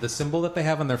ponies, the symbol that they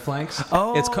have on their flanks,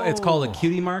 Oh. it's called a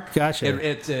cutie mark. Gotcha.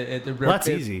 That's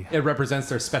easy. It represents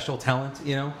their special talent,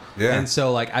 Yeah. And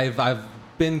so like I've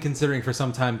been considering for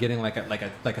some time getting like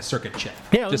a circuit chip.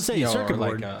 Yeah, I would say circuit or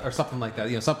board. or something like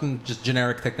that. Something just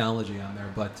generic technology on there.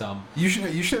 But You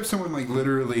should have someone like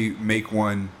literally make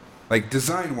one, like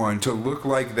design one to look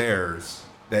like theirs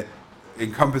that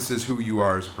encompasses who you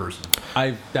are as a person.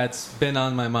 that's been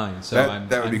on my mind. So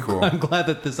That would be cool. I'm glad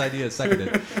that this idea is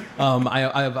seconded.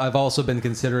 I've also been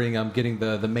considering getting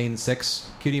the main 6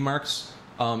 cutie marks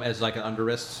as like an under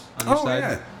wrist on each side.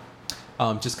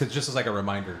 Yeah. Just as like a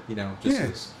reminder, Yeah.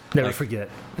 as, Never like, forget.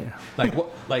 Yeah. Like what?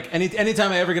 Like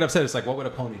anytime I ever get upset, it's like, what would a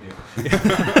pony do?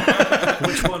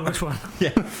 Which one?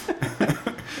 Yeah.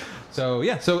 So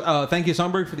thank you,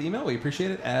 Sonberg, for the email. We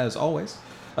appreciate it as always.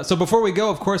 So before we go,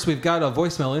 of course, we've got a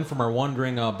voicemail in from our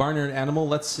wandering barnyard animal.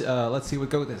 Let's see what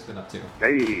Goat has been up to.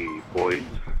 Hey, boys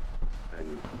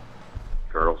and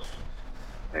girls,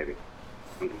 maybe.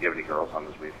 Do you have any girls on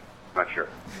this week? Not sure.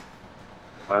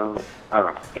 Well, I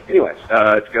don't know. Anyways,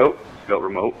 it's Goat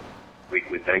Remote,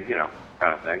 weekly thing,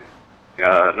 kind of thing.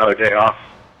 Another day off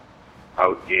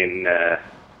out in,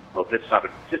 this stop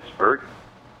in Pittsburgh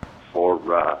for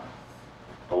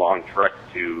a long trek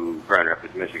to Grand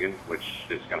Rapids, Michigan, which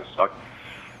is going to suck.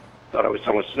 Thought I was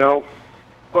done with snow,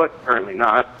 but apparently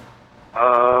not.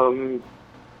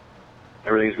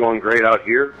 Everything's going great out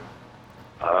here.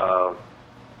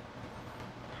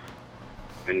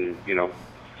 Been,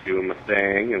 doing my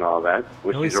thing and all that.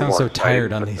 You always sound so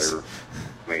tired on these.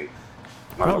 I'm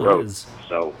on the road,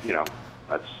 so,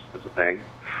 that's a thing.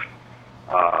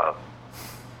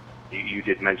 You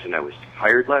did mention I was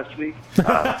tired last week.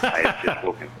 I had just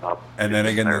woken up. And then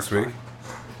again this week.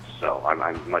 So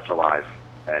I'm much alive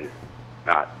and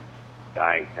not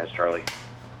dying, as Charlie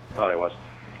thought I was.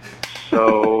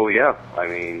 So, yeah,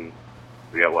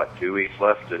 we got, 2 weeks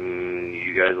left, and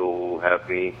you guys will have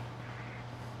me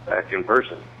back in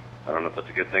person. I don't know if that's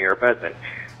a good thing or a bad thing.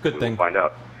 Good thing. We'll find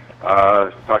out.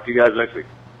 Talk to you guys next week.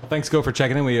 Thanks, Go, for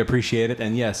checking in. We appreciate it.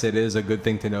 And yes, it is a good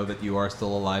thing to know that you are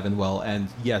still alive and well. And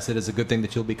yes, it is a good thing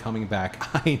that you'll be coming back.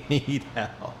 I need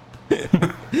help.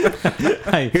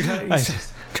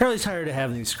 Charlie's tired of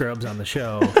having these scrubs on the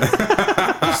show.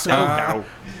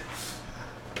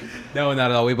 No,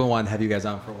 not at all. We've been wanting to have you guys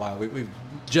on for a while. We've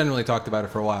generally talked about it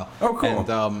for a while. Oh, cool.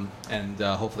 And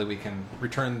hopefully we can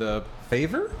return the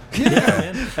favor. Yeah,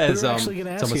 man. We're actually going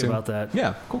to ask you about that.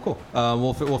 Yeah, cool.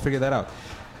 We'll figure that out.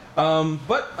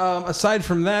 But aside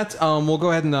from that, we'll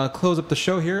go ahead and close up the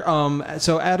show here.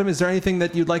 So, Adam, is there anything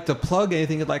that you'd like to plug?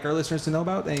 Anything you'd like our listeners to know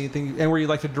about? Anything, anywhere you'd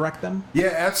like to direct them?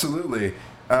 Yeah, absolutely.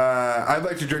 I'd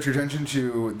like to direct your attention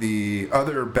to the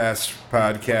other best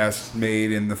podcast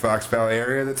made in the Fox Valley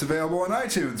area that's available on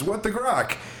iTunes, What the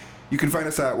Grok. You can find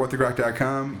us at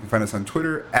whatthegrok.com. You can find us on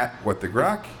Twitter at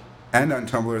whatthegrok and on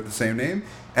Tumblr at the same name.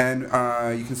 And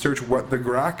you can search What the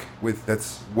Grok with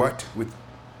What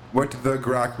the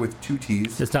Grok with 2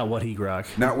 T's. It's not What He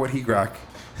Grok. Not What He Grok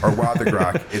or Wah the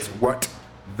Grok. It's What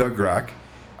the Grok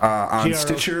on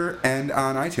Stitcher and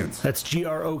on iTunes. That's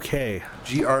GROK.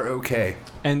 GROK.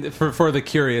 And for the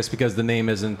curious, because the name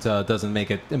doesn't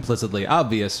make it implicitly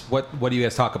obvious, what do you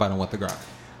guys talk about on What the Grok?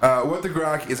 What the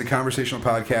Grok is a conversational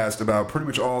podcast about pretty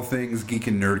much all things geek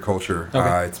and nerd culture.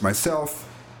 Okay. It's myself,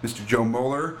 Mr. Joe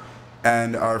Moeller,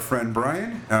 and our friend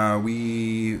Brian.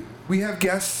 We have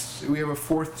guests. We have a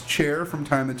 4th chair from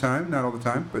time to time. Not all the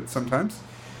time, but sometimes.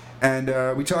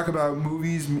 And we talk about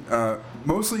movies,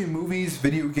 mostly movies,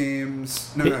 video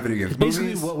games. No, not video games. It's basically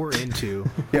movies. what we're into.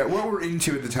 Yeah, what we're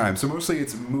into at the time. So mostly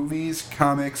it's movies,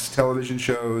 comics, television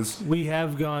shows. We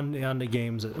have gone on to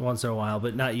games once in a while,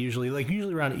 but not usually.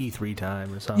 Usually around E3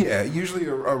 time or something. Yeah, usually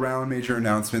around major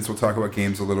announcements. We'll talk about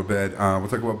games a little bit. We'll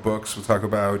talk about books. We'll talk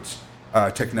about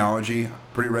technology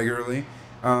pretty regularly.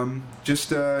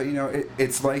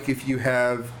 It's like if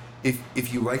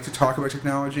you like to talk about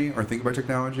technology or think about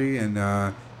technology and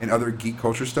other geek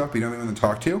culture stuff, but you don't have anyone to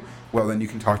talk to, well, then you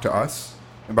can talk to us.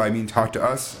 And by talk to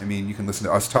us, you can listen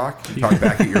to us talk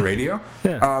back at your radio.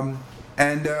 Yeah.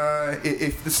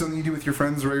 If this is something you do with your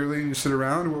friends regularly and you sit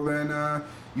around, well, then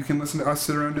you can listen to us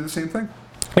sit around and do the same thing.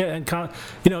 Yeah, and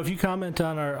if you comment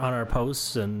on our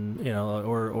posts and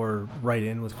or write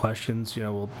in with questions,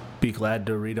 we'll be glad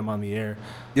to read them on the air.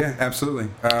 Yeah, absolutely.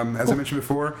 As I mentioned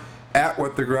before, at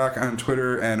What the Grok on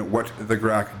Twitter and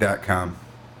whatthegrok.com.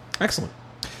 Excellent.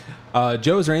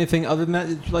 Joe, is there anything other than that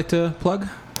you'd like to plug?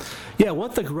 Yeah,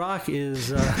 What the Grok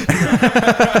is.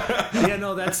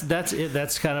 That's it.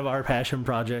 That's kind of our passion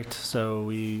project. So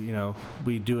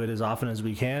we do it as often as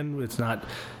we can. It's not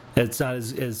as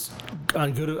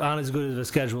good of a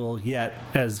schedule yet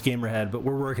as Gamerhead, but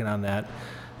we're working on that.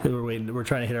 We're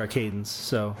trying to hit our cadence.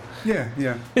 So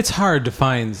yeah. It's hard to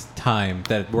find time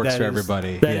that works for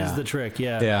everybody. That is the trick.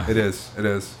 Yeah. Yeah. It is.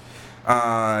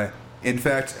 In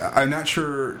fact, I'm not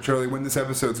sure, Charlie, when this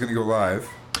episode's going to go live.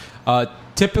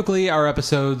 Typically, our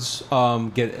episodes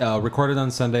get recorded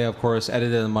on Sunday, of course,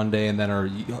 edited on Monday, and then are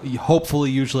hopefully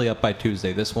usually up by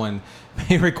Tuesday. This one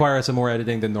may require some more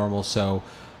editing than normal, so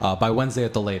by Wednesday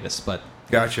at the latest. But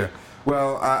Gotcha.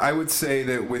 Well, I would say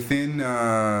that within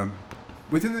the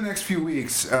next few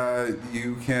weeks,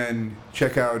 you can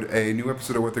check out a new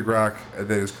episode of What the Grok that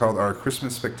is called our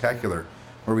Christmas Spectacular,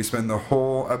 where we spend the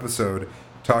whole episode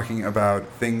talking about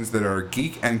things that are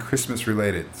geek and Christmas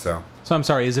related. So I'm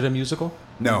sorry, is it a musical?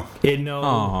 no,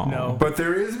 No. but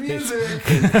there is music.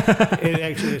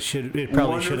 It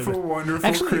probably should have been. Wonderful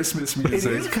Actually, Christmas It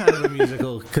music. is kind of a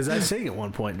musical because I sang at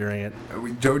one point during it.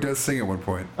 Joe does sing at one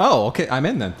point. Oh, okay. I'm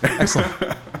in then. Excellent.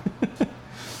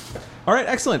 All right,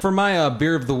 excellent. For my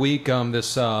beer of the week,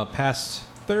 this past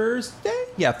Thursday?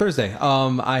 Yeah, Thursday.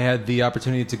 I had the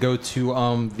opportunity to go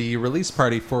to the release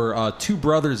party for Two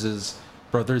Brothers'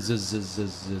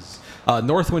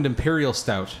 Northwind Imperial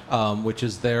Stout, which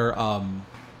is their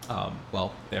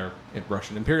their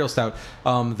Russian Imperial Stout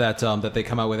that they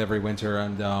come out with every winter,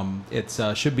 and it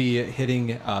should be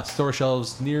hitting store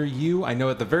shelves near you. I know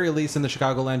at the very least in the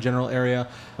Chicagoland general area.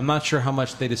 I'm not sure how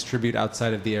much they distribute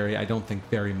outside of the area. I don't think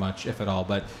very much, if at all.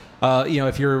 But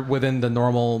if you're within the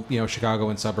normal Chicago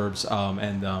and suburbs,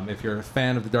 and if you're a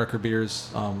fan of the darker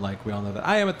beers, like we all know that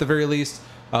I am at the very least,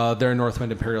 their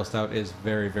Northwind Imperial Stout is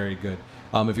very, very good.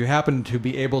 If you happen to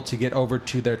be able to get over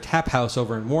to their tap house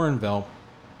over in Warrenville,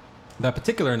 that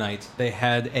particular night they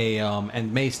had a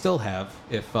and may still have,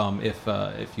 if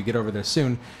you get over there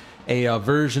soon, a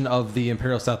version of the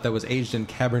Imperial Stout that was aged in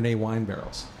Cabernet wine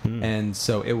barrels, and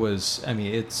so it was. I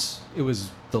mean, it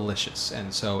was delicious.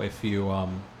 And so if you, I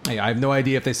have no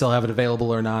idea if they still have it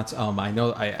available or not. I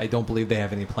know I don't believe they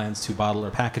have any plans to bottle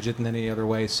or package it in any other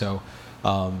way. So.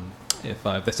 If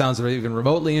that sounds even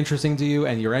remotely interesting to you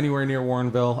and you're anywhere near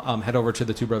Warrenville, head over to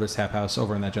the Two Brothers Tap House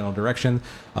over in that general direction.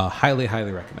 Highly,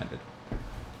 highly recommended.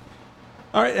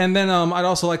 All right, and then I'd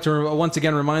also like to once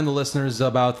again remind the listeners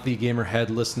about the Gamerhead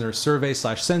listener survey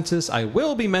 /census. I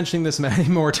will be mentioning this many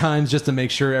more times just to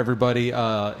make sure everybody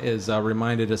is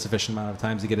reminded a sufficient amount of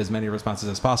times to get as many responses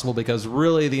as possible, because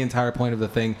really the entire point of the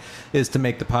thing is to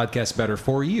make the podcast better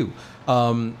for you.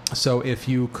 So if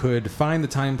you could find the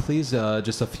time, please,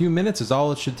 just a few minutes is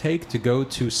all it should take to go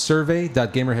to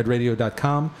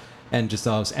survey.gamerheadradio.com and just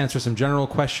answer some general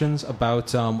questions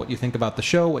about what you think about the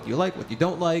show, what you like, what you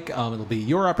don't like. It'll be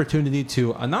your opportunity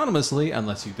to anonymously,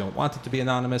 unless you don't want it to be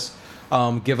anonymous,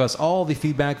 give us all the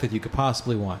feedback that you could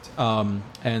possibly want.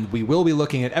 And we will be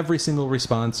looking at every single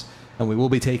response, and we will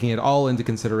be taking it all into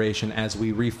consideration as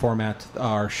we reformat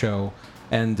our show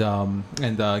and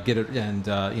get it and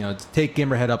take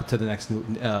Gamerhead up to the next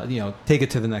take it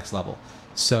to the next level.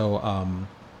 So.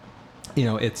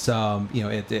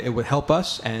 It would help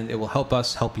us, and it will help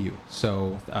us help you.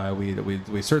 So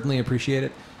we certainly appreciate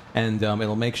it, and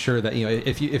it'll make sure that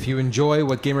if you enjoy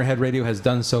what Gamerhead Radio has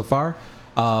done so far,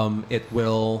 it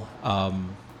will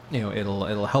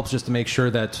it'll help just to make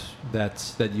sure that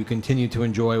you continue to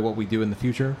enjoy what we do in the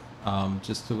future.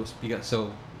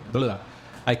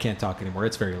 I can't talk anymore.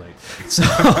 It's very late. So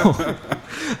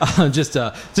just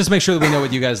make sure that we know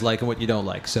what you guys like and what you don't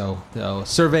like. So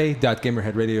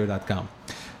survey.gamerheadradio.com.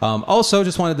 Also,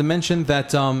 just wanted to mention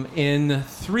that in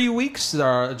 3 weeks,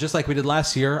 just like we did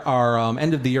last year, our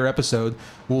end of the year episode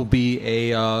will be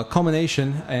a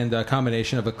culmination and a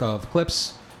combination of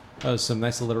clips. Some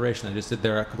nice alliteration I just did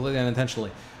there completely unintentionally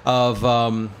of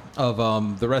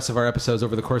the rest of our episodes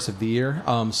over the course of the year.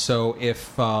 So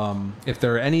if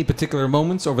there are any particular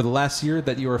moments over the last year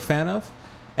that you are a fan of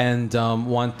and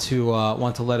want to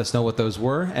let us know what those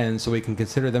were, and so we can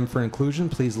consider them for inclusion,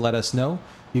 please let us know.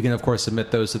 You can, of course, submit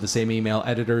those to the same email,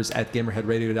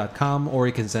 editors@gamerheadradio.com, or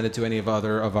you can send it to any of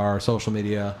our social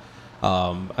media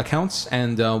accounts,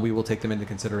 and we will take them into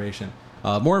consideration.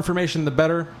 More information, the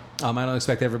better. I don't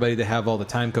expect everybody to have all the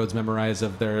time codes memorized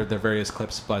of their various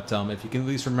clips, but if you can at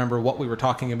least remember what we were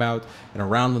talking about and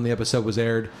around when the episode was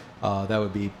aired, that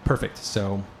would be perfect.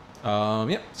 So,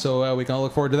 so we can all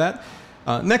look forward to that.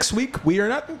 Next week, we are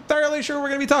not entirely sure what we're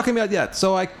going to be talking about yet,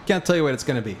 so I can't tell you what it's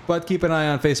going to be. But keep an eye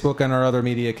on Facebook and our other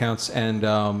media accounts, and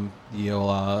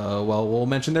we'll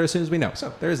mention there as soon as we know.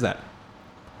 So there's that.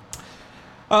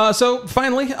 So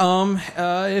finally,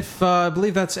 I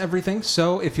believe that's everything.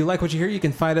 So if you like what you hear, you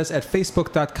can find us at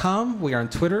facebook.com. We are on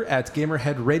Twitter at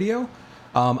GamerheadRadio.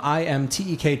 I am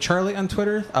TEK Charlie on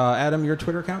Twitter. Adam, your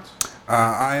Twitter account?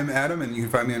 I am Adam, and you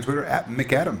can find me on Twitter at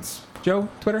McAdams. Joe,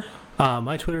 Twitter?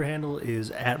 My Twitter handle is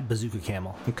at Bazooka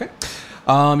Camel. Okay.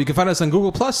 You can find us on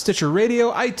Google+, Stitcher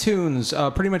Radio, iTunes,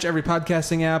 pretty much every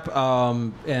podcasting app,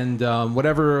 and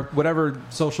whatever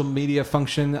social media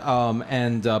function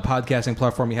and podcasting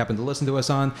platform you happen to listen to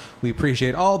us on. We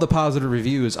appreciate all the positive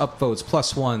reviews, upvotes,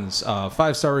 +1s,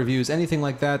 5-star reviews, anything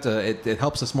like that. It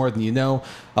helps us more than you know.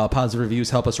 Positive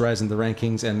reviews help us rise in the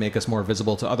rankings and make us more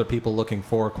visible to other people looking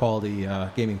for quality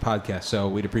gaming podcasts. So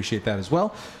we'd appreciate that as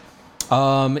well.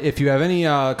 If you have any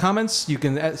comments, you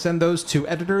can send those to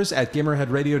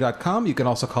editors@gamerheadradio.com. You can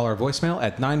also call our voicemail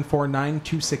at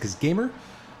 949-26-GAMER.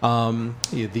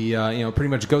 Pretty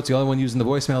much Goat's the only one using the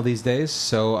voicemail these days.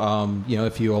 So,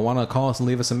 if you want to call us and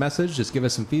leave us a message, just give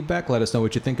us some feedback. Let us know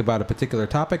what you think about a particular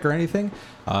topic or anything.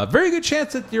 Very good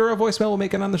chance that your voicemail will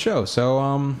make it on the show.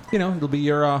 So, it'll be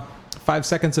your 5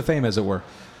 seconds of fame, as it were.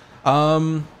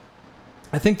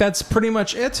 I think that's pretty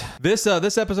much it. This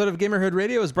episode of Gamerhood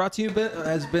Radio has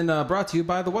been brought to you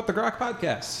by the What the Grok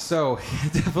podcast. So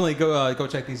definitely go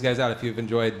check these guys out if you've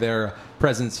enjoyed their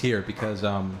presence here, because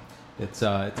it's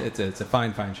a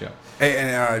fine show. Hey,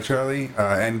 and Charlie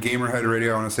and Gamerhead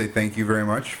Radio, I want to say thank you very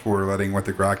much for letting What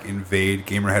the Grok invade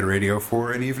Gamerhead Radio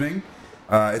for an evening.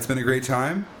 It's been a great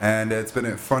time, and it's been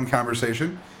a fun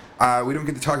conversation. We don't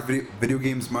get to talk video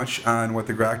games much on What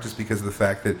the Grok just because of the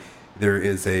fact that there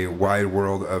is a wide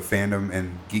world of fandom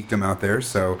and geekdom out there.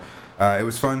 So it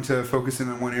was fun to focus in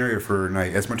on one area for a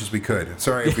night as much as we could.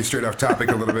 Sorry if we strayed off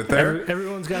topic a little bit there.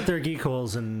 Everyone's got their geek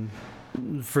holes, and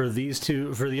for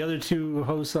the other two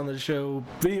hosts on the show,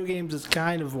 video games is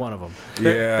kind of one of them.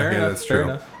 Fair enough, that's true. Fair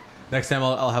enough. Next time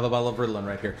I'll have a bottle of Ritalin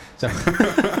right here. So.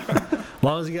 As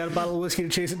long as you got a bottle of whiskey to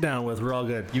chase it down with, we're all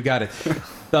good. You got it.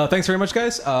 Thanks very much,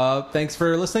 guys. Thanks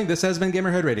for listening. This has been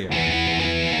Gamerhood Radio.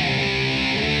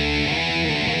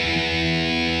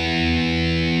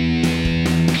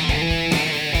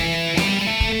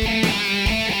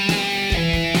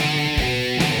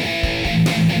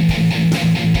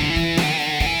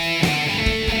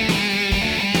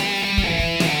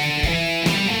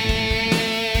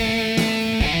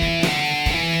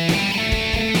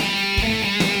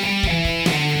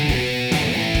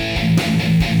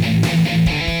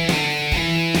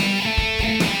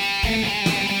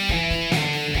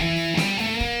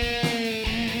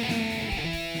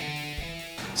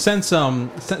 Since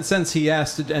he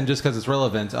asked, and just because it's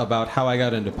relevant, about how I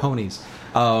got into ponies,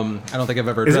 I don't think I've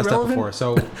ever addressed that before.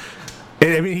 So,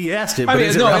 I mean, he asked it. But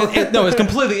it's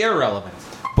completely irrelevant.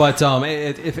 But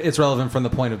it's relevant from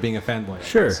the point of being a fanboy.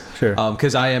 Sure.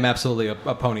 Because I am absolutely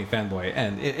a pony fanboy,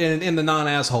 and in the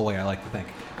non-asshole way, I like to think.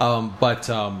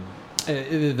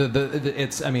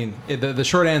 The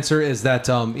short answer is that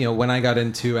when I got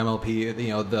into MLP,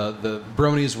 the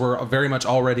bronies were very much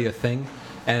already a thing.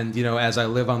 And as I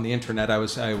live on the internet,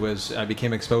 I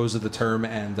became exposed to the term,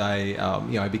 and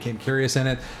I became curious in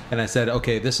it, and I said,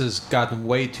 okay, this has gotten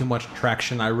way too much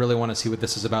traction. I really want to see what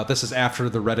this is about. This is after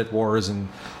the Reddit wars and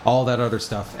all that other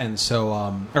stuff, and so,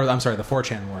 the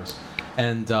 4chan wars,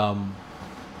 and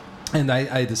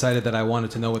I decided that I wanted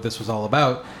to know what this was all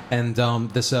about. And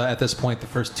at this point, the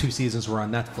first 2 seasons were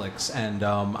on Netflix, and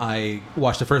I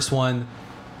watched the first one.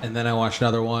 And then I watched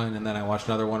another one, and then I watched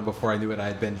another one. Before I knew it,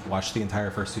 I had watched the entire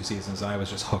first 2 seasons, and I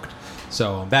was just hooked.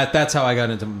 So that's how I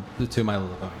got into My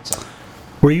Little Pony. So,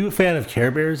 were you a fan of Care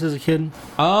Bears as a kid?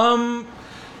 I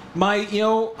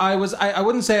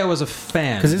wouldn't say I was a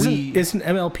fan. Because isn't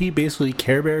MLP basically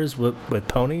Care Bears with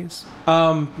ponies?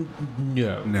 No.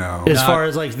 As far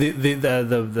as like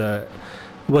the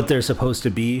what they're supposed to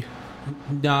be.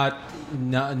 No,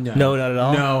 not at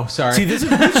all. No, sorry. See, this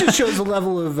just shows the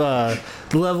level of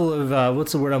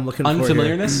what's the word I'm looking for?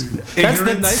 Unfamiliarness. That's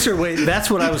the nicer way. That's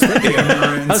what I was thinking.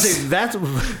 I was saying that's.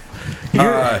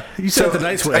 You said it the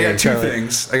nice way. I got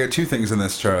two things in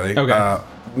this, Charlie. Okay.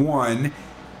 One,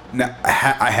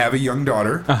 I have a young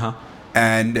daughter.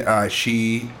 And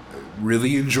she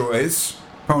really enjoys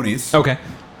ponies. Okay.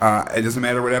 It doesn't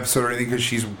matter what episode or anything because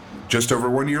she's just over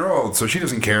 1 year old, so she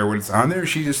doesn't care what's on there.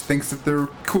 She just thinks that they're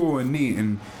cool and neat,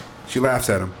 and she laughs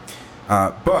at them.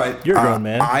 But you're a grown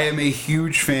man. I am a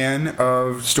huge fan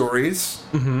of stories,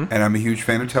 and I'm a huge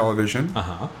fan of television.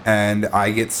 And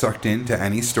I get sucked into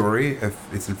any story if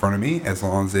it's in front of me, as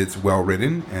long as it's well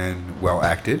written and well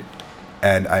acted.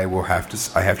 And I have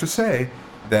to say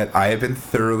that I have been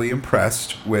thoroughly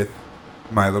impressed with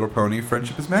My Little Pony: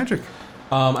 Friendship is Magic.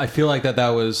 I feel like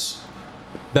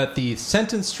that the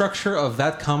sentence structure of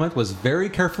that comment was very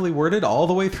carefully worded all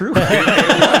the way through.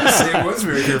 It was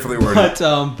very carefully worded.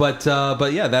 But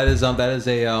yeah, that is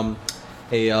a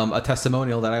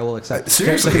testimonial that I will accept.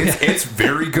 Seriously, it's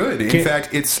very good. In fact,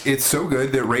 it's so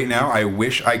good that right now I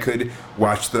wish I could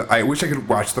watch the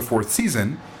 4th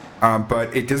season,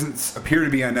 but it doesn't appear to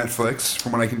be on Netflix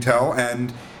from what I can tell,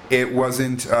 and it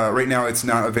wasn't. Right now, it's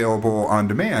not available on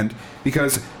demand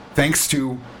because, thanks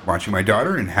to watching my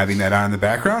daughter and having that on in the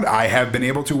background, I have been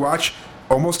able to watch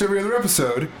almost every other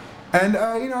episode, and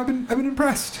I've been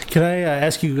impressed. Can I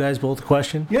ask you guys both a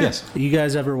question? Yes. You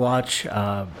guys ever watch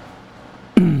Death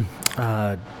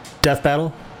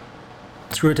Battle?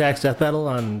 Screw Attack's Death Battle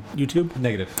on YouTube?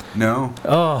 Negative. No.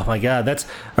 Oh my God, that's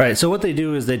all right. So what they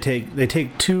do is they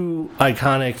take 2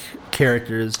 iconic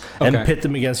characters Okay. and pit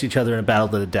them against each other in a battle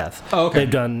to the death. Oh, okay.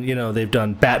 They've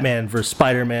done Batman versus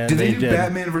Spider-Man. Did they do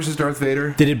Batman versus Darth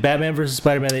Vader? They did Batman versus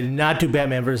Spider-Man. They did not do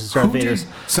Batman versus Darth Who Vader. did?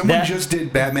 Someone just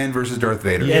did Batman versus Darth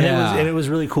Vader. Yeah. And it was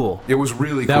really cool. It was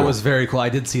really cool. That was very cool. I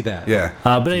did see that. Yeah.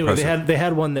 But anyway, Impressive. they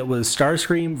had one that was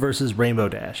Starscream versus Rainbow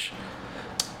Dash.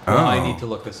 Oh, I Oh. need to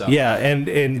look this up. Yeah, and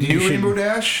you New should, Rainbow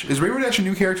Dash? Is Rainbow Dash a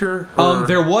new character? Or-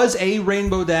 There was a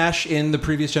Rainbow Dash in the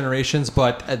previous generations,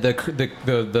 but the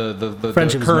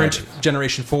Friendship is current magic.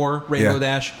 Generation 4 Rainbow Yeah.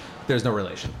 Dash, there's no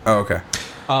relation. Oh, okay.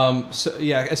 So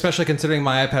yeah, especially considering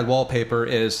my iPad wallpaper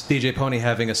is DJ Pony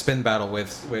having a spin battle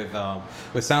with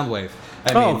Soundwave.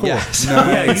 I Oh, mean, cool. yes.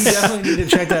 Yeah, you definitely need to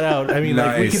check that out. I mean,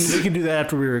 like Nice. we can do that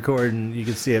after we record and you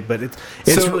can see it, but it's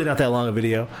So- really not that long a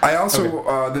video. I also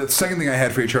the second thing I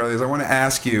had for you, Charlie, is I want to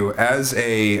ask you as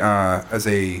a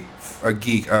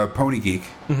geek, a pony geek,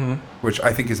 which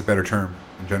I think is a better term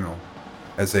in general,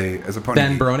 as a pony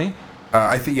Ben geek. Brony.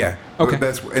 I think yeah. Okay.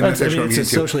 That's I mean, actually what I'm it's a getting to.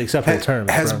 socially acceptable term,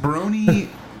 Has bro. brony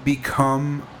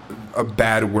become a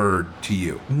bad word to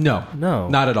you? No, No.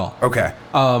 not at all. Okay.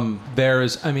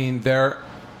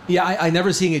 Yeah, I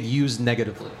never seeing it used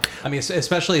negatively. I mean,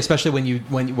 especially when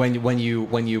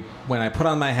I put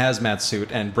on my hazmat suit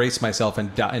and brace myself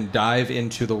and dive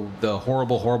into the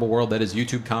horrible world that is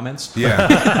YouTube comments. Yeah.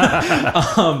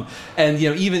 And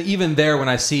even there, when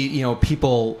I see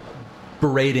people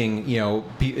berating,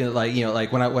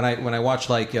 like when I watch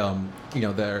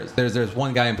there's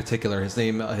one guy in particular. His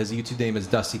YouTube name is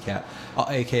Dusty Cat,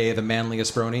 aka the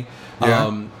manliest brony.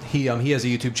 Yeah. He has a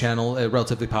YouTube channel,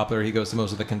 relatively popular. He goes to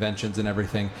most of the conventions and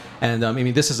everything. And I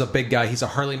mean, this is a big guy. He's a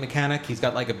Harley mechanic. He's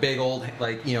got like a big old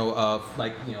the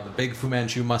big Fu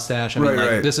Manchu mustache. I mean,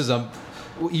 Right. this is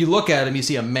you look at him, you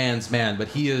see a man's man, but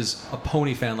he is a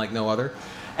pony fan like no other.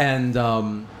 And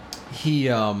he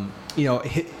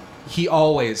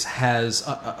always has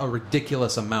a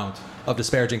ridiculous amount of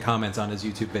disparaging comments on his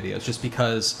YouTube videos, just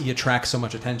because he attracts so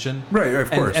much attention. Right,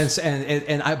 of course.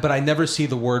 But I never see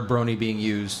the word brony being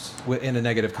used in a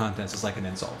negative context as like an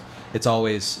insult. It's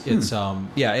always Good. It's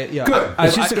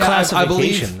just a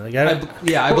classification.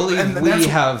 I believe and we that's-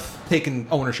 have taken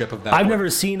ownership of that. I've word.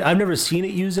 never seen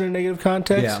it used in a negative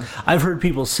context. Yeah. I've heard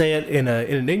people say it in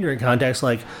an ignorant context,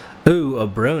 like, "Ooh, a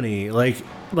brony," like,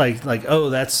 "Oh,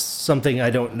 that's something I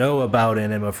don't know about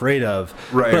and am afraid of."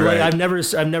 Right, But like, right. I've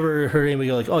never heard anybody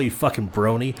go like, "Oh, you fucking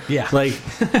brony." Yeah. Like,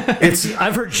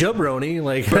 I've heard Joe brony.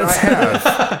 Like, But I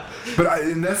have.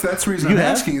 And that's the reason You I'm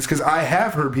have? asking is because I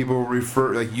have heard people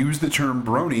use the term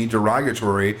brony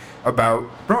derogatory about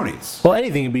bronies. well,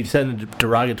 anything can be said in a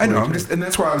derogatory. I know, term. and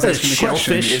that's why I was Like asking the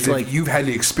question: shellfish, is like- if you've had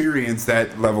to experience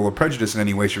that level of prejudice in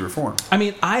any way, shape, or form? I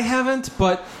mean, I haven't,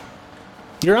 but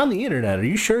You're on the internet. Are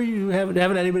you sure you haven't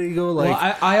anybody go like?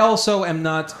 well, I also am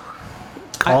not.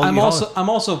 Call I'm you I'm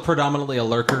also predominantly a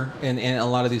lurker in a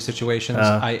lot of these situations.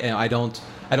 I don't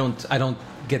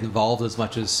get involved as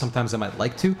much as sometimes I might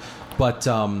like to, but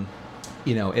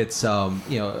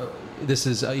this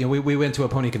is we went to a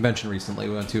pony convention recently.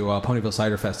 We went to Ponyville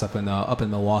Cider Fest up in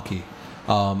Milwaukee,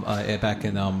 back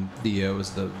in it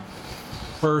was the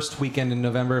first weekend in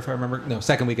November, if I remember. No,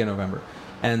 second weekend in November,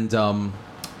 and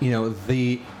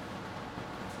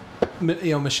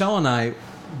Michelle and I,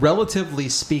 relatively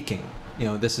speaking,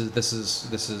 this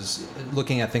is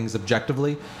looking at things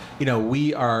objectively.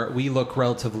 We look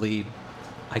relatively,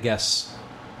 I guess.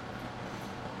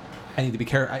 I need to be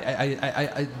careful.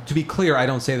 To be clear, I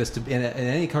don't say this in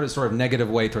any kind of sort of negative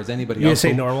way towards anybody You else.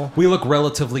 say but normal? We look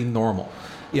relatively normal.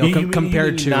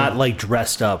 Compared to not like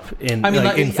dressed up in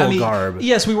in full garb.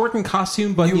 Yes, we work in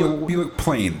costume, but You look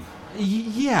plain.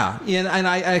 yeah, and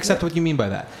I accept what you mean by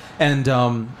that.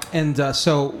 And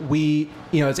so we,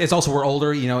 it's also we're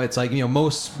older. It's like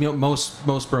most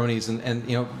bronies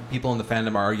and people in the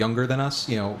fandom are younger than us.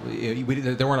 There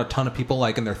weren't a ton of people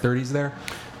like in their 30s there.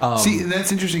 See, and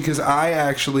that's interesting because I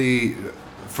actually,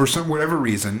 for whatever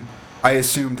reason, I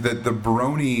assumed that the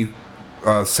brony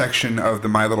section of the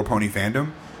My Little Pony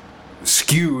fandom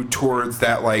skewed towards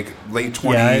that like late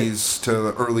 20s to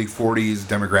early 40s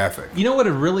demographic. You know what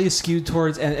it really is skewed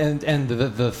towards, and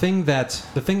the thing that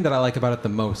I like about it the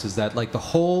most is that like the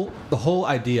whole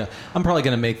idea. I'm probably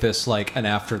going to make this like an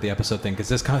after the episode thing because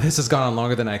this has gone on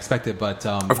longer than I expected. But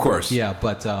Of course. yeah.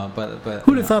 But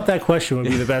Who'd have thought that question would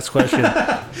be the best question?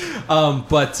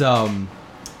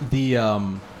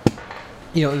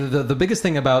 the biggest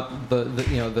thing about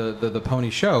the pony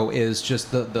show is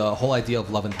just the whole idea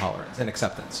of love and tolerance and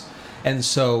acceptance. And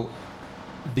so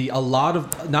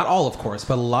not all of course,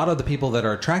 but a lot of the people that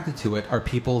are attracted to it are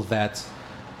people that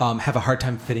have a hard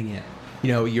time fitting in.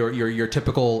 your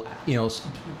typical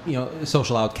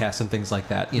social outcasts and things like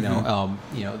that.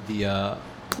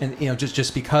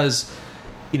 Just because.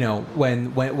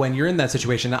 When you're in that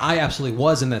situation, I absolutely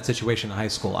was in that situation in high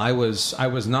school. I was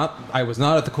not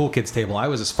at the cool kids table. I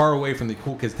was as far away from the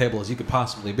cool kids table as you could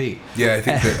possibly be. Yeah, I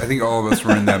think all of us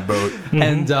were in that boat.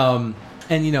 And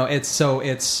it's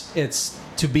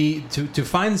to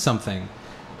find something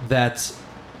that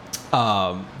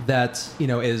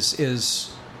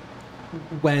is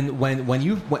when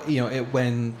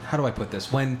how do I put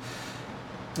this, when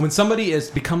somebody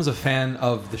becomes a fan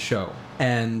of the show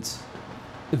and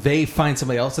they find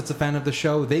somebody else that's a fan of the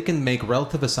show, they can make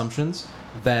relative assumptions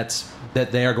that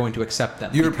they are going to accept them.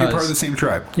 You're part of the same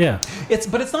tribe. Yeah,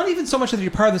 but it's not even so much that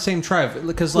you're part of the same tribe,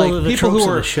 because the people who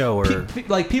are the show are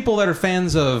like people that are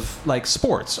fans of like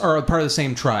sports are part of the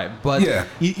same tribe. But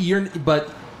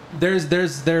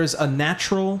there's a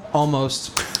natural,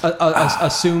 almost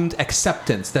assumed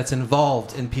acceptance that's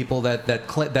involved in people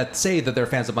that say that they're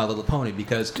fans of My Little Pony,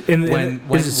 because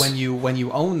when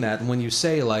you own that, and when you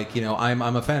say like, I'm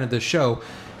a fan of this show,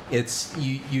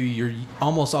 you're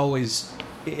almost always.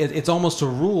 It's almost a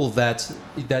rule that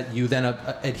you then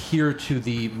adhere to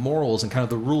the morals and kind of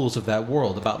the rules of that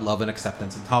world about love and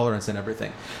acceptance and tolerance and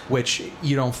everything, which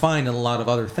you don't find in a lot of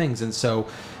other things. And so,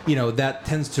 that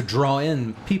tends to draw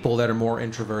in people that are more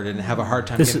introverted and have a hard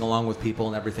time getting along with people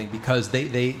and everything, because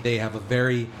they have a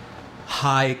very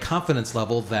high confidence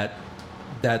level that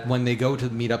when they go to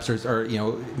meetups or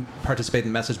participate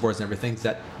in message boards and everything,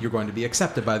 that you're going to be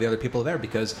accepted by the other people there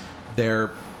because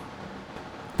they're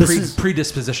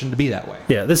predisposition to be that way.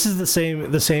 Yeah, this is the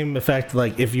same effect.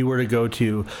 Like if you were to go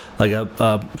to like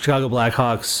a Chicago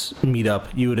Blackhawks meetup,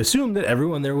 you would assume that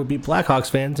everyone there would be Blackhawks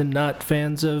fans and not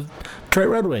fans of Detroit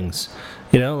Red Wings.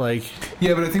 Yeah,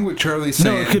 but I think what Charlie's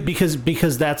saying. No,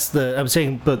 because that's the. I'm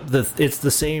saying, but it's the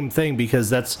same thing,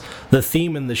 because that's the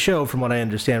theme in the show. From what I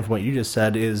understand, from what you just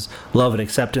said, is love and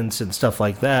acceptance and stuff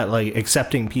like that. Like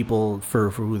accepting people for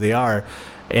who they are.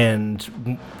 And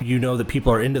that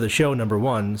people are into the show, number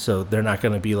one, so they're not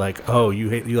going to be like, oh, you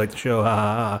like the show, ha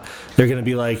ha ha. They're going to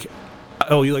be like,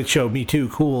 oh, you like the show, me too,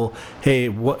 cool. Hey,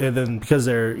 what? And then because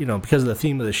because of the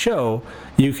theme of the show,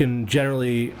 you can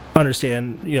generally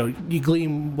understand, you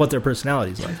glean what their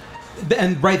personality is like.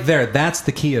 And right there, that's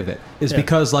the key of it, is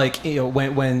because when if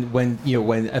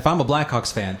I'm a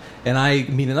Blackhawks fan and I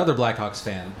meet another Blackhawks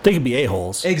fan, they could be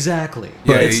a-holes. Exactly.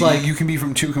 But it's like you can be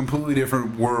from two completely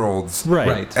different worlds,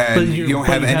 right? And but you don't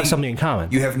have something in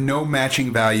common. You have no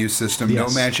matching value system, no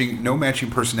matching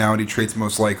personality traits,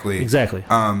 most likely. Exactly.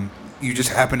 You just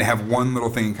happen to have one little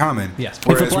thing in common. Yes.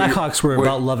 If the Blackhawks were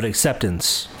about love and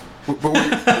acceptance, but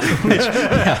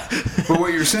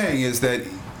what you're saying is that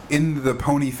in the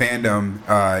pony fandom,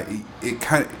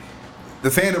 the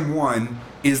fandom one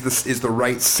is the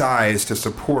right size to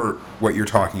support what you're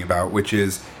talking about, which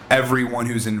is everyone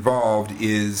who's involved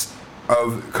is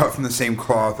cut from the same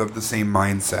cloth, of the same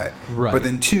mindset. Right. But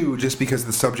then two, just because of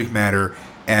the subject matter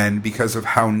and because of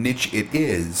how niche it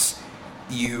is,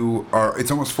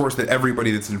 it's almost forced that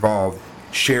everybody that's involved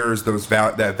shares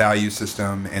that value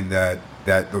system and that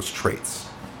those traits.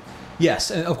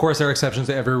 Yes, and of course there are exceptions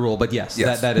to every rule, but yes.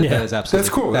 That is absolutely. That's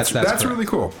cool. That's really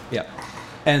cool. Yeah,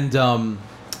 and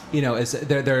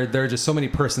there are just so many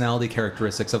personality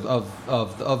characteristics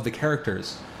of the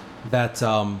characters that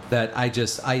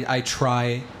I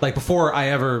try, like before I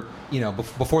ever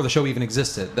before the show even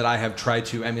existed, that I have tried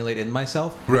to emulate in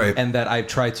myself, right? And that I've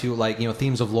tried to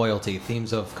themes of loyalty,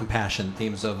 themes of compassion,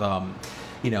 themes of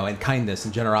and kindness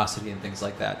and generosity and things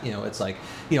like that. It's like,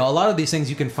 a lot of these things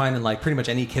you can find in like pretty much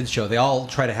any kids show. They all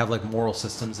try to have like moral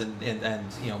systems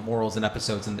and morals and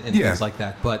episodes and things like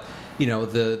that. But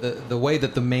the way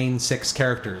that the main six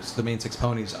characters, the main six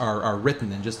ponies are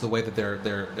written, and just the way that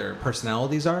their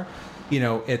personalities are,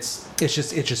 it's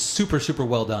just super, super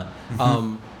well done.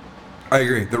 Mm-hmm. I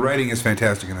agree. The writing is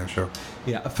fantastic in that show.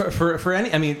 Yeah. For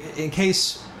any, in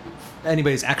case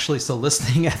anybody's actually still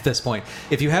listening at this point,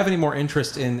 if you have any more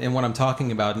interest in what I'm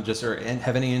talking about, and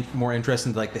have any more interest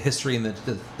in like the history and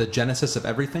the genesis of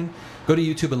everything, go to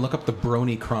YouTube and look up the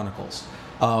Brony Chronicles.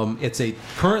 It's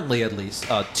currently at least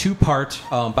a 2-part,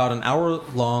 about an hour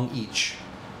long each,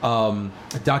 a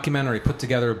documentary put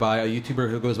together by a YouTuber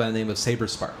who goes by the name of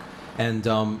Saberspark. And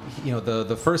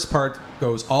the first part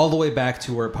goes all the way back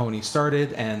to where Pony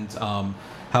started, and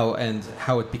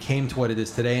how it became to what it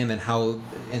is today, and then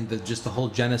just the whole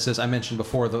genesis. I mentioned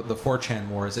before the 4chan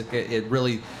wars. It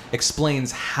really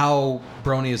explains how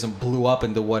Bronyism blew up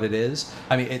into what it is.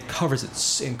 It covers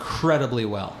it incredibly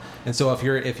well. And so if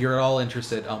you're at all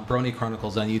interested, Brony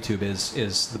Chronicles on YouTube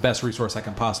is the best resource I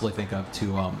can possibly think of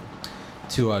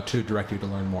to direct you to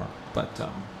learn more. But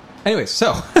anyways,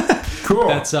 so Cool.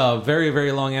 that's a very,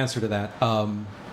 very long answer to that.